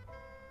 right?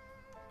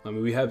 I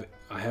mean,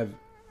 I have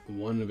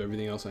one of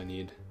everything else I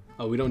need.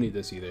 Oh, we don't need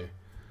this either. So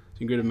we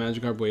can get rid of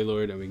Magikarp,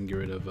 Wailord, and we can get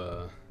rid of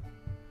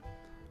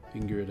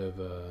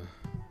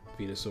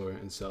Venusaur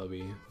and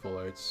Celebi full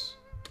arts.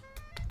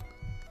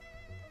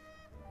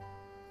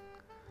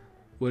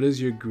 What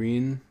is your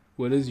game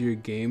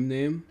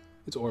name?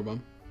 It's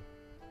Orbom.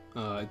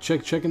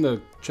 Check in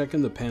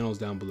the panels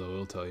down below.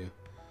 It'll tell you.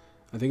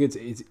 I think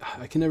it's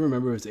I can never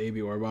remember if it's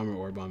ab.aurabomb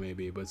or Orbom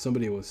AB, but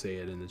somebody will say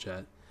it in the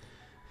chat.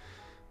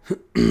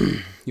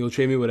 You'll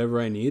trade me whatever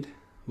I need.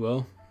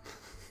 Well,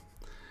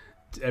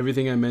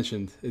 everything I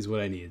mentioned is what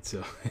I need.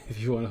 So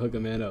if you want to hook a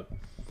man up,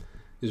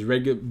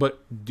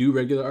 but do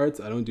regular arts.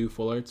 I don't do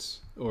full arts,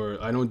 or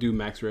I don't do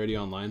max rarity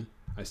online.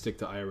 I stick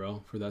to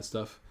IRL for that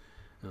stuff.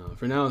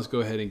 For now, let's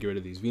go ahead and get rid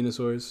of these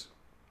Venusaurs.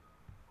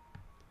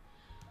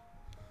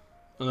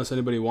 Unless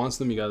anybody wants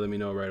them, you gotta let me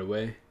know right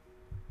away.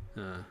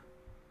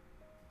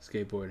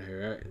 Skateboard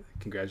here. All right.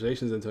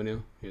 Congratulations,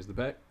 Antonio. Here's the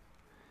pack.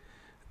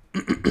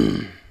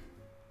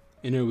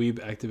 Inner Weeb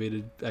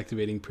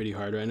activating pretty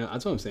hard right now.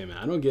 That's what I'm saying, man.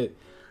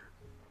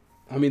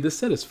 I mean, this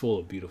set is full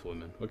of beautiful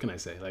women. What can I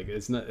say? Like,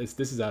 this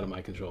is out of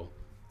my control.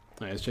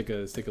 All right, let's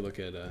take a look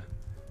at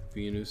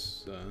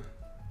Venus.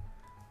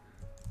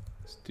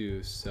 Let's do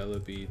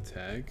Celebi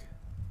tag.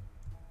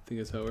 I think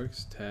that's how it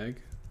works.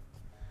 Tag.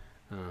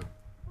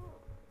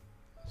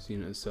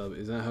 Celebi.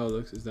 Is that how it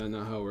looks? Is that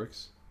not how it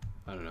works?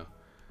 I don't know.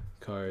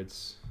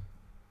 Cards.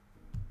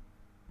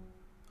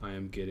 I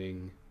am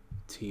getting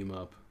team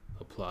up.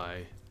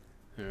 Apply.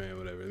 Alright,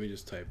 whatever. Let me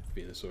just type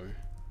Venusaur.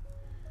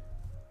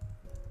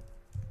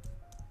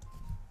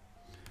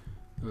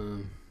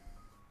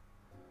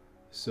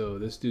 So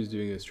this dude's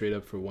doing it straight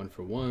up for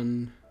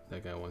 1-for-1.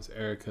 That guy wants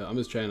Erica. I'm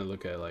just trying to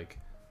look at like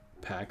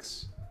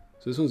packs.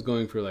 So this one's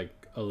going for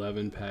like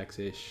 11 packs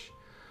ish.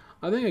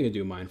 I think I could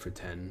do mine for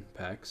 10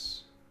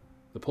 packs.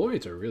 The pull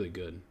rates are really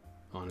good,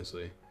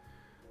 honestly.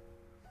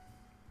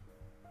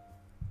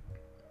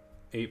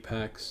 8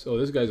 packs. Oh,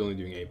 this guy's only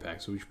doing 8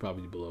 packs, so we should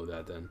probably be below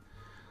that then.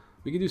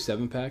 We can do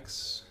 7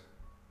 packs.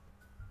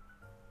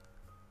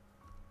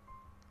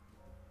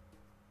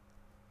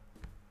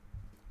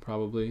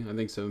 Probably. I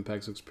think 7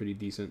 packs looks pretty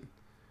decent.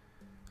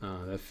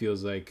 That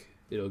feels like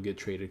it'll get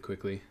traded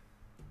quickly.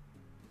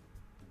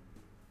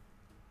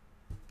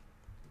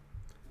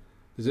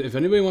 If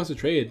anybody wants to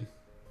trade,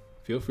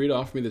 feel free to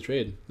offer me the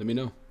trade. Let me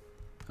know.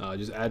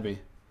 Just add me.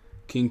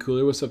 King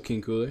Cooler. What's up,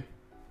 King Cooler?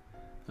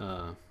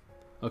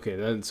 Okay,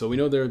 then so we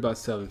know there are about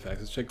 7 packs.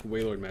 Let's check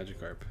Wailord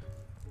Magikarp.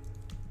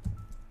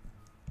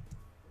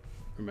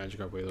 Or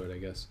Magikarp Wailord, I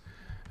guess.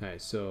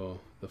 Alright,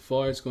 so the full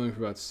art's going for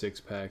about 6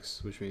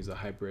 packs, which means the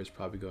hyper is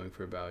probably going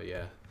for about,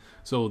 yeah.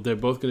 So they're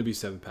both going to be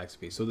 7 packs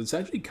apiece. So it's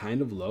actually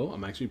kind of low.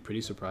 I'm actually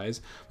pretty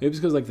surprised. Maybe it's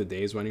because like the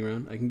day is running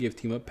around. I can give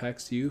team up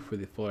packs to you for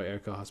the full art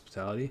Erica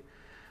Hospitality.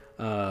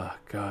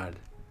 God.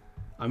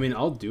 I mean,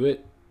 I'll do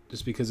it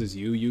just because it's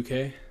you,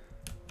 UK.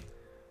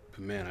 But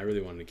man, I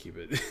really wanted to keep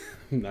it.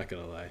 I'm not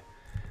going to lie.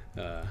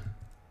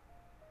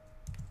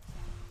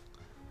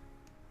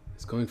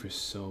 It's going for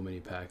so many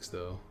packs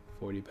though.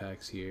 40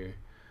 packs here.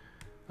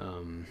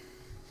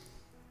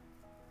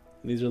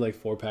 These are like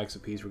 4 packs a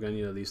piece. We're gonna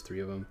need at least 3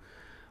 of them.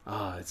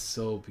 Ah, it's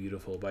so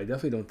beautiful, but I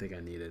definitely don't think I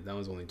need it. That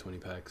was only 20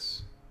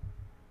 packs.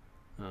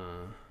 Is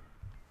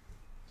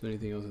there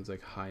anything else that's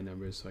like high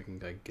numbers so I can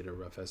like get a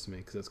rough estimate?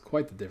 Because that's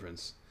quite the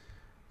difference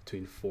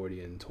between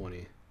 40 and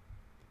 20.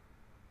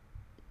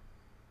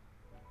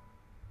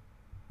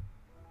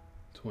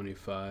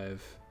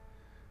 25,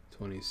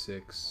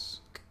 26.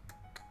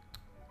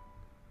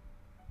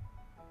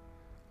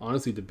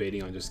 Honestly,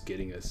 debating on just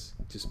getting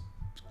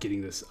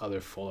this other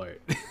full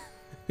art.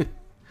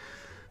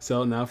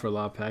 Sell it now for a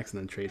lot of packs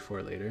and then trade for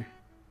it later.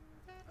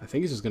 I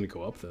think it's just gonna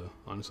go up though,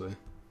 honestly.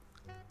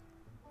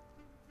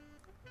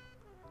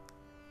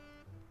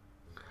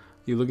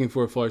 You looking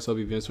for a full art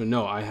LB Venusaur?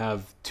 No, I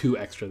have 2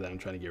 extra that I'm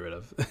trying to get rid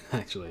of.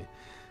 Actually,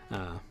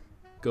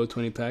 go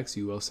 20 packs.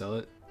 You will sell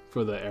it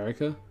for the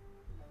Erica.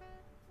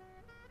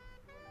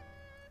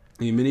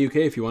 Mini UK,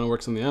 if you want to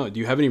work something out. Do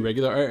you have any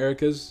regular art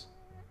Ericas?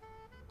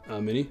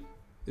 Mini?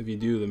 If you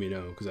do, let me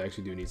know, because I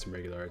actually do need some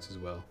regular arts as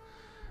well.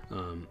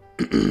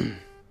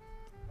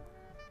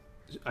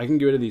 I can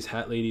get rid of these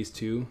hat ladies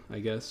too, I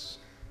guess,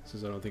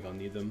 since I don't think I'll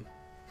need them.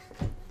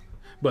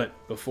 But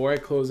before I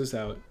close this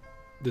out,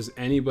 does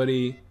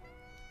anybody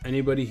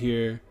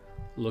here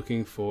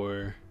looking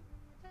for...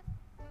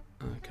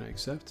 can I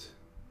accept?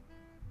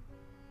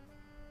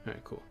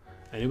 Alright, cool.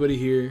 Anybody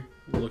here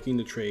looking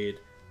to trade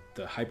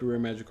the Hyper Rare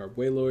Magikarp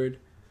Wailord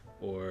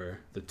or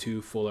the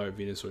 2 full art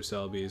Venusaur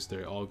Celebies?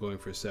 They're all going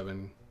for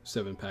 7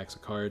 packs a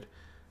card.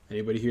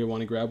 Anybody here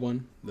want to grab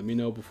one? Let me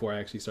know before I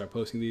actually start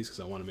posting these,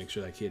 because I want to make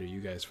sure that I cater you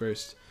guys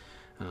first.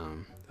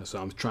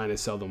 So I'm trying to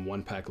sell them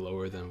 1 pack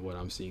lower than what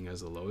I'm seeing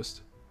as the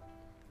lowest.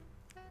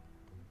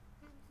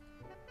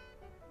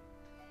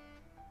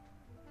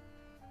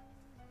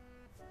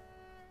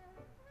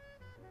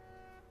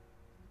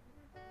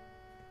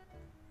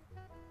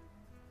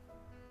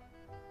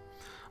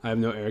 I have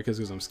no Ericas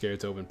because I'm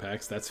scared to open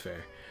packs. That's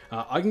fair.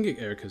 I can get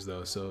Ericas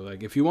though, so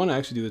like if you want to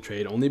actually do the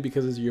trade, only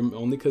because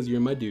you're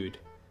my dude,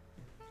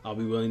 I'll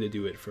be willing to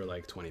do it for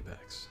like 20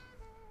 packs.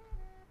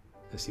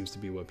 That seems to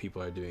be what people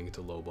are doing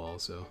to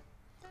lowball, so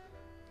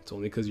it's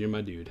only because you're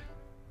my dude.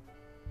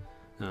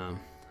 Alright,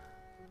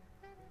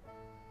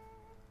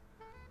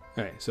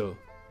 so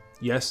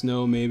yes,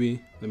 no,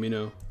 maybe. Let me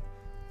know.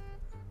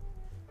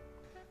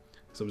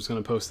 So I'm just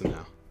gonna post them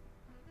now.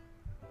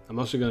 I'm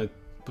also gonna,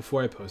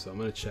 before I post them, I'm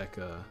gonna check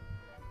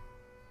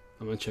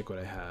what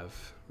I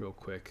have real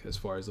quick as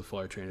far as the full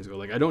art trainers go.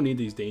 Like, I don't need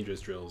these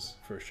dangerous drills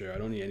for sure. I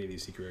don't need any of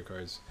these secret rare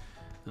cards.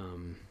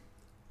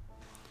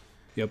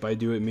 Yep, I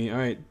do it me. All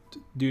right,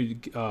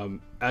 dude,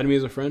 add me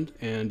as a friend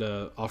and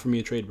offer me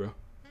a trade, bro.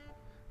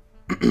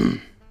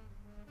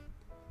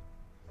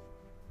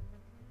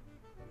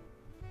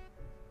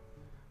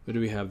 What do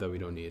we have that we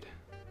don't need?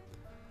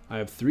 I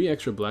have 2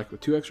 extra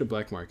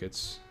black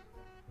markets,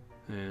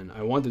 and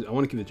I want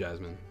to keep the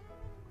Jasmine.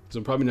 So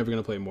I'm probably never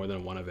gonna play more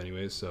than 1 of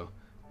anyways, so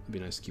it'd be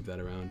nice to keep that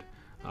around.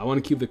 I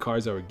want to keep the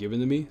cards that were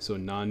given to me, so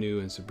Nanu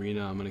and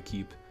Sabrina I'm gonna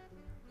keep.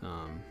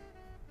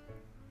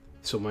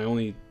 So my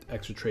only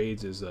extra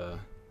trades is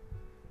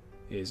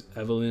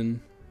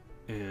Evelyn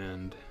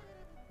and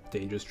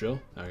Dangerous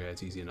Drill. Okay,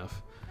 it's easy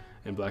enough.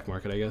 And Black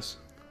Market, I guess.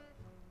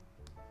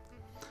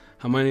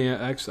 How many?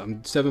 Actually,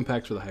 I'm 7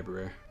 packs for the Hyper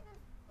Rare.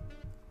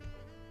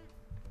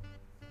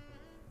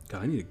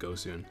 God, I need to go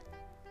soon.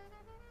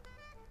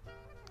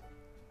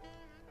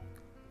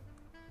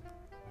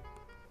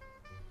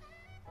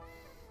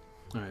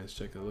 All right, let's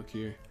check the look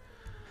here.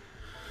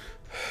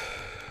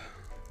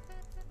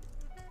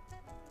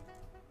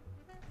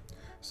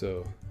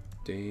 So,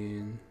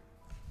 Dane,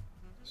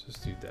 let's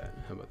just do that.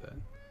 How about that?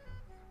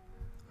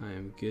 I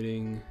am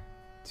getting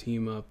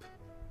Team Up,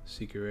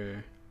 Secret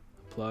Rare,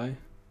 apply.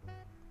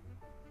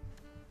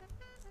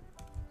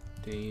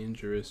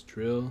 Dangerous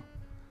Drill,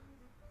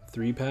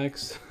 3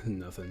 packs,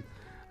 nothing.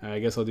 Alright, I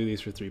guess I'll do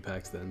these for 3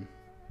 packs then.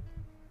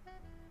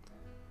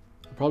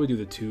 I'll probably do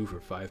the 2 for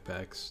 5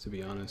 packs, to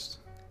be honest.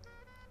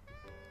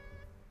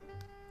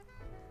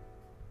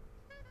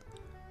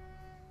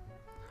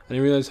 I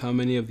didn't realize how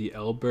many of the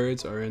L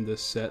birds are in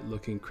this set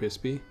looking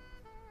crispy.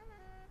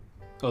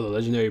 Oh, the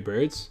legendary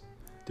birds?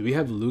 Do we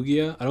have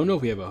Lugia? I don't know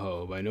if we have a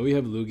Ho, but I know we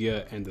have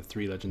Lugia and the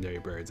 3 legendary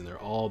birds, and they're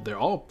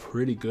all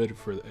pretty good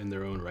in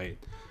their own right.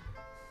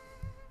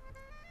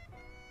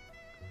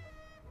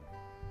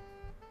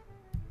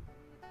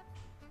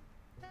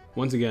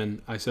 Once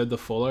again, I said the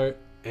full art,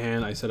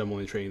 and I said I'm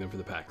only trading them for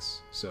the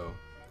packs, so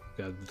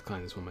gotta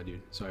decline this one, my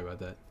dude. Sorry about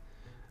that.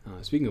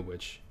 Speaking of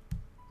which,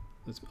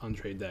 let's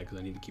untrade that because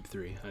I need to keep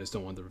 3. I just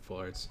don't want the full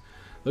arts.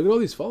 Look at all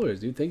these followers,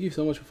 dude. Thank you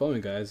so much for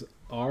following, guys.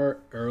 R.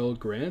 Earl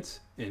Grant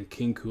and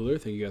King Cooler,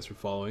 thank you guys for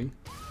following.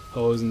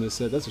 Ho's in this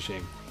set. That's a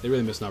shame. They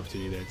really missed an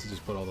opportunity there to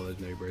just put all the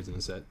legendary birds in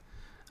the set.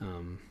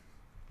 Alright,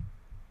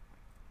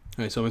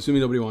 so I'm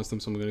assuming nobody wants them,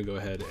 so I'm going to go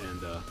ahead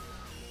and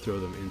throw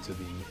them into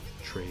the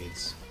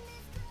trades.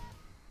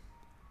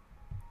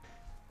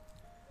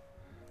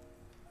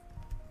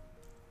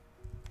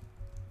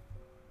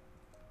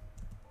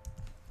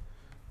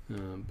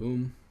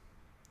 Boom.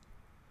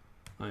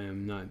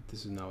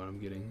 This is not what I'm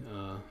getting.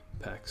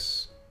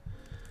 Packs.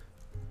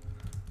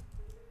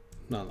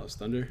 Not Lost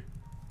Thunder.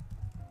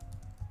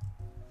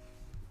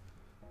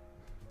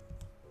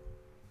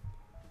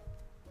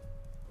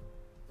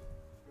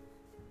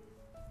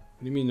 What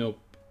do you mean no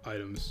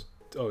items?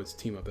 Oh, it's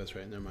team up. That's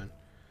right. Never mind.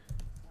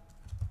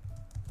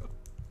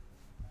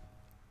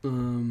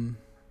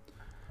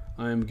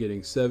 I'm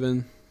getting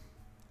 7.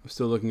 I'm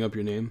still looking up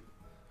your name.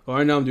 Oh,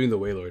 right now I'm doing the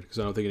Waylord because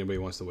I don't think anybody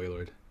wants the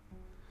Waylord.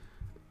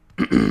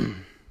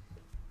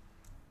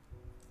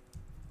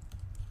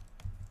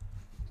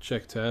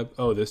 Check tab.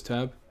 Oh, this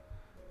tab.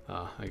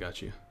 I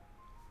got you.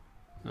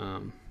 I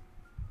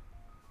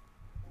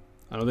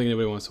don't think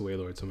anybody wants the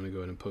Waylord, so I'm gonna go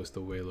ahead and post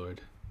the Waylord.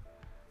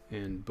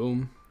 And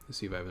boom. Let's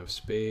see if I have enough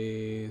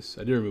space.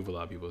 I did remove a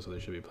lot of people, so there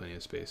should be plenty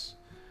of space.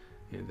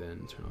 And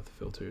then turn off the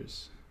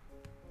filters.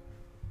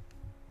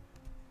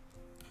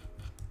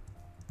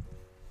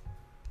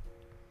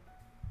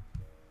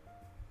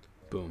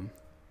 Boom.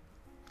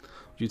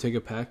 Would you take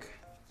a pack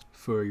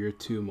for your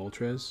 2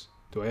 Moltres?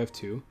 Do I have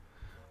 2?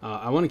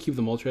 I want to keep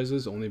the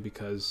Moltreses only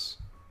because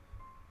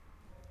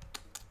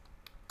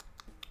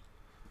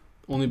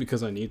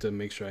I need to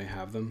make sure I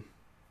have them.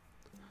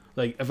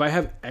 Like, if I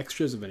have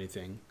extras of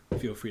anything,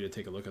 feel free to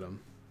take a look at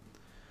them.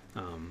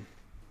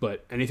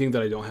 But anything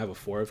that I don't have a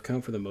 4 of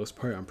count, for the most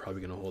part, I'm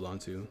probably going to hold on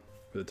to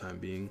for the time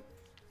being.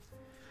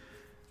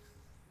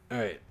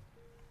 Alright.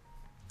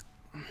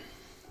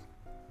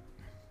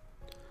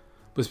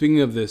 But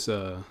speaking of this,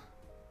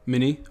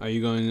 Mini, are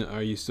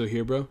you still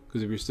here, bro?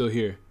 Because if you're still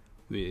here,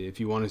 if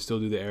you want to still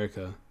do the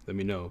Erica, let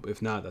me know.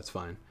 If not, that's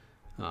fine.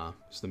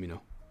 Just let me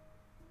know.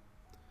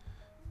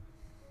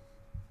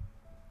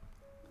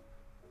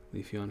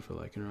 Leafeon for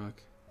Lycanroc.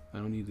 I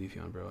don't need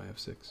Leafeon, bro. I have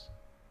 6.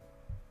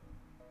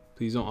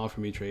 Please don't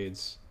offer me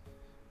trades.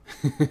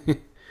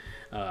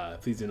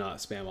 Please do not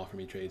spam offer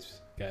me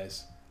trades,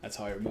 guys. That's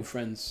how I remove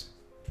friends.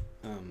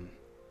 And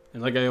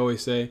like I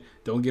always say,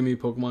 don't give me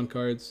Pokemon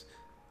cards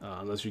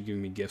unless you're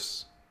giving me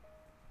gifts.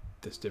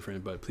 That's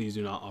different, but please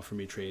do not offer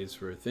me trades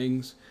for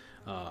things.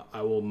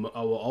 I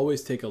will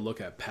always take a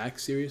look at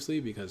packs seriously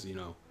because, you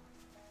know,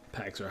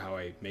 packs are how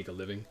I make a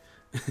living.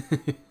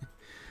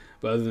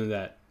 But other than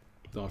that,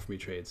 don't offer me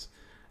trades.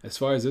 As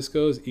far as this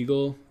goes,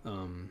 Eagle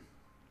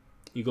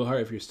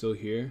Heart, if you're still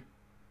here,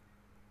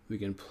 we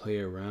can play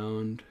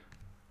around.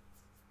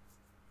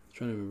 I'm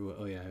trying to remember what.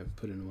 Oh yeah, I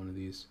put in one of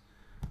these.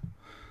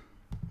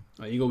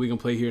 Eagle, we can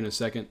play here in a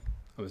second.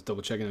 I was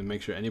double checking to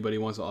make sure anybody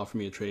wants to offer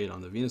me a trade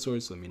on the Venusaur,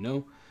 so let me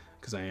know,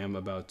 because I am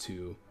about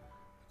to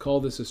call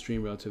this a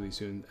stream relatively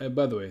soon.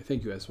 By the way,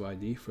 thank you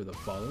SYD for the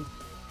follow.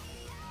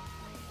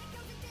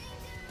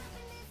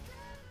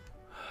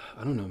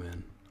 I don't know,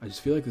 man. I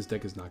just feel like this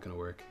deck is not going to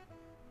work.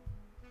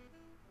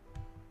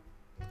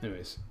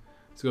 Anyways,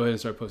 let's go ahead and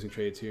start posting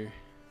trades here.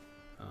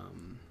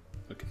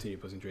 I'll continue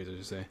posting trades, I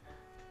should say.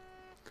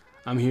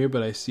 I'm here,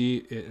 but I see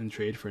it in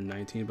trade for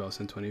 19, but I'll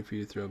send 20 for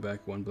you to throw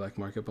back 1 black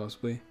market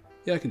possibly.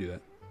 Yeah, I can do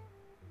that.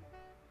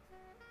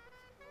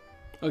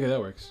 Okay,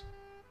 that works.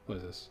 What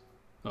is this?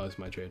 Oh, it's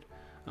my trade.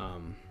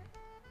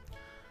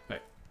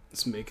 Alright,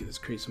 let's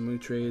create some new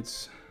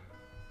trades.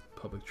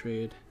 Public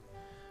trade.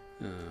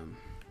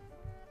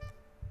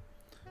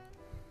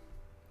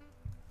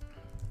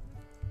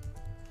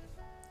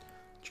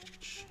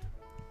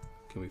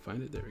 Can we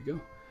find it? There we go.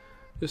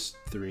 Just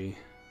 3.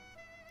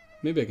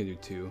 Maybe I can do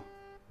 2.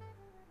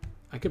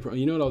 I could,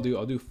 you know what I'll do?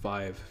 I'll do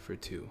 5 for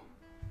 2.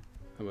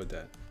 How about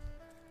that?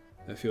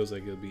 That feels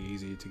like it'll be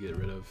easy to get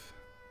rid of.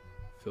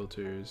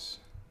 Filters.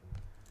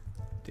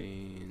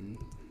 Dane.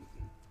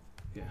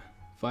 Yeah.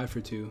 5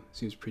 for 2.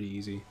 Seems pretty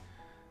easy.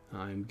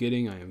 I am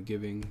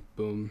giving.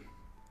 Boom.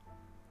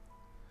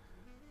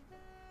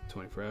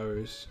 24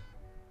 hours.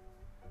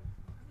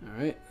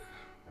 Alright.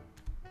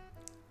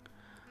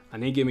 I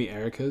need to give me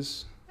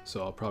Ericas,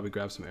 so I'll probably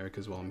grab some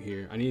Ericas while I'm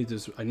here. I need to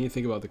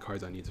think about the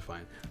cards I need to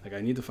find. Like,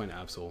 I need to find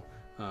Absol.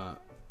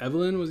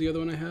 Evelyn was the other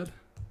one I had.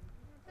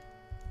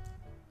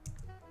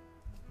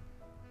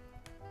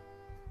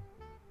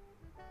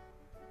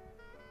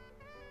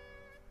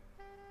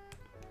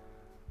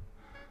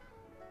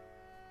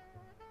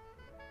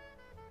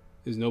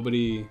 Is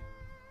nobody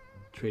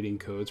trading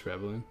codes for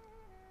Evelyn?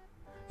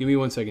 Give me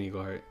 1 second,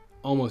 Eagle Heart.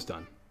 Almost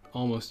done.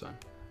 Almost done.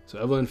 So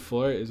Evelyn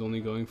Flora is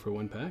only going for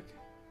 1 pack?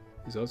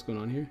 Is that what's going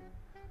on here?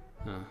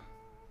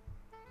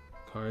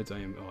 Cards, oh,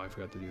 I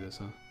forgot to do this,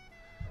 huh?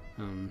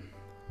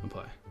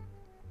 Apply.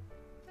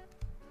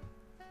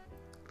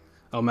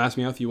 Oh, Mass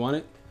Meowth, you want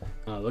it?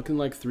 Looking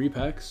like 3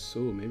 packs? Oh,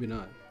 maybe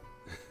not.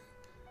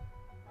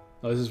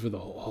 Oh, this is for the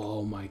whole,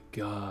 oh my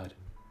god.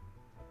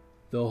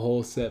 The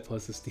whole set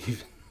plus a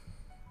Steven.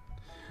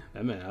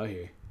 That man out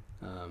here.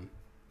 Let's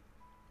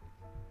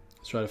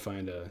try to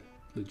find a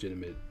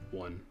legitimate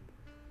one.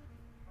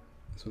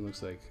 This one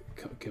looks like,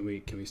 can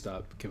we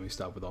stop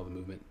with all the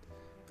movement?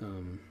 I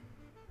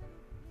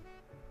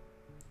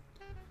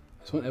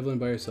just want Evelyn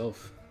by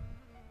herself.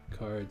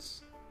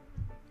 Cards.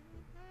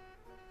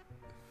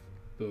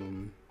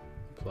 Boom.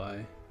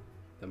 Apply.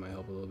 That might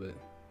help a little bit.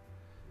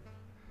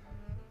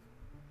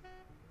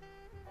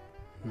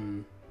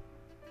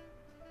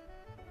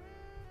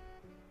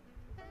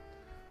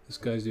 This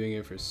guy's doing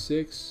it for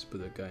 6,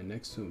 but the guy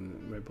next to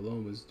him, right below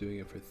him, was doing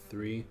it for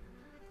 3.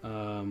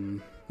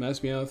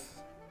 Meowth,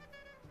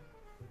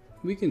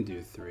 we can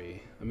do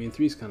 3. I mean,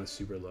 3 is kind of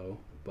super low,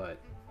 but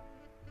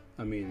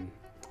I mean,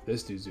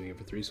 this dude's doing it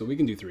for 3, so we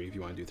can do 3 if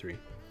you want to do 3. You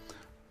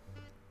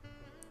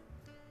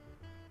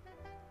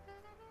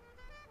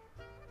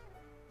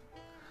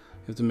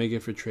have to make it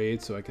for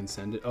trade so I can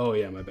send it. Oh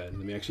yeah, my bad.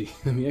 Let me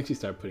actually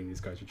start putting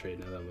these cards for trade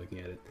now that I'm looking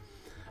at it.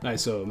 All right,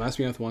 so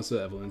Meowth wants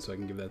the Evelyn, so I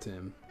can give that to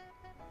him.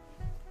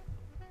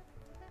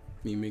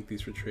 Me make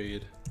these for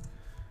trade.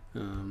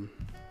 God,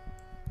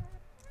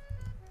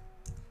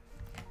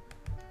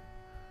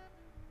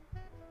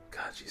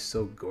 she's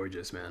so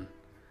gorgeous, man.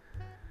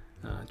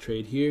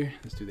 Trade here.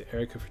 Let's do the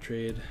Erica for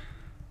trade.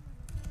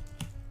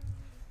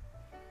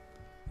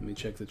 Let me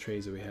check the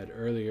trades that we had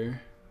earlier.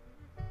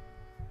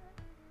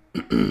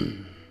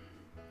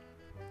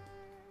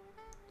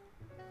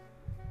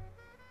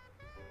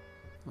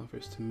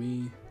 Offers to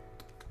me.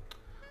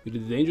 We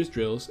did the Dangerous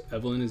Drills.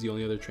 Evelyn is the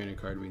only other trainer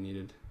card we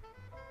needed.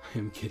 I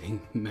am getting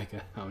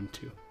Mega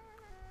Houndoom.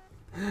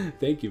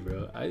 Thank you,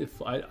 bro.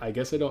 I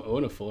guess I don't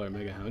own a full art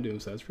Mega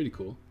Houndoom, so that's pretty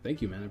cool.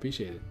 Thank you, man. I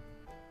appreciate it.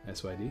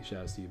 SYD.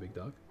 Shout outs to you, big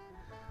dog.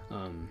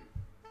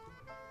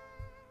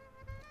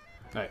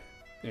 Alright.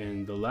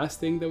 And the last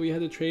thing that we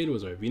had to trade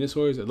was our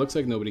Venusaurs. It looks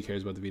like nobody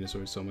cares about the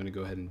Venusaurs, so I'm going to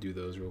go ahead and do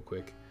those real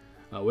quick.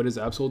 What does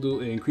Absol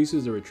do? It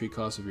increases the retreat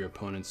cost of your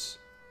opponent's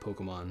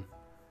Pokemon,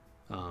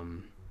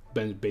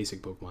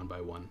 basic Pokemon, by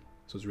 1.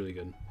 So it's really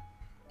good.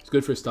 It's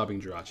good for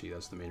stopping Jirachi.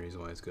 That's the main reason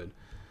why it's good.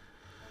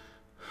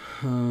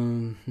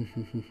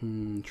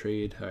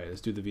 Trade. Alright,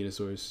 let's do the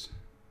Venusaurs.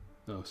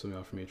 Oh, somebody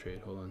offered me a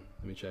trade. Hold on.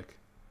 Let me check.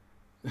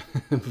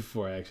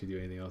 Before I actually do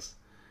anything else.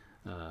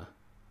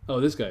 Oh,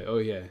 this guy. Oh,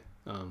 yeah.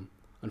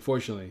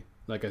 Unfortunately,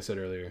 like I said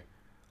earlier,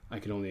 I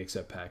can only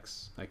accept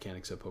packs. I can't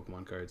accept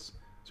Pokemon cards.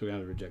 So we're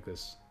going to have to reject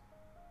this.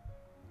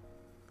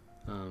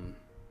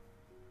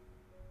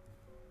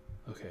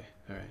 Okay.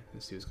 Alright.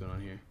 Let's see what's going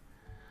on here.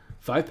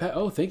 5 pack.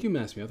 Oh, thank you,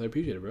 Meowth. I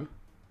appreciate it, bro.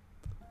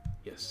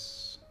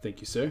 Yes.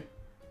 Thank you, sir.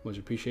 Much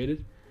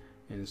appreciated.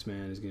 And this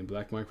man is getting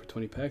black mark for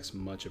 20 packs.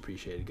 Much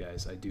appreciated,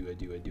 guys. I do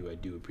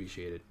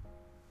appreciate it.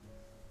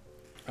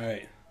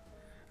 Alright.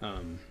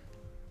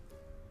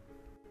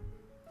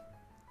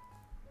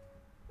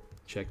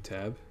 Check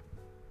tab.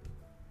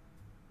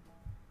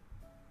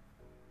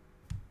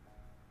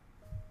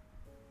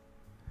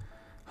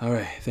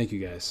 Alright, thank you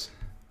guys.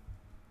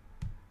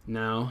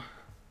 Now,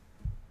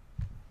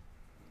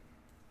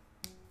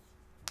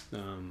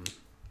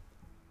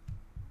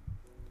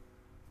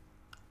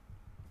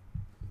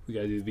 we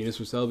gotta do Venus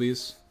for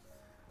Selby's.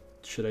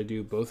 Should I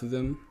do both of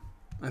them?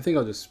 I think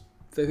I'll just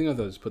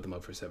put them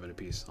up for 7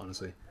 apiece,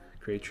 honestly.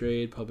 Create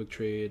trade, public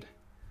trade.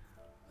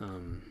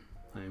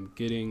 I'm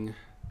getting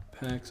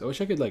packs. I wish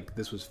I could, like,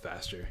 this was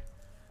faster.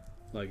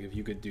 Like, if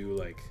you could do,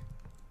 like,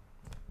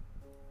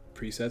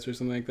 presets or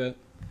something like that.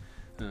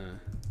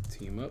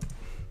 Team up.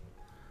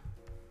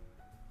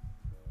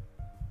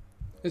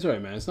 It's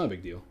alright, man. It's not a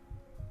big deal.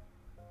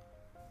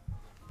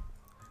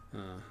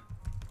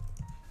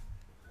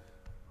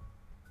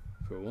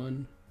 For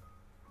 1.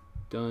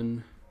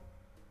 Done.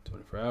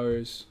 24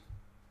 hours.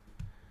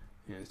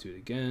 And let's do it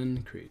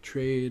again. Create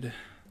trade.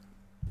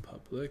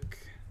 Public.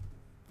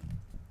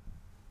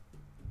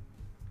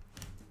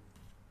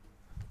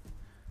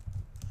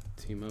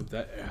 Team up.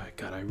 That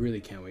God, I really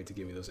can't wait to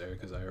give me those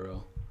Ericas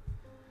IRL.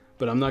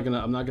 But I'm not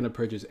gonna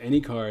purchase any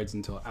cards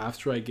until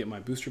after I get my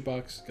booster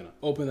box. Gonna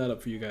open that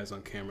up for you guys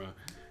on camera.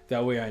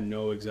 That way I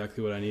know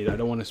exactly what I need. I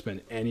don't want to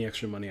spend any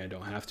extra money I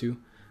don't have to.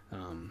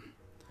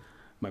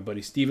 My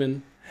buddy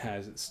Steven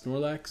has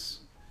Snorlax.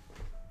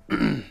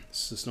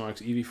 It's the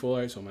Snorlax Eevee full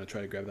art, so I'm gonna try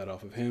to grab that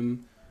off of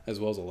him, as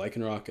well as a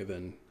Lycanroc. And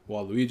then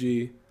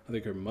Waluigi, I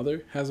think her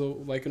mother has a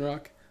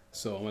Lycanroc,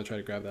 so I'm gonna try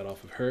to grab that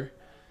off of her.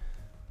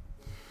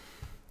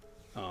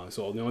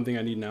 So the only thing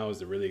I need now is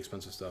the really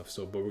expensive stuff.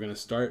 So, but we're gonna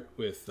start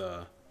with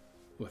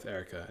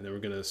Erica, and then we're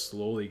gonna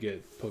slowly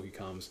get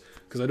Pokecoms,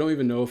 because I don't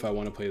even know if I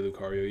want to play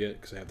Lucario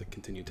yet, because I have to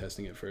continue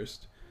testing it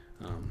first.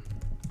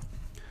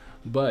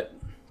 But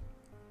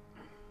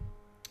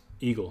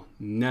Eagle,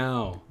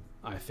 now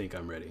I think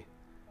I'm ready.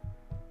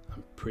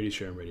 I'm pretty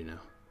sure I'm ready now.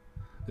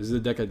 This is a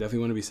deck I definitely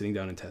want to be sitting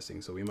down and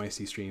testing. So we might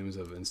see streams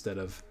of, instead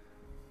of,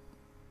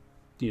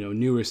 you know,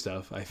 newer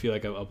stuff. I feel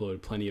like I've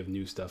uploaded plenty of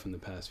new stuff in the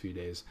past few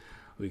days.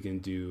 We can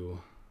do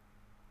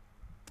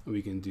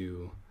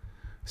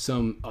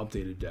some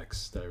updated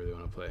decks that I really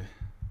want to play.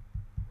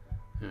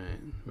 All right,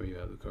 where you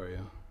at,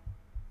 Lucario?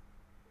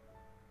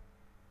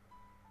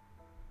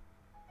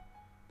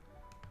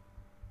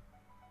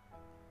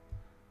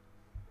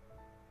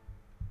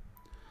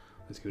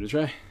 Let's give it a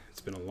try.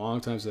 It's been a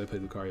long time since I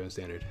played Lucario in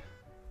Standard.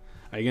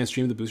 Are you gonna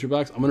stream the booster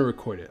box? I'm gonna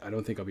record it. I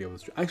don't think I'll be able to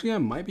stream. Actually, I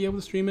might be able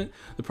to stream it.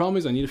 The problem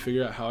is I need to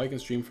figure out how I can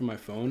stream from my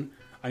phone.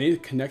 I need to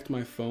connect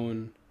my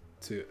phone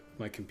to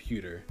my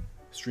computer,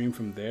 stream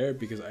from there,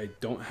 because I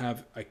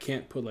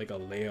can't put like a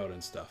layout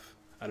and stuff.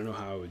 I don't know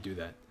how I would do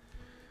that.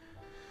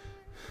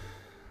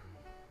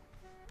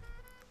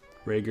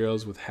 Ray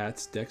Girls with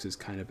Hats decks is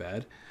kind of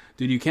bad.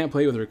 Dude, you can't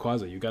play it with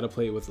Rayquaza. You got to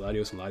play it with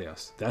Latios and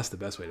Latios. That's the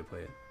best way to play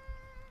it.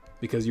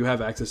 Because you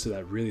have access to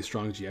that really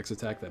strong GX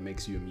attack that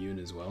makes you immune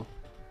as well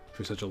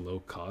for such a low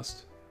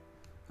cost.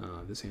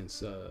 This hand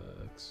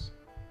sucks.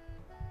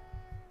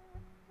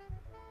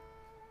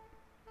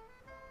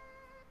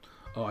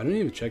 Oh, I don't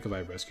even check if I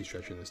have Rescue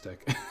Stretcher in this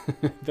deck.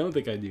 I don't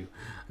think I do.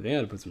 I think I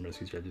had to put some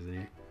Rescue Stretchers in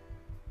here.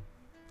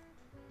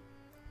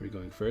 We're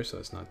going first, so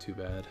that's not too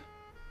bad.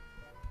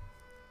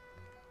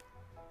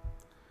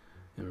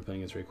 And we're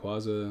playing against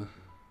Rayquaza.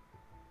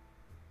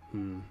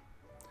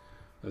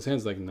 This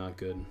hand's like not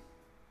good.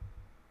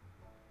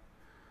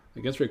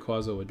 Against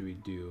Rayquaza, what do we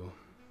do?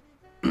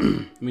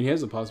 I mean, he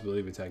has the possibility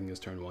of attacking us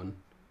turn 1,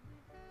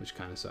 which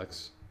kind of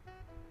sucks.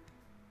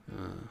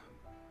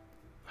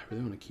 I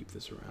really want to keep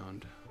this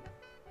around.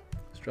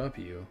 Let's drop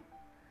you.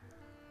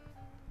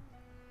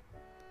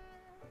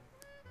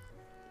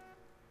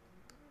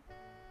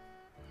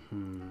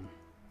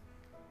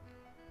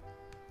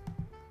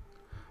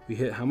 We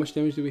hit, how much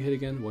damage do we hit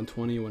again?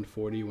 120,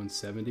 140,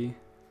 170.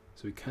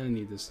 So we kind of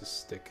need this to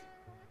stick.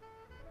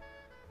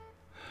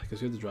 I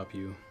guess we have to drop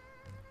you.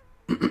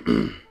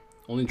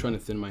 Only trying to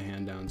thin my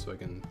hand down so I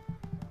can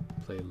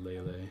play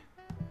Lily,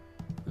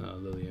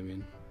 I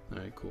mean.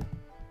 Alright, cool.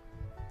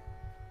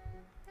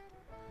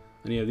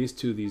 And yeah, these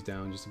two of these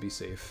down just to be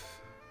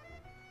safe.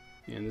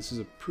 And this is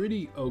a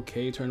pretty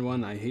okay turn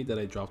 1. I hate that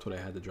I dropped what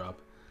I had to drop,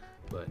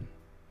 but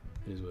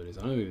it is what it is.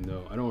 I don't even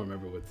know. I don't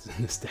remember what's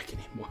in this deck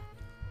anymore.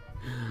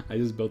 I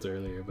just built it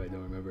earlier, but I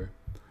don't remember.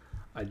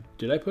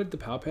 Did I put the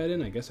POW pad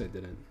in? I guess I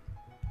didn't.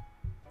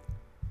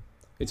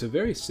 It's a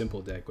very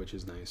simple deck, which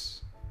is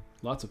nice.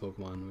 Lots of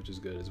Pokemon, which is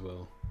good as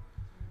well.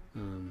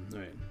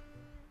 Alright.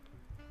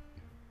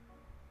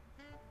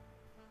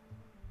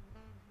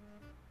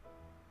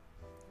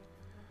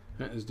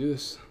 Alright, let's do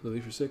this. Lily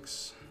for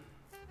 6.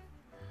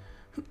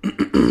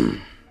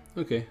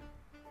 Okay.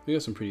 We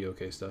got some pretty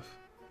okay stuff.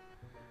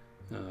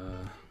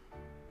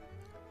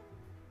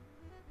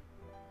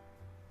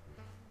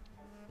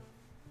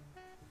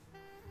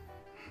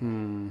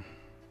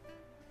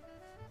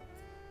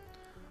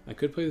 I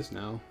could play this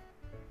now.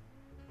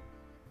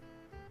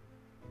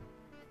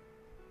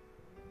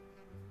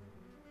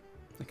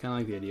 I kind of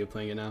like the idea of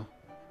playing it now.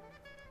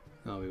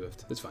 Oh, we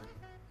whiffed. It's fine.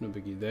 No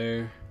biggie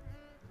there.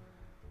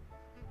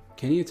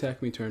 Can he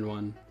attack me turn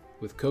 1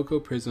 with Coco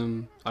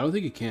Prism? I don't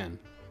think he can.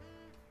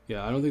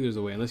 Yeah, I don't think there's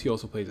a way, unless he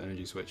also plays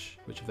Energy Switch,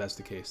 which if that's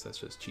the case, that's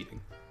just cheating.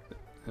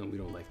 And we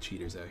don't like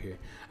cheaters out here.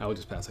 I will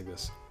just pass like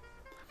this.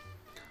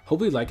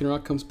 Hopefully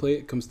Lycanroc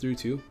comes through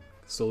too,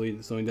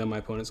 slowing down my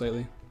opponent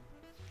slightly.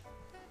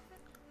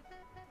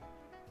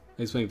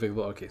 He's playing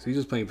Vicable. Okay, so he's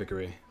just playing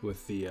Vickery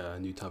with the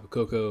new Tapu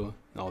Koko,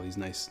 all these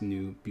nice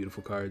new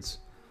beautiful cards.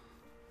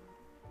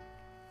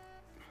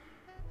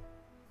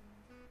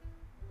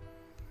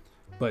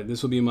 But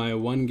this will be my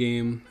one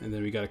game, and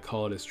then we gotta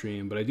call it a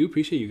stream. But I do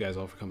appreciate you guys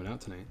all for coming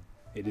out tonight.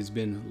 It has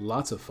been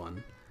lots of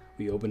fun.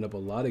 We opened up a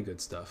lot of good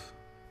stuff.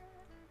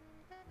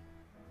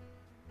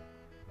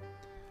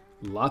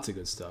 Lots of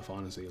good stuff,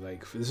 honestly.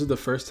 Like, this is the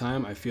first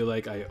time I feel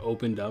like I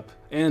opened up,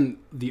 and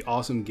the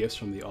awesome gifts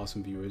from the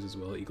awesome viewers as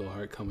well. Eagle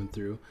Heart coming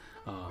through,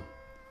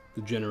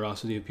 the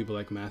generosity of people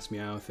like Mass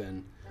Meowth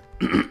and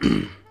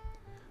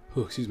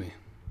oh, excuse me.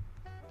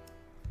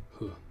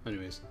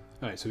 Anyways,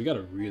 all right. So we got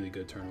a really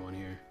good turn 1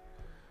 here.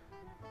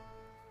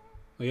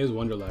 Well, he has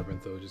Wonder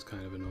Labyrinth though, which is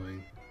kind of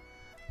annoying.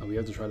 We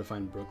have to try to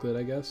find Brooklet,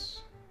 I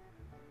guess.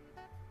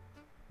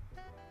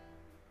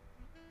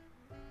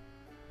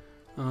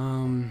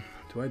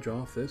 Do I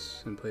draw off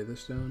this and play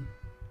this down?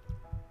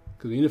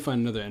 Because we need to find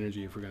another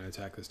energy if we're going to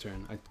attack this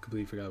turn. I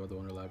completely forgot about the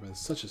Wonder Labyrinth.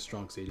 It's such a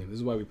strong stadium. This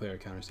is why we play our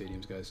counter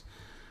stadiums, guys.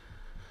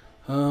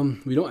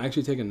 We don't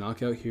actually take a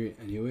knockout here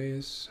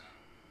anyways.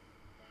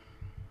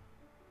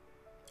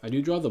 I do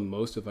draw the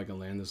most if I can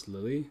land this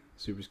Lily.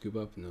 Super Scoop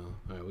Up? No.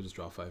 Alright, we'll just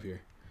draw 5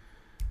 here.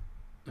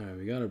 Alright,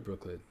 we got our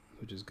Brooklet,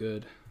 which is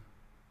good.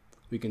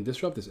 We can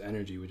disrupt this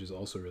energy, which is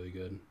also really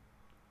good.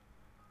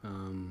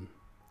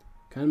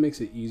 Kind of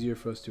makes it easier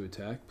for us to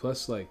attack.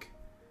 Plus, like,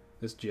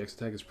 this GX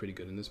attack is pretty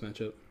good in this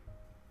matchup.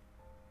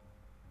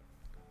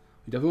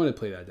 We definitely want to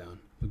play that down.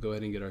 We'll go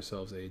ahead and get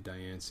ourselves a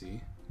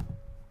Diancie.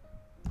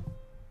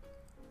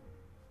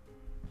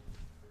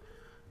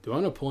 Do I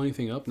want to pull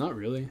anything up? Not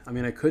really. I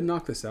mean, I could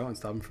knock this out and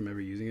stop him from ever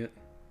using it.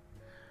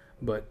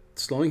 But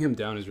slowing him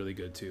down is really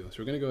good too. So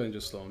we're going to go ahead and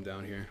just slow him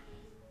down here.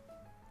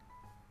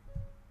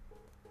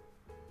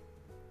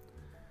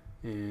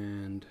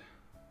 And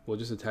we'll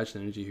just attach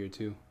an energy here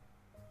too.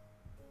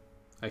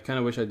 I kind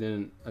of wish I'd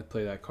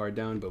play that card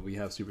down, but we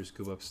have Super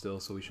Scoop Up still,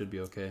 so we should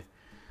be okay.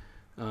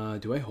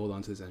 Do I hold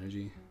on to this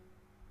energy?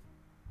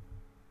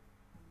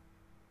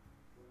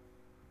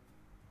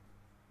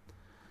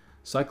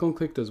 Cyclone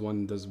Click does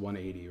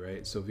 180,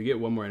 right? So if we get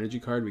one more energy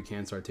card, we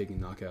can start taking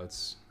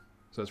knockouts.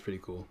 So that's pretty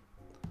cool.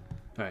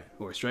 Alright,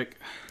 Aura Strike.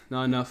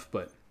 Not enough,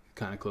 but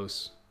kind of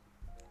close.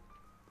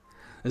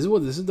 This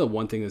is the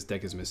one thing this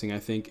deck is missing, I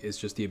think, is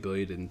just the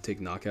ability to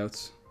take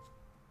knockouts.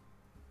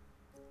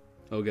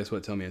 Oh, guess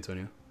what? Tell me,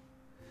 Antonio.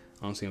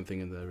 Honestly, I'm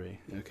thinking the array.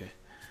 Okay.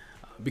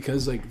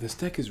 Because, like, this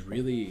deck is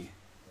really,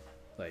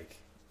 like,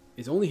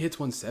 it only hits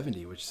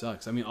 170, which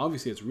sucks. I mean,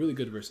 obviously, it's really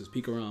good versus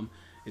Pikarom.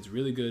 It's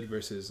really good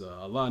versus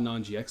a lot of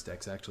non-GX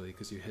decks, actually,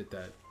 because you hit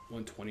that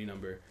 120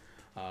 number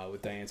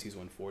with Diance's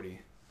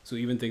 140. So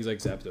even things like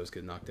Zapdos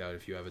get knocked out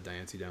if you have a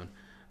Diancie down.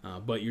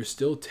 But you're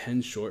still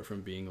 10 short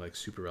from being, like,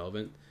 super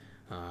relevant.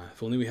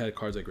 If only we had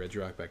cards like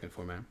Regirock back in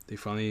format. They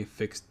finally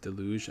fixed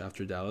Deluge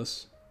after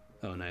Dallas.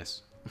 Oh,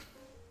 nice.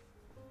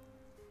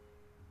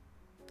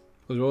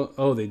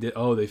 Oh, they did.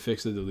 Oh, they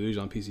fixed the Deluge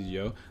on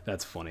PCGO.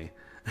 That's funny.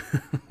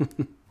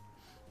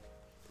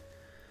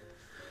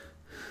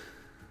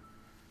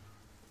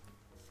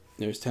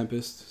 There's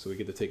Tempest, so we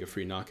get to take a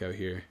free knockout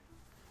here.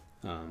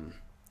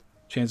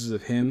 Chances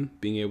of him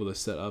being able to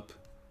set up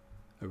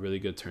a really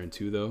good turn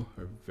 2, though,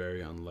 are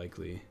very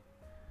unlikely.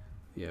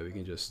 Yeah, we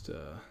can just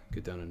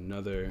get down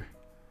another.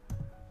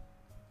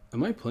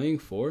 Am I playing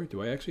 4?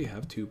 Do I actually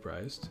have 2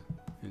 prized?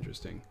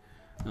 Interesting.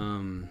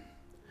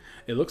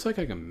 It looks like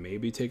I can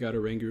maybe take out a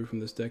Ranguru from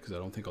this deck because I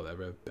don't think I'll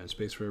ever have bench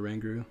space for a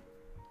Ranguru.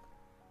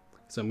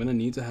 So I'm going to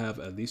need to have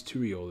at least 2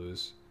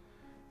 Riolus.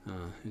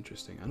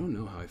 Interesting. I don't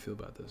know how I feel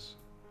about this.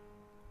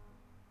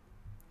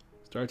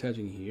 Start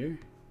attaching here?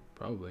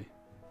 Probably.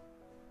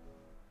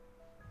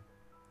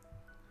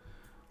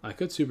 I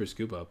could super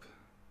scoop up.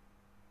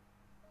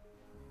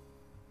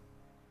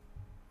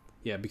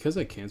 Yeah, because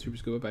I can super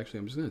scoop up, actually,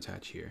 I'm just going to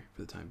attach here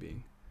for the time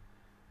being.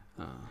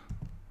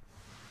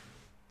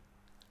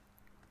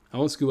 I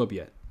won't scoop up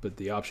yet, but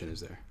the option is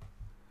there.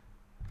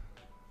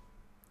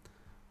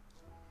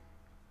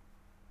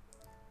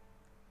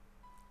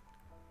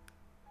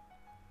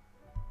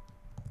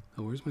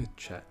 Oh, where's my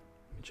chat?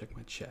 Let me check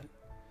my chat.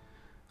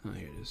 Oh,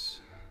 here it is.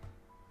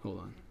 Hold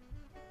on.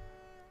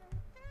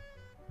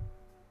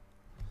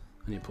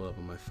 I need to pull it up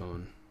on my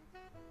phone.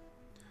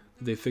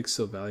 Did they fix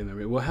Silvally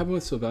memory? What happened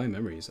with Silvally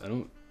memories? I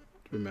don't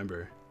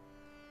remember.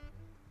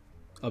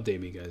 Update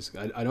me, guys.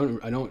 I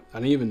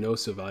didn't even know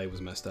Silvally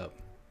was messed up.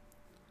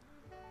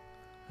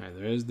 Alright,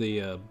 there's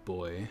the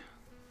boy.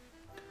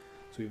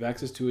 So we have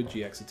access to a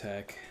GX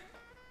attack.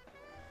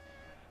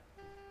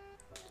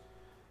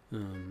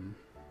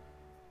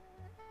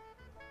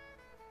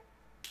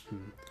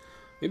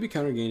 Maybe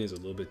counter gain is a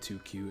little bit too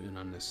cute and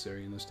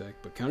unnecessary in this deck,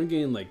 but counter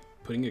gain, like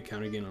putting a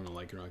counter gain on a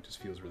Lycanroc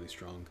just feels really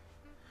strong.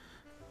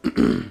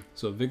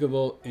 So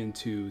Vigavolt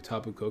into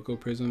Tapu Koko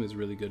Prism is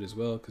really good as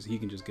well because he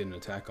can just get an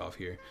attack off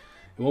here.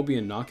 It won't be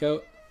a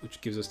knockout,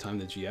 which gives us time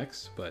to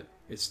GX, but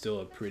it's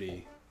still a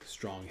pretty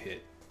strong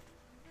hit.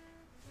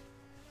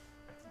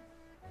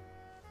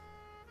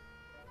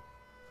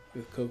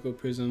 With Koko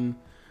Prism,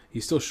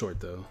 he's still short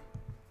though.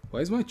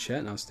 Why is my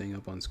chat now staying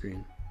up on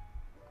screen?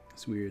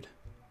 It's weird.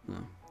 Oh.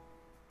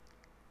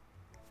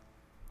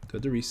 Do I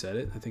have to reset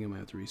it? I think I might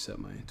have to reset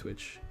my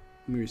Twitch.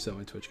 Let me reset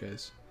my Twitch,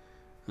 guys.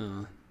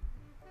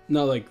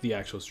 Not like the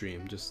actual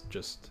stream,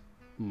 just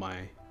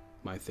my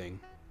thing.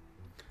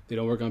 They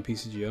don't work on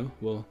PCGO?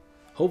 Well,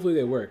 hopefully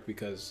they work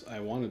because I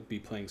want to be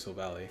playing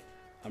Silvally.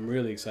 I'm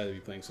really excited to be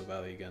playing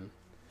Silvally again.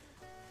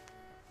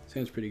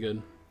 Sounds pretty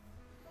good.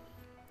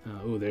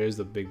 Oh, there's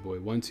the big boy.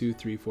 1, 2,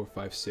 3, 4,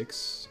 5,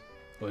 6.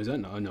 Oh, is that?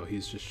 No,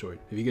 he's just short.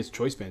 If he gets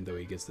Choice Band, though,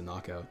 he gets the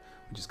knockout,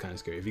 which is kind of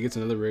scary. If he gets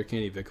another Rare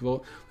Candy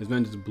Vikavolt, this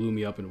man just blew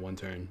me up in 1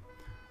 turn.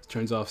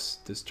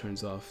 This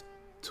turns off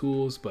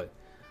tools, but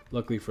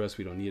luckily for us,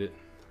 we don't need it.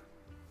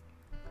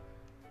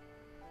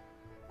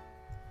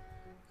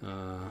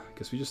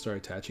 Guess we just start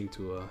attaching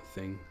to a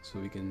thing so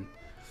we can.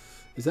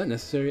 Is that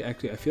necessary?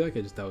 Actually, I feel like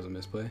that was a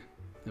misplay.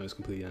 That was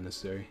completely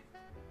unnecessary.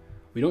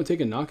 We don't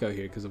take a knockout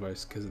here because of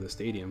the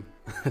stadium.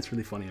 That's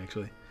really funny,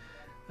 actually.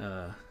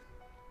 Oh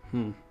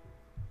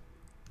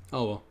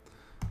well.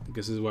 I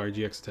guess this is why our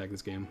GX attack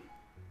this game.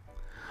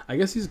 I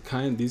guess these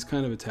kind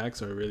of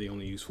attacks are really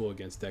only useful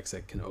against decks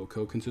that can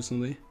OHKO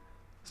consistently.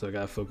 So I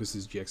gotta focus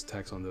these GX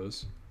attacks on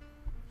those.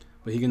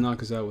 But he can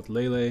knock us out with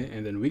Lele,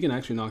 and then we can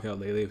actually knock out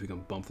Lele if we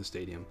can bump the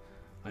stadium.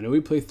 I know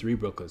we play 3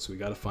 Brooklets, so we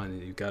gotta find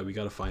it. We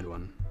gotta find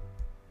one.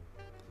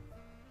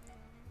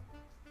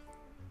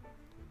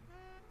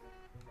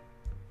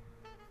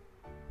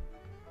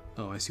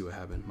 Oh, I see what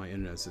happened. My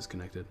internet's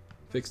disconnected.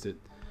 Fixed it.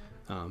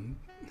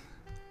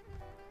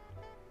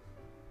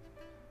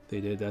 They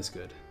did. That's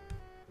good.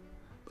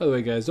 By the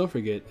way, guys, don't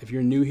forget, if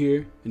you're new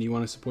here and you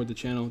want to support the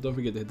channel, don't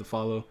forget to hit the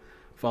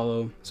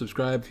follow,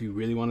 subscribe if you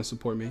really want to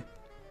support me.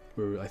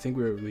 I think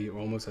we're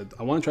almost at,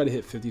 I want to try to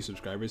hit 50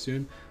 subscribers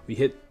soon. We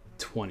hit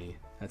 20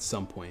 at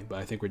some point, but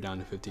I think we're down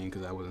to 15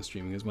 because I wasn't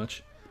streaming as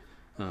much.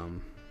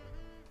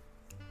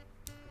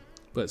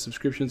 But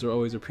subscriptions are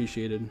always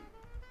appreciated.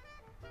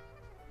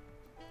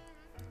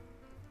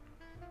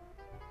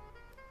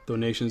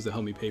 Donations to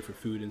help me pay for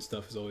food and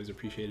stuff is always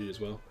appreciated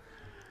as well.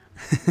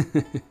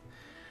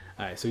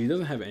 Alright, so he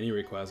doesn't have any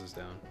Rayquazas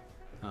down.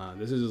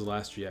 This is his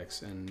last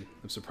GX, and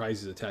I'm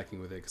surprised he's attacking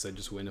with it because I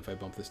just win if I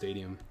bump the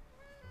stadium.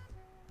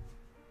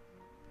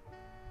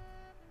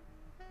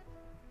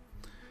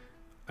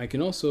 I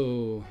can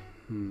also...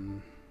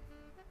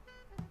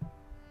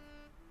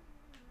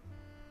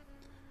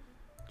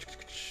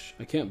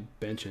 I can't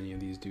bench any of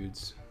these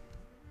dudes.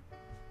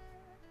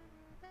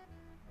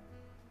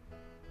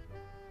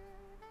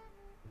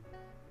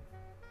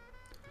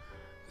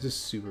 This is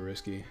super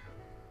risky.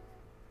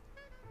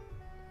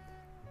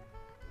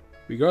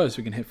 Regardless,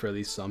 we can hit for at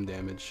least some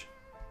damage.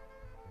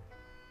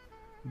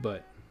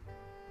 But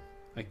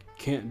I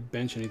can't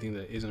bench anything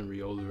that isn't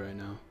Riolu right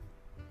now.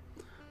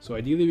 So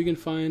ideally we can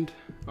find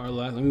our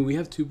last... I mean, we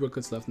have 2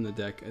 Brooklets left in the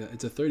deck.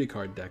 It's a 30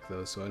 card deck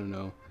though, so I don't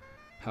know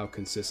how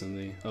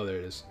consistently... Oh, there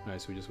it is.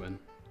 Alright, so we just win.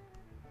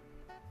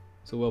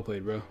 So well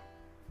played, bro.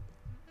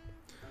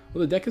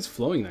 Well, the deck is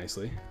flowing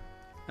nicely,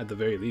 at the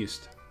very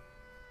least.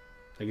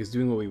 Like, it's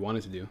doing what we want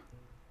it to do.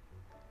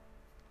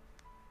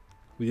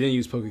 We didn't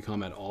use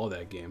Pokecom at all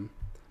that game,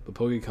 but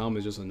Pokecom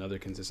is just another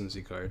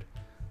consistency card.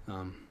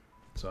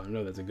 So I don't know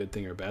if that's a good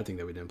thing or a bad thing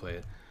that we didn't play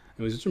it.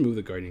 And we just remove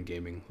the Guardian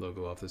Gaming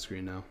logo off the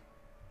screen now.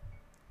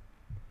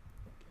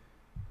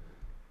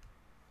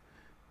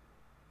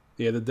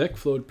 Yeah, the deck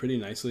flowed pretty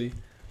nicely.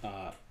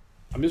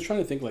 I'm just trying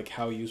to think like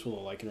how useful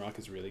the Lycanroc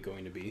is really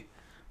going to be,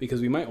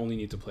 because we might only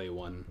need to play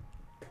 1.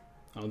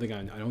 I don't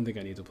think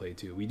I need to play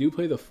 2. We do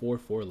play the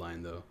 4/4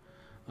 line though.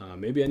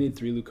 Maybe I need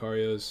 3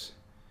 Lucarios.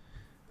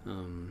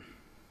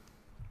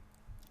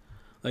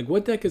 Like,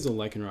 what deck is a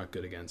Lycanroc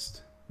good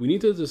against? We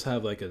need to just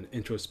have like an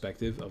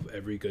introspective of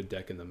every good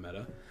deck in the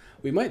meta.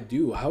 We might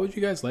do. How would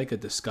you guys like a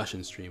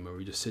discussion stream where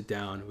we just sit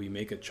down, we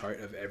make a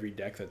chart of every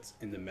deck that's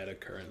in the meta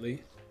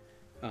currently,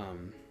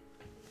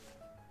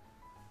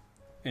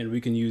 and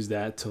we can use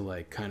that to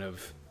like kind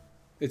of...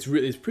 It's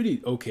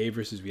pretty okay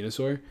versus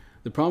Venusaur.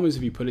 The problem is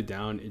if you put it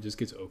down, it just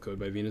gets OHKO'd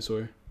by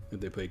Venusaur if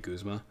they play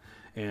Guzma,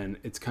 and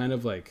it's kind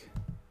of like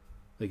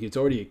it's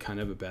already kind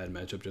of a bad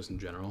matchup just in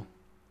general.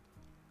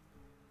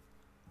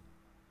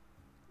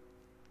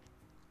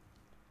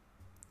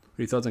 What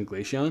are your thoughts on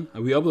Glaceon?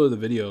 We uploaded the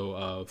video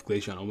of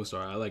Glaceon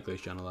Omastar. I like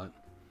Glaceon a lot.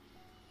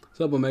 What's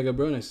up, Omega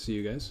Bro? Nice to see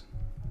you guys.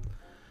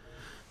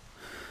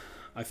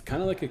 I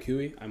kind of like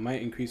Kukui. I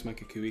might increase my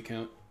Kukui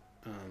count.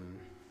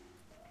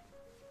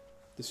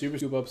 The Super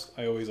Scoop Ups,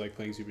 I always like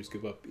playing Super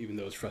Scoop Up, even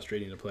though it's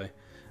frustrating to play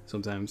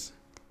sometimes.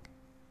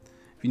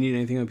 If you need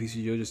anything on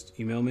PCGO, just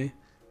email me.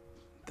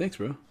 Thanks,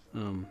 bro.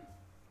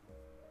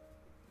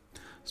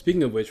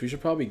 Speaking of which, we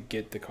should probably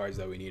get the cards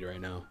that we need right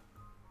now.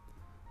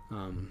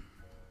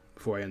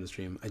 Before I end the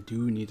stream. I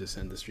do need to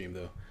send the stream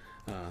though.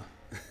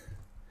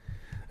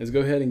 Let's go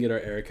ahead and get our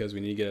Ericas.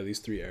 We need to get at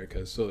least 3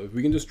 Ericas. So if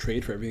we can just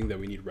trade for everything that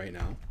we need right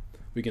now,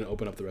 we can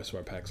open up the rest of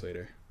our packs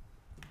later.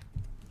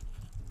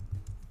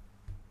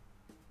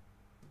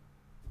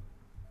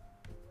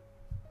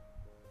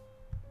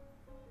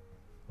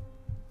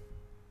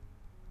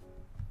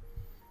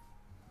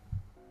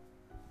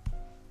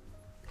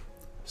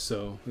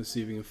 So let's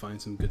see if we can find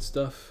some good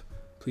stuff.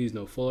 Please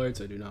no full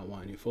arts. I do not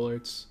want any full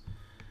arts.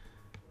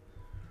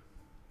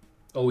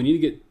 Oh, we need to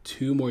get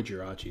 2 more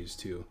Jirachis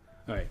too.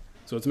 All right,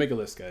 so let's make a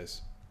list,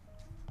 guys.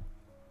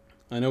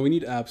 I know we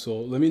need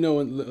Absol. Let me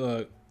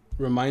know,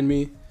 remind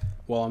me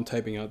while I'm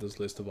typing out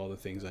this list of all the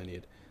things I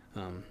need.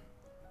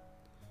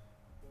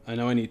 I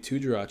know I need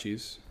 2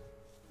 Jirachis.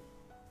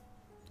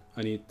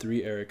 I need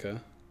 3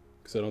 Erica,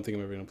 because I don't think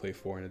I'm ever going to play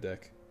 4 in a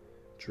deck.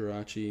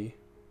 Jirachi,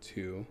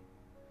 2.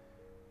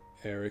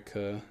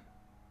 Erica,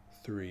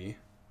 3.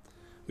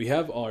 We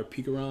have our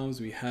Picaroms.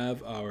 We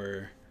have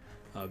our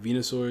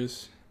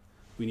Venusaurs.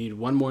 We need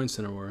 1 more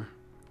Incineroar.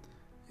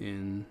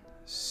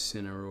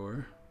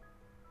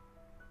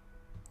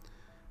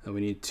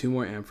 We need 2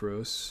 more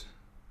Ampharos.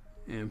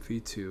 Amphi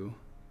 2.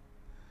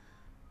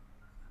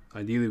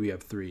 Ideally we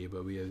have 3,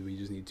 but we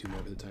just need 2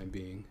 more for the time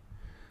being.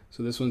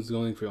 So this one's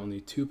going for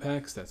only 2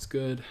 packs. That's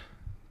good.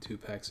 2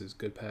 packs is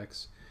good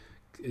packs.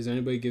 Is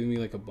anybody giving me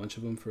like a bunch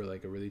of them for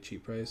like a really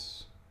cheap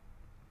price?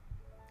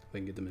 If I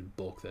can get them in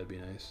bulk, that'd be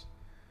nice.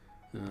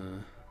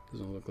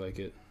 Doesn't look like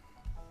it.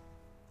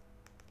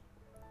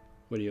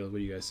 What are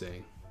you guys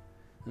saying?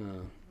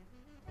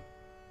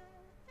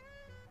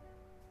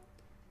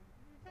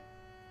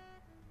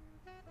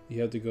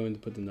 You have to go in to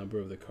put the number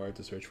of the card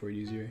to search for it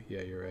easier.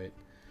 Yeah, you're right.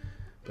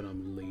 But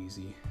I'm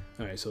lazy.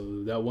 Alright,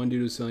 so that one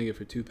dude was selling it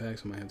for 2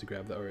 packs. I might have to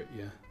grab that. Or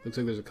yeah, looks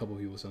like there's a couple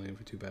people selling it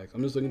for 2 packs.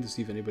 I'm just looking to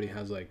see if anybody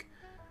has like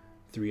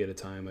 3 at a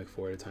time, like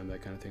 4 at a time,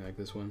 that kind of thing, like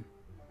this one.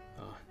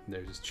 Oh,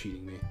 they're just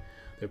cheating me.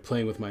 They're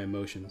playing with my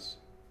emotions.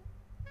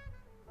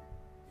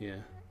 Yeah.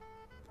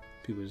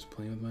 People are just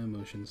playing with my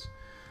emotions.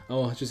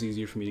 Oh, it's just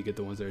easier for me to get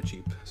the ones that are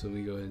cheap. So let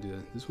me go ahead and do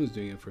that. This one's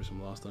doing it for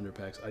some Lost Thunder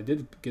packs. I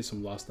did get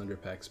some Lost Thunder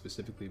packs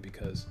specifically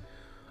because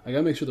I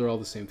gotta make sure they're all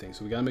the same thing.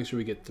 So we gotta make sure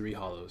we get 3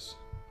 hollows.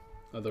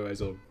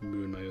 Otherwise I'll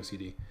ruin my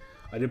OCD.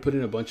 I did put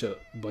in a bunch of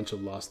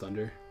Lost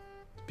Thunder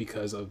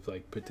because of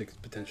like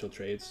potential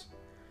trades.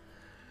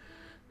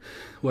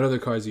 What other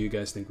cards do you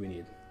guys think we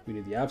need? We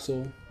need the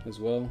Absol as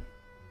well.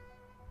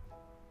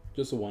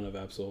 Just a 1 of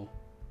Absol.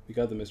 We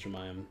got the Mr.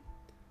 Mime.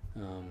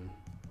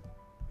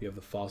 We have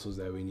the fossils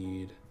that we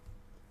need.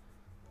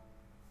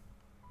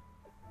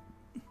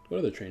 What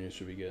other trainers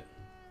should we get?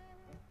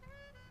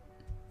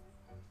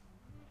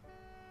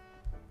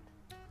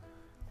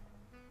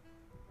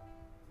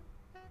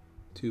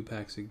 Two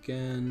packs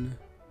again.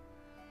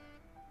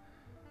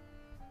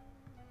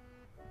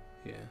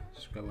 Yeah,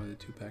 just grab one of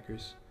the 2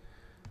 packers.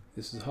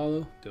 This is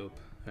hollow. Dope.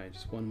 Alright,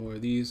 just 1 more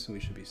of these and we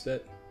should be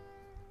set.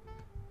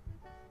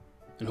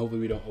 And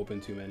hopefully we don't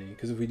open too many,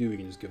 because if we do, we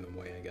can just give them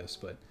away, I guess.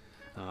 But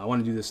I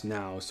want to do this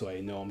now so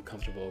I know I'm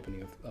comfortable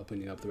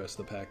opening up the rest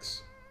of the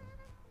packs.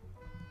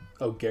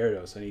 Oh,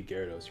 Gyarados. I need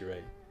Gyarados. You're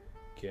right.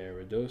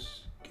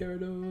 Gyarados.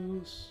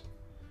 Gyarados.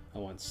 I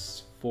want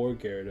 4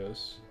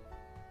 Gyarados.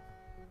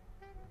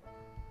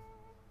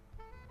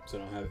 So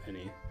I don't have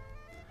any.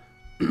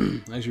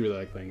 I actually really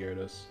like playing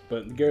Gyarados.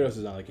 But Gyarados is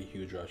not like a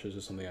huge rush. It's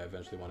just something I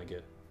eventually want to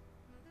get.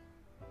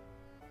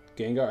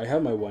 Gengar. I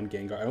have my 1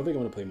 Gengar. I don't think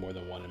I'm going to play more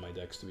than 1 in my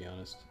decks, to be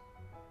honest.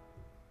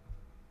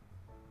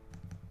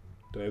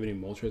 Do I have any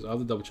Moltres? I'll have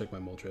to double check my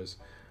Moltres.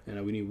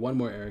 And we need 1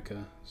 more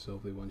Erica. So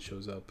hopefully 1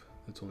 shows up.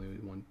 That's only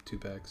 2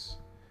 packs.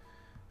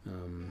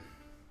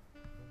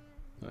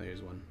 Oh,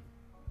 here's 1.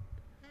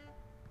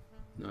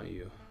 Not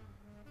you.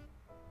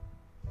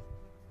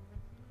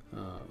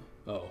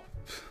 Oh.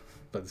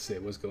 About to say,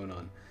 what's going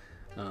on?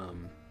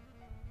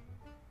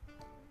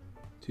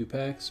 2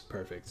 packs?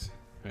 Perfect.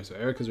 Alright, so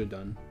Ericas are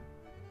done.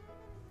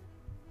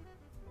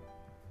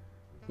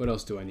 What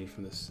else do I need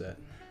from this set?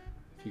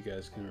 If you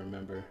guys can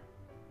remember.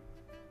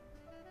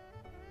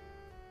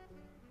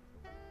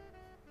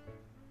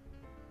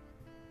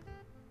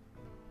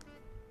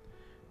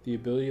 The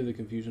ability of the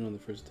confusion on the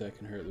first attack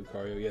can hurt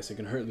Lucario. Yes, it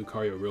can hurt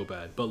Lucario real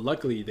bad. But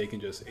luckily, they can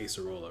just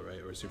Acerola,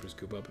 right? Or Super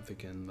Scoop Up if they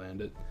can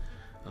land it.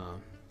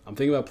 I'm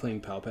thinking about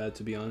playing Palpad,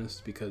 to be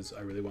honest, because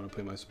I really want to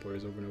play my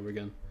supporters over and over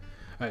again.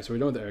 Alright, so we're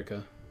done with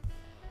Erica.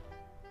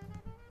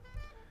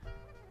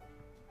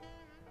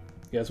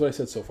 Yeah, that's what I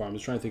said so far. I'm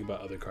just trying to think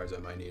about other cards I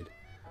might need.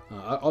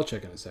 I'll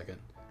check in a second.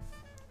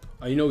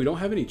 You know, we don't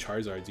have any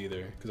Charizards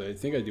either, because I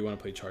think I do want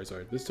to play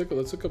Charizard. Let's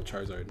look up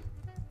Charizard.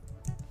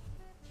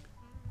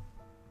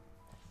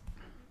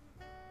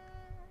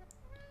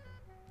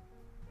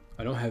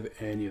 I don't have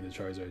any of the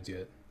Charizards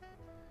yet.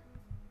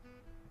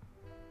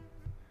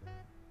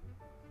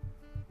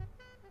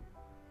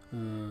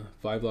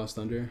 Five Lost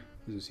Thunder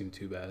doesn't seem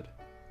too bad.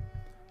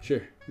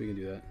 Sure, we can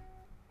do that.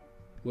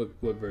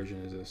 What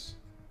version is this?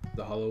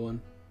 The hollow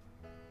one?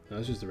 No,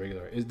 it's just the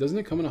regular. Doesn't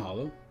it come in a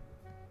hollow?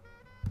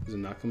 Does it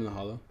not come in a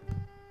hollow?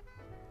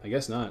 I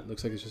guess not.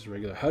 Looks like it's just a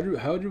regular. How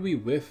did we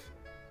whiff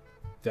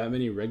that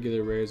many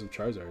regular rares of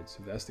Charizards,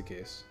 if that's the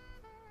case?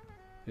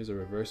 Here's a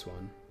reverse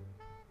one.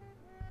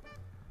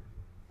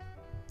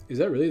 Is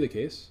that really the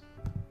case?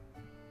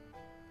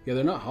 Yeah,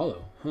 they're not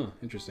hollow. Huh,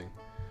 interesting.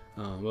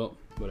 Well,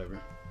 whatever.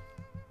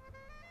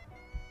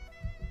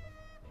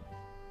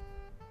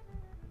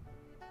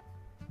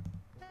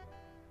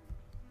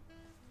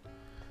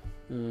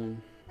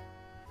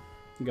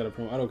 Got a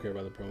promo. I don't care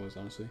about the promos,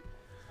 honestly.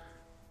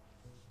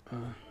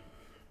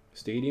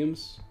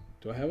 Stadiums.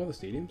 Do I have all the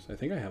stadiums? I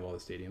think I have all the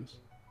stadiums.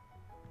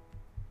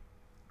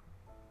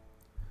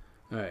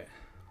 Alright.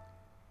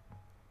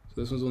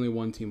 So this one's only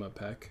 1 team up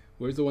pack.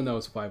 Where's the one that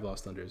was 5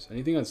 Lost Thunders?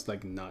 Anything that's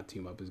like not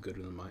team up is good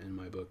in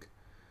my book.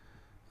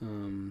 I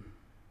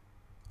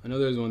know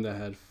there's one that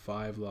had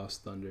 5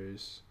 Lost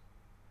Thunders.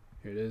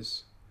 Here it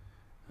is.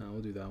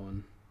 We'll do that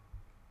one.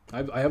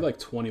 I have like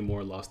 20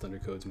 more Lost Thunder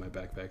codes in my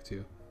backpack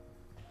too.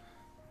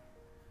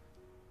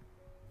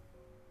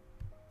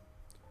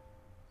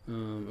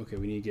 Okay,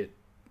 we need to get.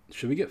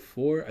 Should we get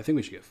 4? I think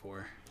we should get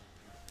 4.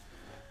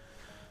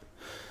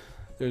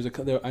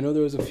 I know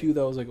there was a few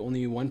that was like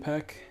only 1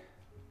 pack.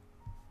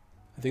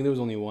 I think there was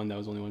only one that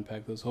was only 1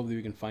 pack. Those. Hopefully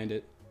we can find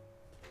it.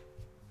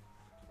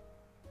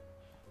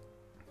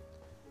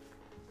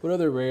 What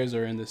other rares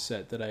are in this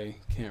set that I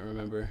can't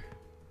remember?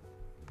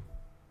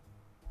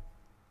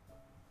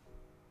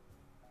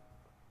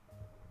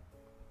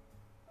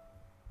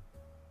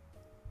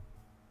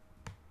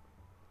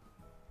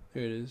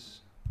 There it is.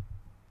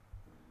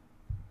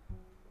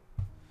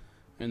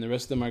 And the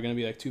rest of them are going to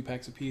be like 2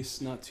 packs a piece.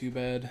 Not too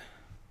bad.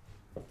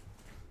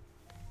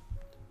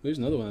 There's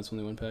another one that's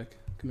only 1 pack.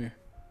 Come here.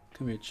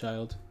 Come here,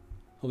 child.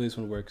 Hopefully this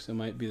one works. It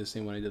might be the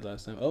same one I did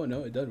last time. Oh,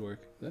 no, it does work.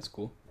 That's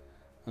cool.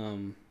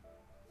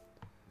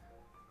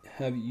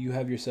 Have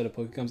your set of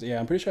Pokecoms?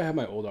 Yeah, I'm pretty sure I have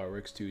my old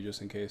artworks too,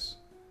 just in case.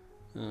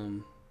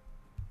 Okay,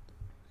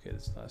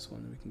 this last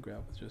one we can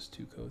grab with just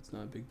 2 codes.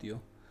 Not a big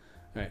deal.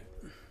 Alright.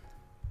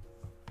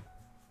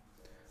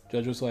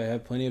 Judge Whistle. I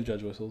have plenty of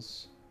Judge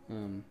Whistles.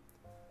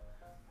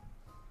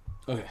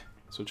 Okay,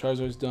 so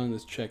Charizard's done.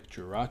 Let's check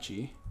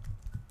Jirachi.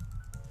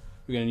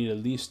 We're going to need at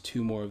least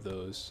 2 more of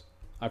those.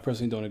 I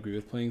personally don't agree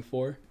with playing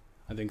 4.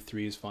 I think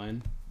 3 is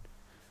fine.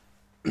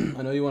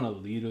 I know you want to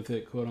lead with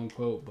it, quote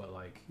unquote, but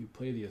like you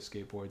play the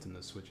escape boards and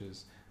the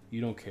switches.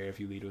 You don't care if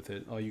you lead with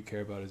it. All you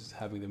care about is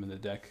having them in the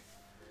deck.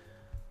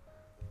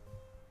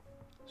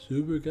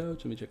 Super Couch.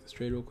 Let me check this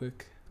trade real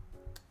quick.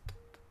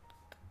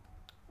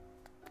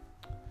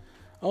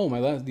 Oh,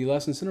 the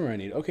last Incineroar I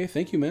need. Okay,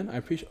 thank you, man. I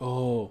appreciate.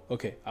 Oh,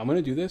 okay. I'm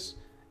gonna do this.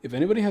 If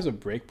anybody has a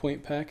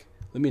Breakpoint pack,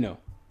 let me know,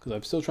 because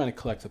I'm still trying to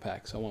collect the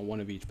packs. I want 1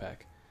 of each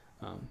pack.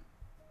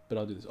 But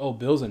I'll do this. Oh,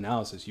 Bill's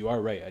Analysis. You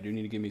are right. I do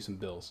need to give me some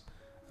Bills.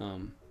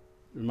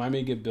 Remind me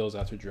to get Bills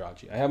after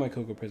Jirachi. I have my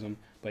Cocoa Prism,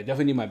 but I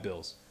definitely need my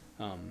Bills.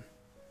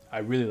 I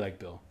really like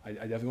Bill. I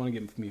definitely want to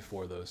get me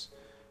 4 of those.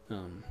 Is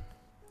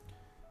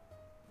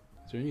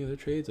there any other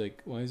trades?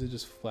 Like, why is it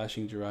just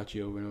flashing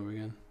Jirachi over and over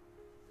again?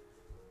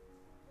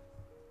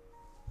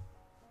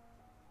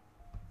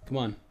 Come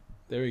on.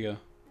 There we go.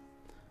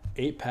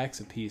 8 packs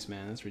a piece,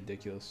 man. That's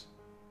ridiculous.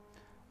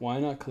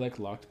 Why not collect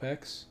locked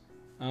packs?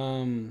 I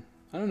don't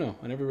know.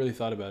 I never really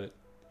thought about it.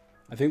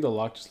 I think the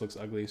lock just looks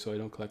ugly, so I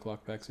don't collect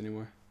lock packs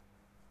anymore.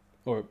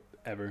 Or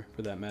ever,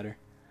 for that matter.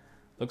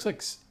 Looks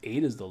like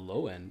 8 is the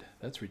low end.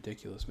 That's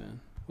ridiculous, man.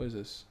 What is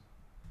this?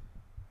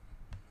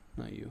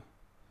 Not you.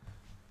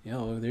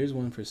 Yeah, there's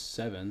one for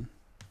 7.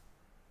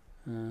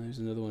 There's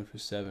another one for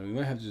 7. We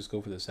might have to just go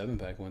for the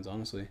 7-pack ones,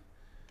 honestly.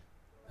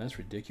 That's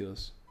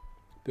ridiculous.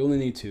 We only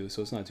need 2,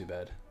 so it's not too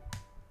bad.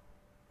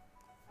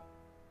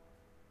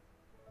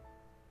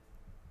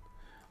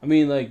 I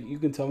mean, like, you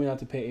can tell me not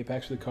to pay 8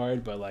 packs for the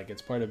card, but, like,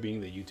 it's part of being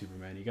the YouTuber,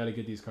 man. You gotta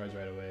get these cards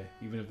right away,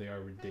 even if they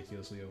are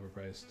ridiculously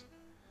overpriced.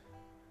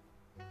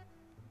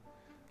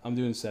 I'm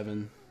doing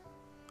 7.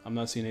 I'm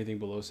not seeing anything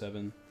below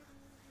 7.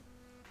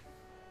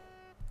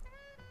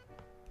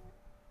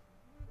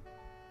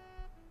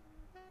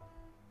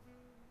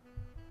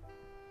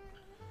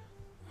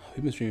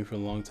 We've been streaming for a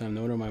long time.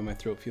 No wonder why my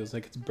throat feels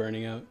like it's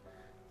burning out.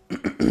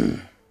 My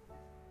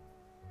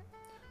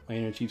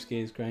inner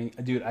cheapskate is crying.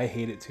 Dude, I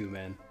hate it too,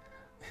 man.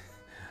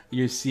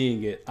 You're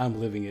seeing it. I'm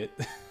living it.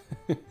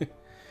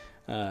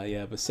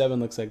 Yeah, but 7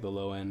 looks like the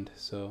low end.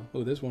 So,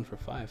 oh, there's one for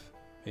 5,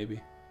 maybe.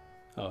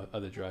 Oh,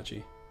 other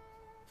Jirachi.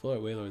 Full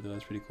Art Wailord, though.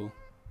 That's pretty cool.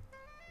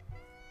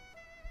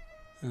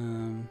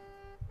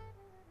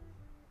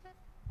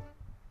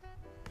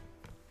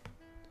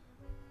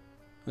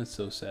 That's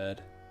so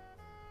sad.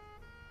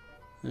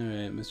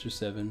 Alright, Mr.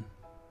 7.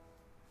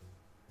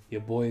 Yeah,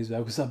 boys.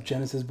 What's up,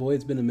 Genesis boy?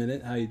 It's been a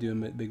minute. How you doing,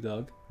 big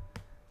dog?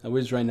 We're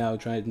just right now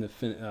trying to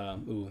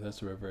ooh, that's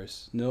the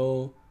reverse.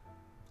 No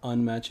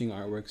unmatching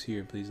artworks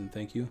here, please and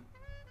thank you.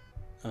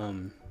 Wait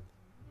a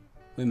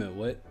minute,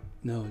 what?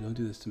 No, don't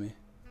do this to me.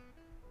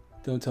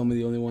 Don't tell me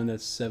the only one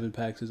that's 7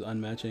 packs is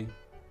unmatching.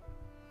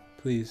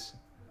 Please.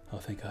 Oh,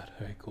 thank God.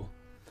 Alright, cool.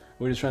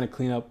 We're just trying to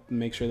clean up and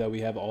make sure that we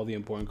have all the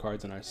important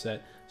cards in our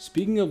set.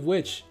 Speaking of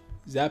which,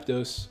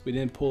 Zapdos. We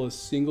didn't pull a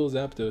single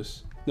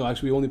Zapdos. No,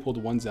 actually we only pulled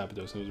 1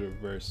 Zapdos. It was a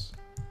reverse.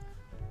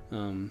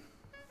 God,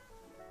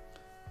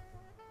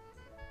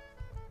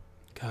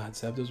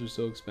 Zapdos are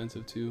so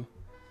expensive too.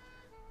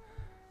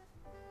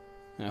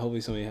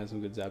 Hopefully somebody has some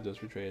good Zapdos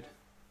for trade.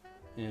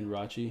 And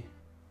Rachi.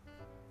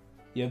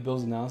 You have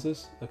Bill's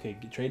analysis? Okay,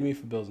 trade me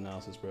for Bill's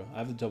analysis, bro. I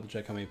have to double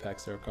check how many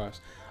packs there cost.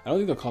 I don't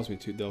think they'll cost me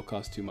too. They'll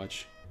cost too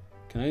much.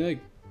 Can I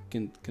like?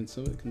 Can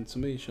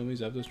somebody show me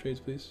Zapdos trades,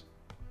 please?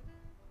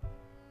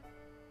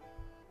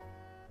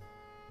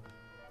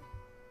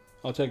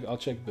 I'll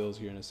check Bill's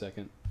here in a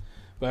second.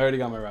 But I already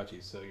got my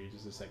Rachi, so you're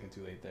just a second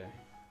too late there.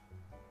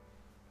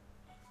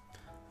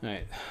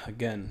 Alright,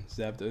 again,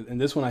 Zapdos. And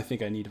this one I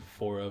think I need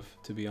 4 of,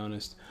 to be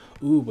honest.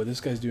 Ooh, but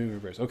this guy's doing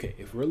reverse. Okay,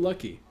 if we're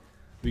lucky,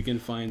 we can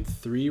find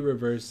 3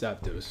 reverse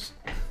Zapdos.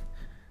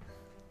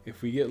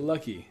 If we get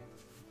lucky.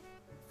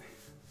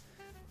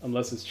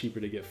 Unless it's cheaper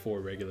to get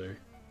 4 regular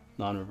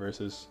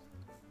non-reverses.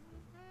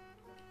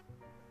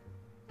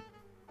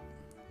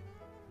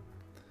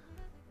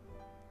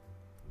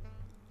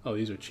 Oh,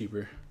 these are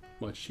cheaper.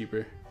 Much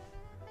cheaper.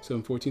 So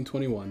in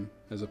 1421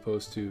 as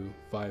opposed to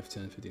 5,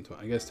 10, 15,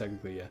 20. I guess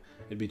technically, yeah.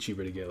 It'd be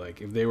cheaper to get, like,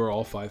 if they were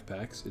all 5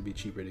 packs, it'd be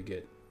cheaper to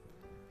get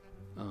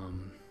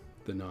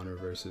the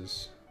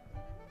non-reverses.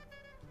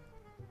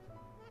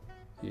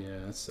 Yeah,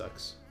 that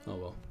sucks. Oh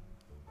well.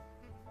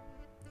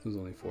 This was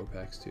only 4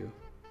 packs too.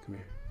 Come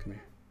here, come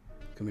here,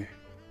 come here.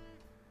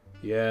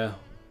 Yeah,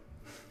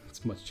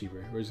 it's much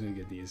cheaper. We're just gonna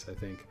get these, I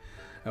think.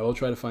 I will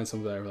try to find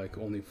some that are like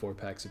only 4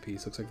 packs a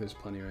piece. Looks like there's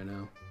plenty right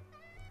now.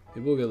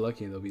 Maybe we'll get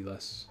lucky and there'll be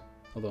less.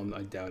 Although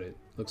I doubt it.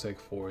 Looks like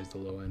 4 is the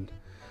low end.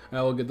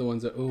 I will get the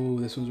ones that. Oh,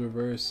 this one's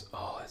reverse.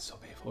 Oh, that's so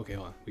painful. Okay,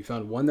 hold on. We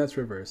found one that's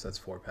reverse. That's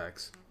 4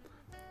 packs.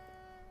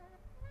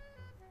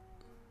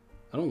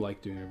 I don't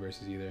like doing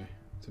reverses either,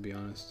 to be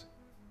honest.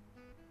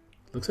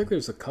 Looks like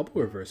there's a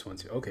couple reverse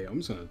ones here. Okay,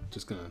 I'm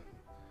just gonna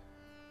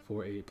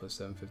 4, 8 plus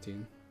 7,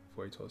 15.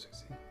 4, 8, 12,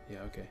 16.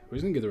 Yeah, okay. We're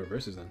just gonna get the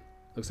reverses then.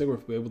 Looks like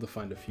we're able to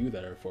find a few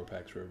that are 4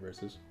 packs for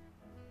reverses.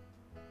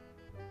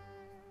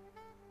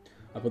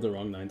 I put the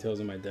wrong Ninetales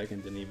in my deck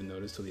and didn't even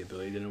notice till the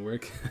ability didn't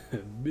work.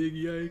 Big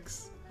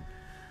yikes.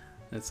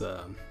 That's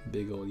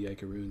big old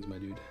yikeroons, my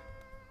dude.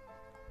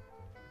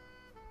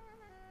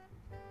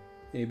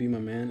 AB, my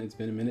man, it's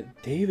been a minute.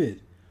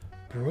 David!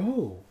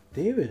 Bro!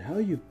 David, how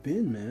you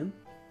been, man?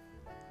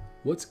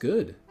 What's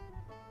good?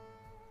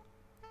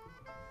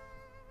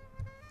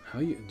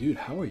 Dude,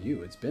 how are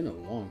you? It's been a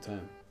long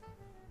time.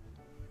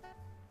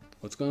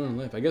 What's going on in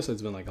life? I guess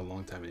it's been like a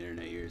long time in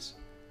internet years.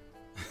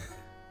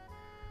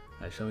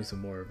 Alright, show me some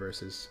more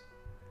reverses.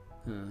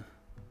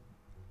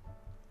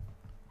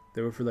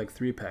 They were for like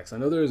 3 packs. I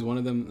know there was one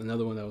of them,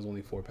 another one that was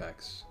only 4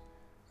 packs.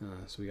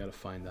 So we gotta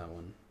find that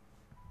one.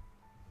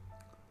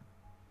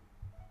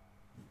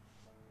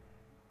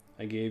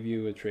 I gave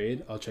you a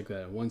trade. I'll check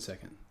that in 1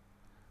 second.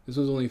 This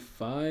one's only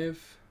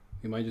 5.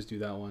 We might just do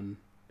that one.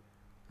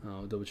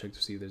 I'll double check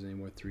to see if there's any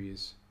more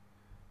 3s.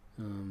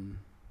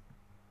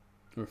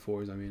 Or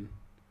 4s, I mean.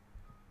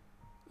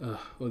 Oh,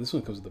 this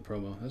one comes with the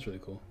promo. That's really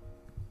cool.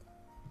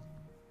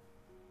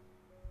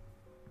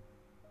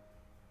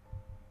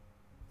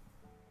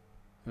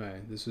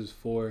 Alright, this is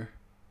 4.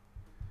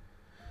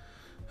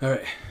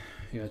 Alright,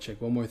 you gotta check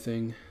one more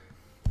thing.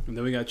 And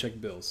then we gotta check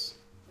bills.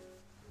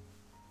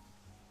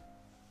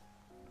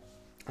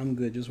 I'm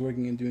good, just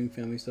working and doing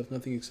family stuff.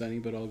 Nothing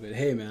exciting, but all good.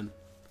 Hey, man.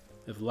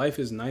 If life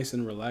is nice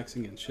and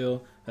relaxing and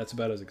chill, that's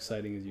about as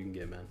exciting as you can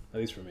get, man. At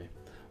least for me.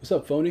 What's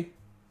up, Phony?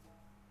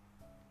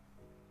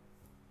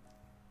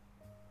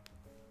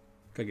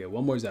 Gotta get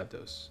one more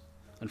Zapdos.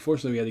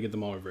 Unfortunately, we had to get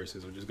them all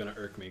reverses, which is gonna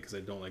irk me because I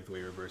don't like the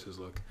way reverses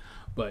look.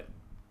 But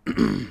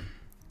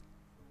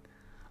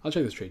I'll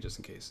check this trade just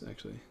in case,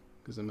 actually,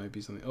 because there might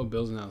be something. Oh,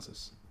 Bill's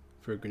analysis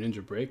for a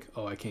Greninja break.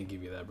 Oh, I can't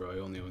give you that, bro. I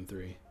only own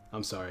 3.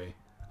 I'm sorry.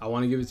 I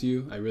want to give it to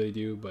you. I really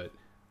do, but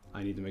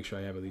I need to make sure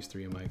I have at least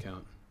 3 in my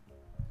account.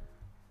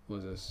 What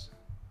is this?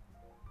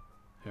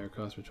 Hair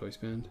cross for choice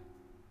band.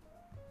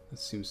 That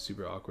seems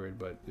super awkward,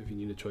 but if you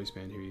need a choice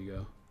band, here you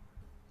go.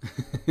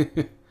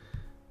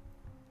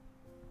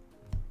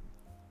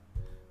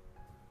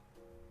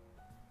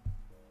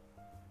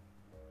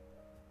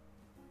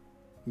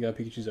 You got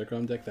Pikachu's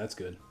Zekrom deck? That's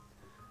good.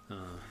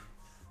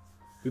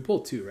 We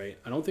pulled 2, right?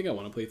 I don't think I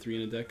want to play 3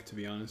 in a deck, to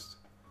be honest.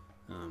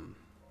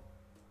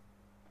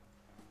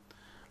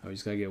 We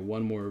just gotta get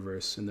one more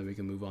reverse, and then we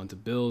can move on to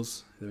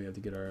Bills. Then we have to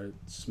get our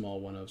small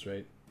 1-ups,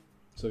 right?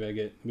 So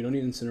we don't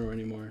need Incineroar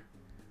anymore.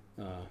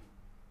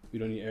 We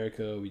don't need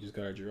Erica. We just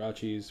got our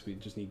Jirachis. We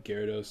just need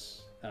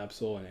Gyarados,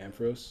 Absol, and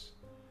Ampharos.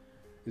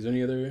 Is there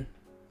any other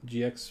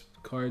GX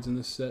cards in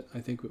this set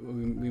I think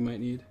we might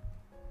need?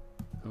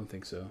 I don't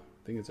think so.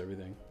 I think it's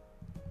everything.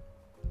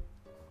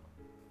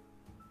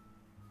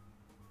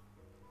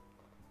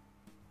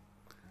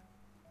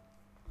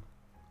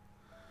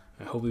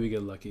 Hopefully we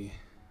get lucky.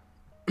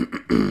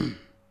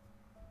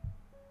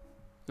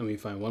 And we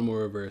find one more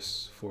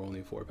reverse for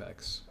only 4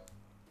 packs.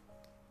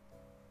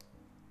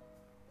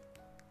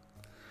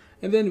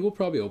 And then we'll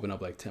probably open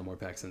up like 10 more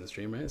packs in the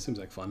stream, right? It seems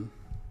like fun.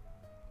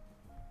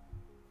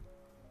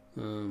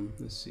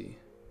 Let's see.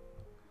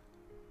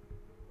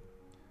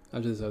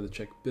 After this, I have to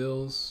check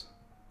bills.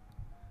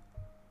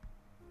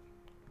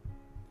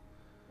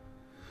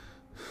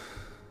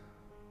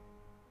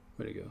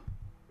 Where'd it go?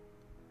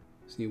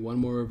 Just need one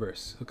more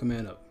reverse. Hook a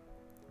man up.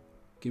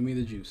 Give me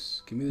the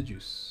juice. Give me the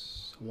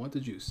juice. I want the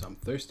juice. I'm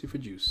thirsty for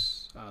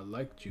juice. I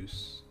like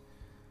juice.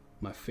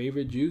 My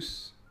favorite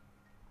juice?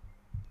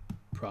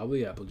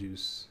 Probably apple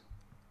juice.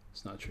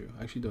 It's not true.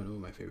 I actually don't know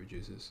what my favorite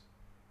juice is.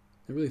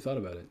 Never really thought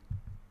about it.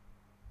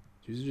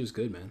 Juice are just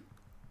good, man.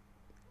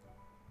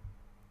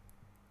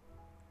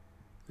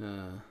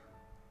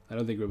 I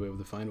don't think we'll be able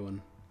to find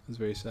one. That's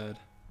very sad.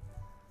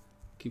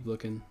 Keep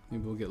looking.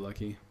 Maybe we'll get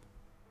lucky.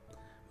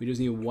 We just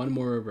need one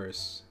more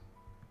reverse.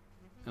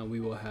 And we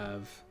will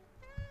have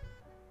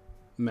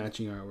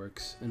matching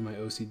artworks. And my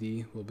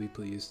OCD will be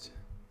pleased.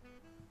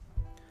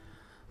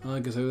 I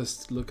guess I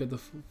just look at the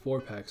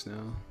 4 packs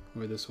now.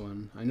 Or this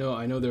one. I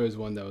know there was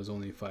one that was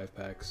only 5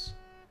 packs.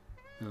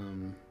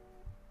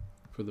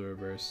 For the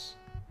reverse.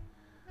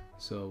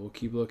 So we'll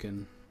keep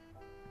looking.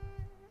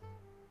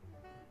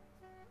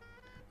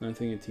 I'm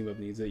thinking Team Up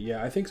needs it.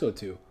 Yeah, I think so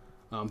too.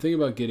 I'm thinking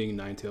about getting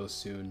Ninetales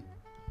soon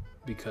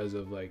because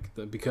of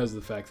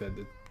the fact that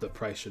the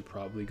price should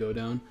probably go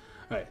down.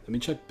 All right, let me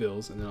check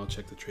bills and then I'll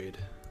check the trade.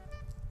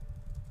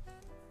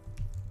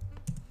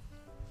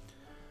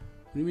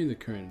 What do you mean the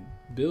current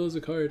bill is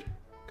a card?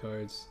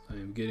 Cards. I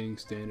am getting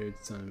standard.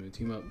 It's time to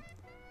team up.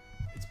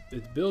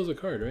 It's bill is a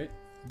card, right?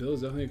 Bill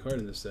is definitely a card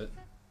in this set.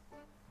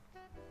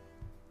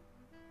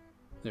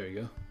 There we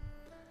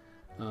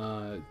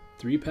go.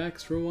 3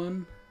 packs for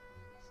one.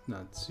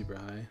 Not super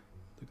high.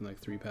 Looking like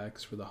 3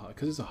 packs for the hollow.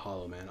 Because it's a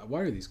hollow, man.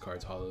 Why are these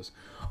cards hollows?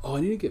 Oh,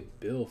 I need to get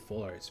Bill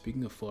full art.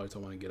 Speaking of full arts, I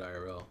want to get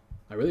IRL.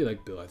 I really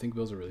like Bill. I think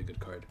Bill's a really good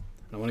card.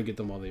 And I want to get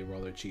them while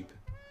they're cheap.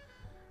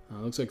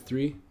 Looks like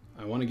 3.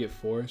 I want to get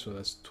 4, so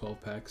that's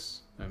 12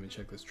 packs. Let me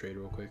check this trade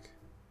real quick.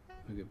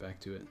 I'll get back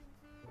to it.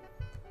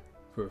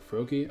 For a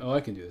Froakie? Oh,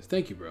 I can do this.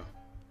 Thank you, bro.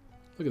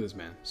 Look at this,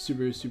 man.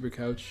 Super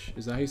Couch.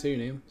 Is that how you say your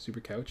name? Super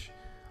Couch?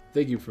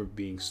 Thank you for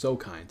being so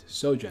kind,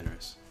 so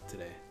generous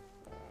today.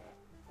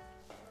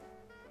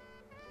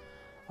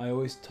 I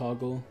always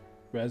toggle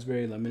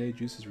raspberry lemonade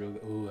juice is real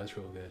good. Ooh, that's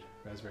real good.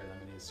 Raspberry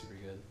lemonade is super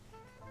good.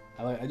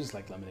 I just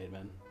like lemonade,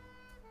 man.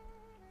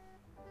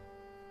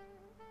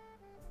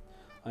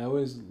 I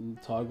always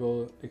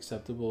toggle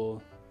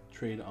acceptable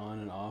trade on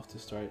and off to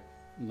start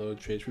load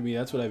trades for me.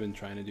 That's what I've been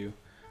trying to do.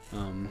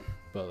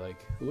 But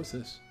like, what's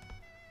this?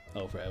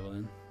 Oh, for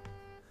Evelyn.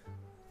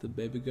 The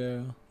baby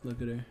girl.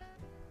 Look at her.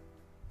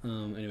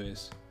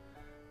 Anyways,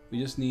 we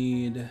just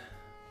need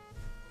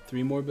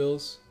 3 more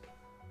bills.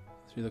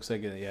 So it looks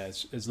like it, yeah,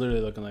 it's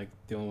literally looking like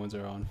the only ones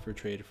that are on for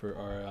trade for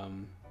our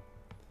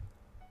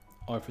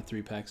are for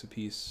 3 packs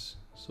apiece.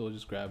 So we'll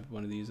just grab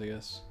one of these, I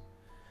guess.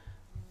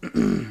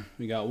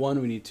 We got 1.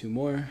 We need 2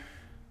 more.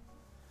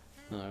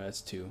 No,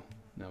 that's 2.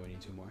 Now we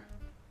need 2 more.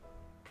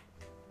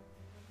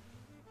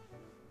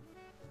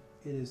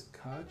 It is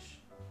Koch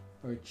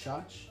or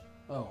Chach.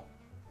 Oh,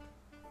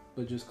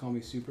 but just call me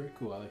Super.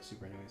 Cool, I like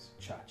Super anyways.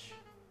 Chach,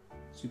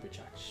 Super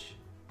Chach.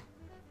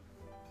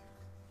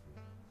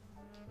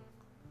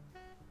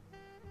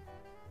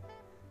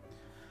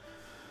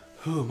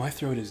 Ooh, my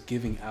throat is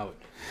giving out.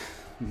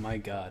 My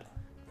God.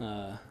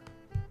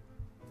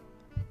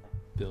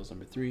 Bills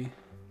number 3.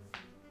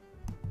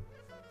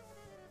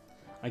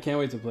 I can't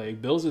wait to play.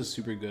 Bills is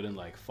super good in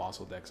like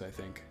fossil decks, I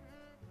think.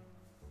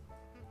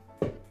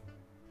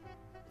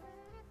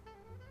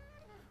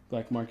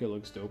 Black Market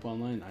looks dope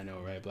online. I know,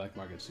 right? Black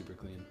Market's super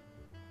clean.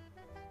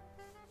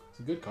 It's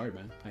a good card,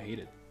 man. I hate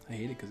it. I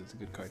hate it because it's a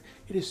good card.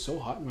 It is so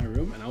hot in my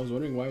room, and I was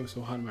wondering why it was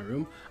so hot in my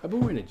room. I've been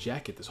wearing a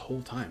jacket this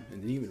whole time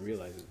and didn't even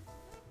realize it.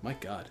 My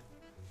God.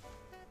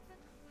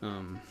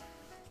 Alright,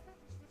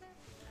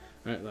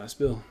 last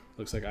bill.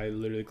 Looks like I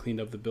literally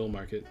cleaned up the bill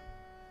market.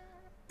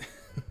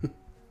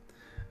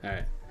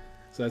 Alright,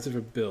 so that's it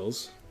for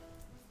bills.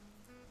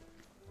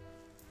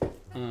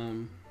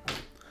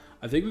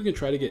 I think we can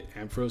try to get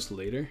Ampharos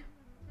later.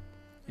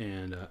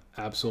 And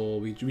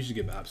Absol, we should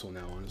get Absol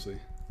now, honestly.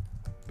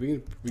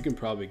 We can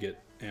probably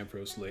get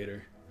Ampharos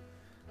later.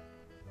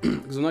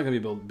 Because I'm not going to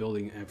be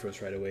building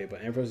Ampharos right away,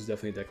 but Ampharos is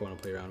definitely a deck I want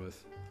to play around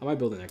with. I might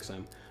build it next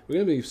time. We're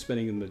going to be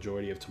spending the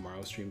majority of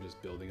tomorrow's stream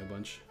just building a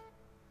bunch.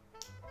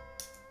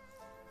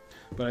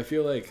 But I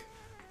feel like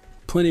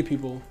plenty of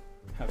people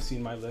have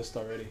seen my list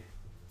already.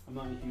 I'm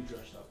not in a huge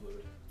rush to upload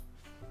it.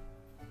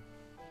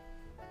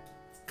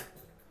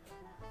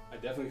 I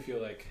definitely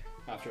feel like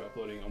after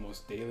uploading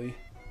almost daily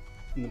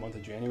in the month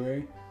of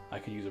January, I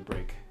could use a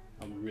break.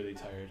 I'm really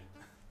tired.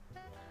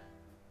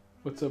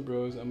 What's up,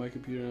 bros? At my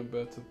computer, I'm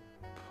about to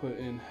put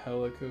in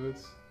hella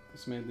codes.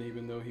 This man didn't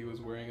even know he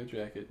was wearing a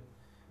jacket.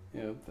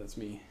 Yep, that's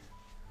me.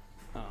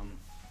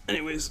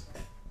 Anyways,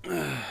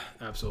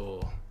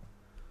 Absol.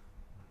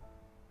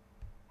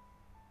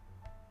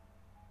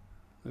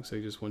 Looks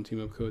like just one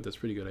team up code. That's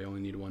pretty good. I only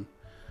need one.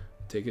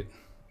 Take it.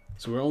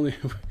 So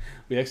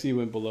we actually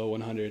went below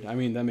 100. I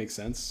mean, that makes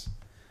sense,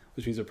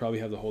 which means I probably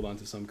have to hold on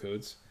to some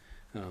codes.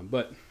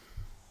 But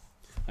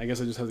I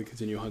guess I just have to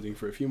continue hunting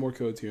for a few more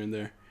codes here and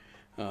there.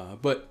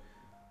 But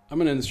I'm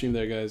going to end the stream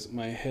there, guys.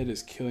 My head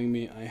is killing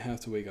me. I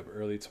have to wake up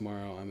early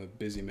tomorrow. I'm a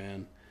busy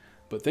man.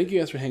 But thank you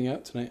guys for hanging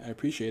out tonight. I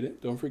appreciate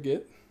it. Don't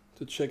forget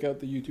to check out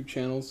the YouTube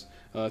channels.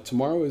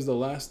 Tomorrow is the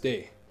last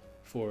day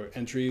for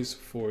entries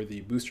for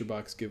the booster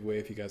box giveaway.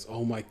 If you guys,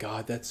 oh my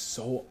God, that's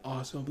so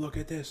awesome. Look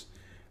at this.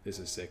 This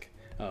is sick.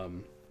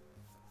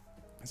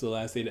 It's the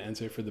last day to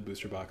enter for the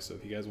booster box. So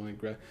if you guys want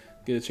to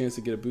get a chance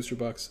to get a booster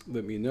box,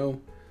 let me know.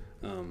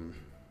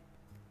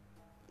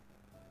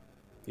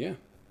 Yeah.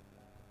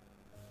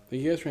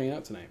 Thank you guys for hanging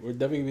out tonight. We're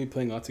definitely going to be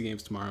playing lots of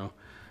games tomorrow.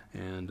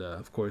 And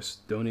of course,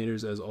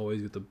 donators, as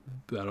always, get to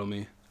battle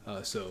me.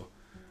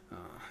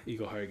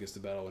 Eagle Heart gets to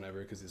battle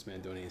whenever because this man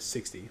donated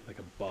 60 like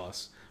a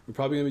boss. We're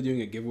probably going to be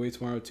doing a giveaway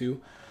tomorrow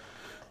too.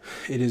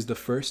 It is the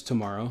first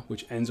tomorrow,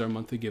 which ends our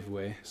monthly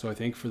giveaway. So I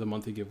think for the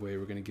monthly giveaway,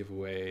 we're going to give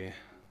away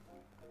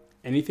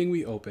anything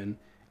we open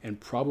and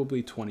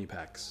probably 20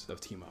 packs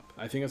of Team Up.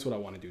 I think that's what I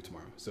want to do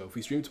tomorrow. So if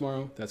we stream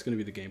tomorrow, that's going to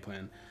be the game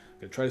plan. I'm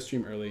going to try to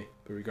stream early,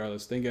 but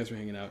regardless, thank you guys for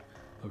hanging out.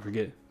 Don't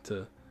forget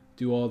to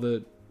do all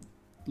the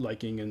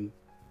liking and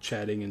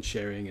chatting and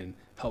sharing and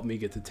help me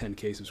get to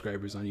 10K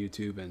subscribers on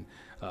YouTube and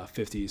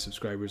 50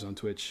 subscribers on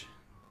Twitch.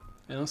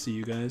 And I'll see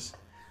you guys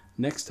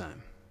next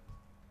time.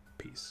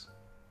 Peace.